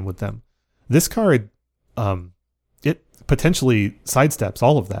mid game with them. This card, it potentially sidesteps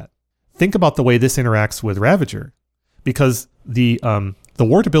all of that. Think about the way this interacts with Ravager, because the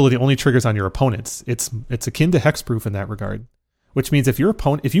ward ability only triggers on your opponents. It's akin to hexproof in that regard, which means if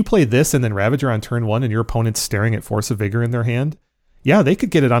you play this and then Ravager on turn 1 and your opponent's staring at Force of Vigor in their hand, yeah, they could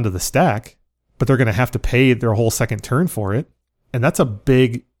get it onto the stack, but they're going to have to pay their whole second turn for it, and that's a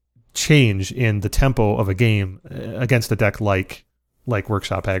big change in the tempo of a game against a deck like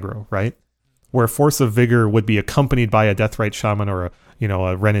Workshop Aggro, right? Where Force of Vigor would be accompanied by a Deathrite Shaman or a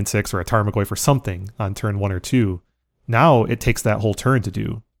Renin 6 or a Tarmogoyf or something on turn 1 or 2. Now it takes that whole turn to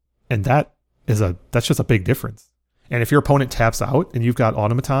do. And that's just a big difference. And if your opponent taps out and you've got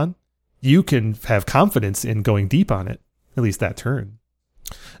Automaton, you can have confidence in going deep on it, at least that turn.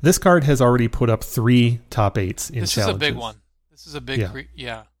 This card has already put up 3 top 8s in challenges. This is a big one. This is a big,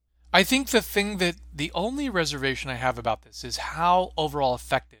 yeah. I think the only reservation I have about this is how overall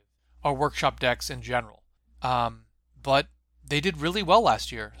effective are workshop decks in general. But they did really well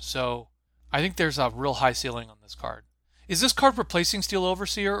last year, so I think there's a real high ceiling on this card. Is this card replacing Steel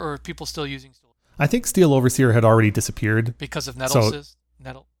Overseer, or are people still using Steel Overseer? I think Steel Overseer had already disappeared. Because of Nettlecyst?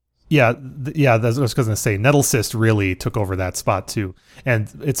 Yeah, that's what I was going to say. Nettlecyst really took over that spot too. And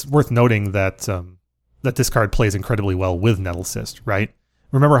it's worth noting that this card plays incredibly well with Nettlecyst, right?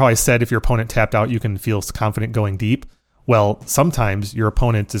 Remember how I said if your opponent tapped out, you can feel confident going deep? Well, sometimes your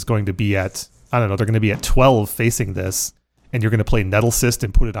opponent is going to be at, they're going to be at 12 facing this, and you're going to play Nettlecyst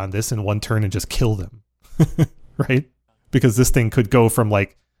and put it on this in one turn and just kill them, right? Because this thing could go from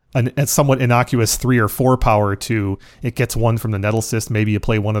like a somewhat innocuous 3 or 4 power to it gets 1 from the Nettlecyst, maybe you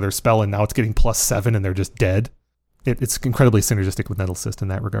play one other spell, and now it's getting +7 and they're just dead. It's incredibly synergistic with Nettlecyst in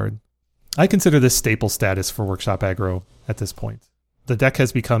that regard. I consider this staple status for Workshop Aggro at this point. The deck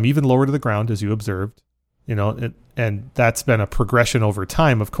has become even lower to the ground, as you observed. And that's been a progression over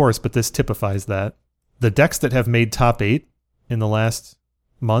time, of course, but this typifies that. The decks that have made top 8 in the last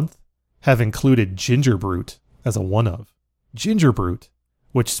month have included Gingerbrute as a one-of. Gingerbrute,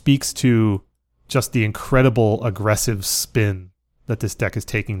 which speaks to just the incredible aggressive spin that this deck is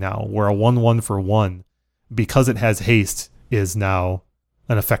taking now, where a 1/1 for 1, because it has haste, is now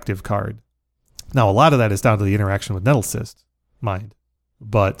an effective card. Now, a lot of that is down to the interaction with Nettlecyst, mind.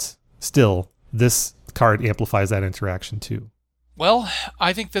 But still, this card amplifies that interaction too. Well,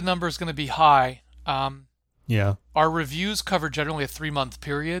 I think the number is going to be high. Yeah. Our reviews cover generally a 3-month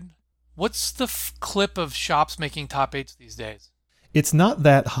period. What's the clip of shops making top 8s these days? It's not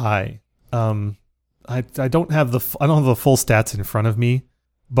that high. I don't have the full stats in front of me,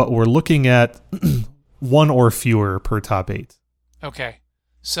 but we're looking at 1 or fewer per top 8. Okay.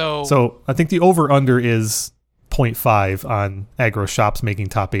 So I think the over-under is 0.5 on aggro shops making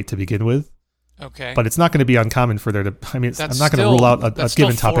top 8 to begin with. Okay. But it's not going to be uncommon for there to... I mean, I'm not going to rule out a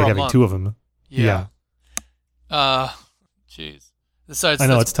given top 8 having 2 of them. Yeah. Jeez. I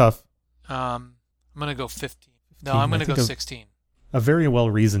know, it's tough. I'm going to go 15. No, I'm going to go 16. A very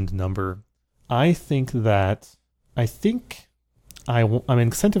well-reasoned number. I'm incentivized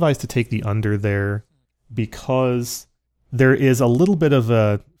to take the under there because there is a little bit of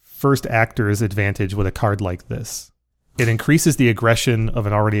a first actor's advantage with a card like this. It increases the aggression of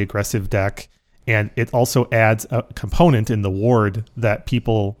an already aggressive deck, and it also adds a component in the ward that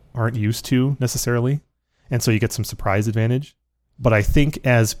people aren't used to necessarily, and so you get some surprise advantage. But I think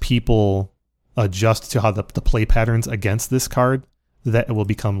as people adjust to how the play patterns against this card, that it will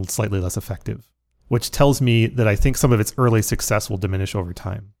become slightly less effective, which tells me that I think some of its early success will diminish over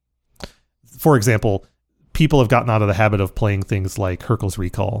time. For example, people have gotten out of the habit of playing things like Hurkyl's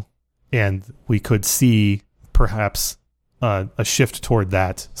Recall, and we could see perhaps a shift toward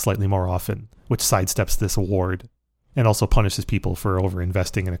that slightly more often, which sidesteps this award and also punishes people for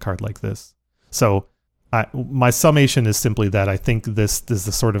over-investing in a card like this. So my summation is simply that I think this is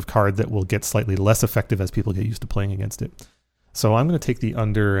the sort of card that will get slightly less effective as people get used to playing against it. So I'm going to take the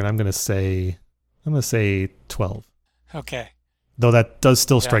under, and I'm going to say 12. Okay. Though that does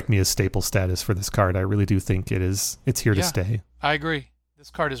still strike me as staple status for this card. I really do think it's here to stay. I agree. This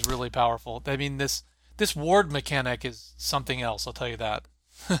card is really powerful. I mean, this ward mechanic is something else, I'll tell you that.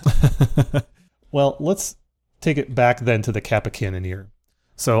 Well, let's take it back then to the Kappa Cannoneer.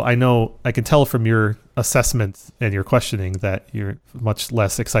 So I can tell from your assessment and your questioning that you're much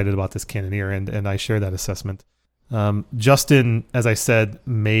less excited about this Cannoneer, and I share that assessment. Justin, as I said,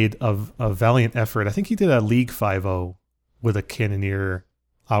 made a valiant effort. I think he did a League 5-0 with a Cannoneer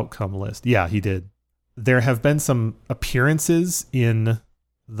outcome list. Yeah, he did. There have been some appearances in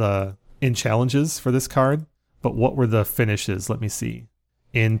challenges for this card, but what were the finishes? Let me see.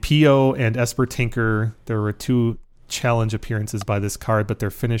 In PO and Esper Tinker, there were 2 challenge appearances by this card, but their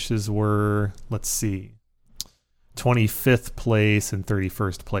finishes were, let's see, 25th place and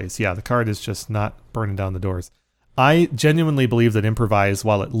 31st place. Yeah, the card is just not burning down the doors. I genuinely believe that Improvise,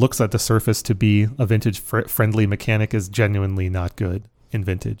 while it looks at the surface to be a vintage-friendly mechanic, is genuinely not good in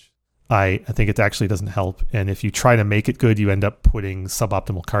Vintage. I think it actually doesn't help, and if you try to make it good, you end up putting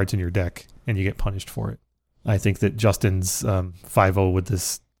suboptimal cards in your deck, and you get punished for it. I think that Justin's 5-0 with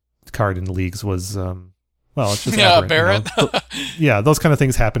this card in leagues was... it's just Barrett. You know? Yeah, those kind of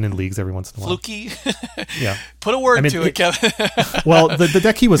things happen in leagues every once in a while. Fluky. Yeah. Put a word to it, Kevin. Well, the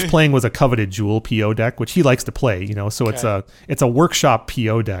deck he was playing was a Coveted Jewel PO deck, which he likes to play, you know, so okay. It's a workshop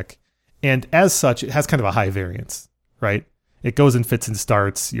PO deck. And as such, it has kind of a high variance, right? It goes in fits and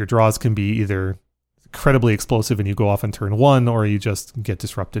starts. Your draws can be either incredibly explosive and you go off on turn 1, or you just get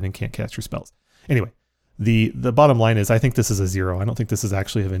disrupted and can't cast your spells. Anyway, the bottom line is I think this is a 0. I don't think this is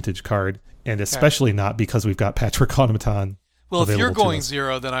actually a Vintage card, and especially not because we've got Patchwork Automaton. Well, if you're going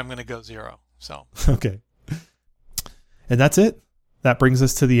 0, then I'm going to go 0. So okay. And that's it. That brings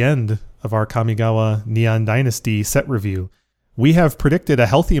us to the end of our Kamigawa Neon Dynasty set review. We have predicted a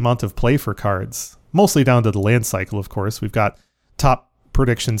healthy amount of play for cards, mostly down to the land cycle, of course. We've got top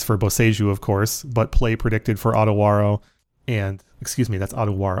predictions for Boseiju, of course, but play predicted for Otawara and, excuse me, that's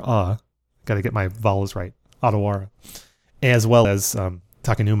Otawara. Got to get my vowels right. Otawara. As well as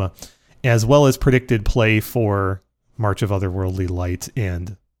Takenuma. As well as predicted play for March of Otherworldly Light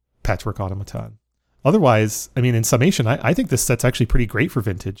and Patchwork Automaton. Otherwise, I mean, in summation, I think this set's actually pretty great for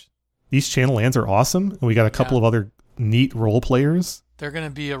Vintage. These channel lands are awesome, and we got a couple of other neat role players. They're going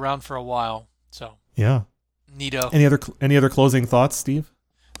to be around for a while, so. Yeah. Neato. Any other closing thoughts, Steve?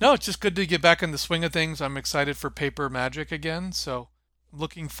 No, it's just good to get back in the swing of things. I'm excited for Paper Magic again, so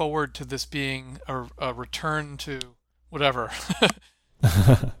looking forward to this being a return to whatever.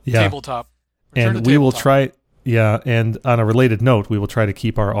 Yeah. Tabletop. And we will try... Yeah, and on a related note, we will try to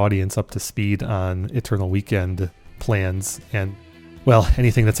keep our audience up to speed on Eternal Weekend plans. And, well,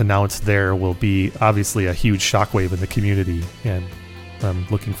 anything that's announced there will be obviously a huge shockwave in the community. And I'm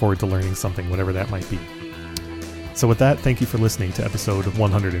looking forward to learning something, whatever that might be. So with that, thank you for listening to episode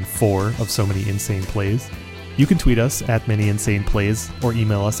 104 of So Many Insane Plays. You can tweet us at Many Insane Plays or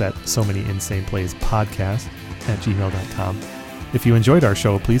email us at SoManyInsanePlaysPodcast@gmail.com. If you enjoyed our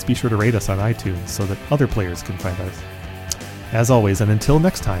show, please be sure to rate us on iTunes so that other players can find us. As always, and until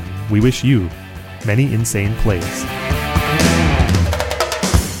next time, we wish you many insane plays.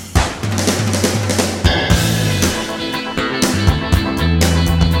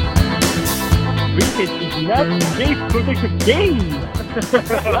 This is not safe for the game!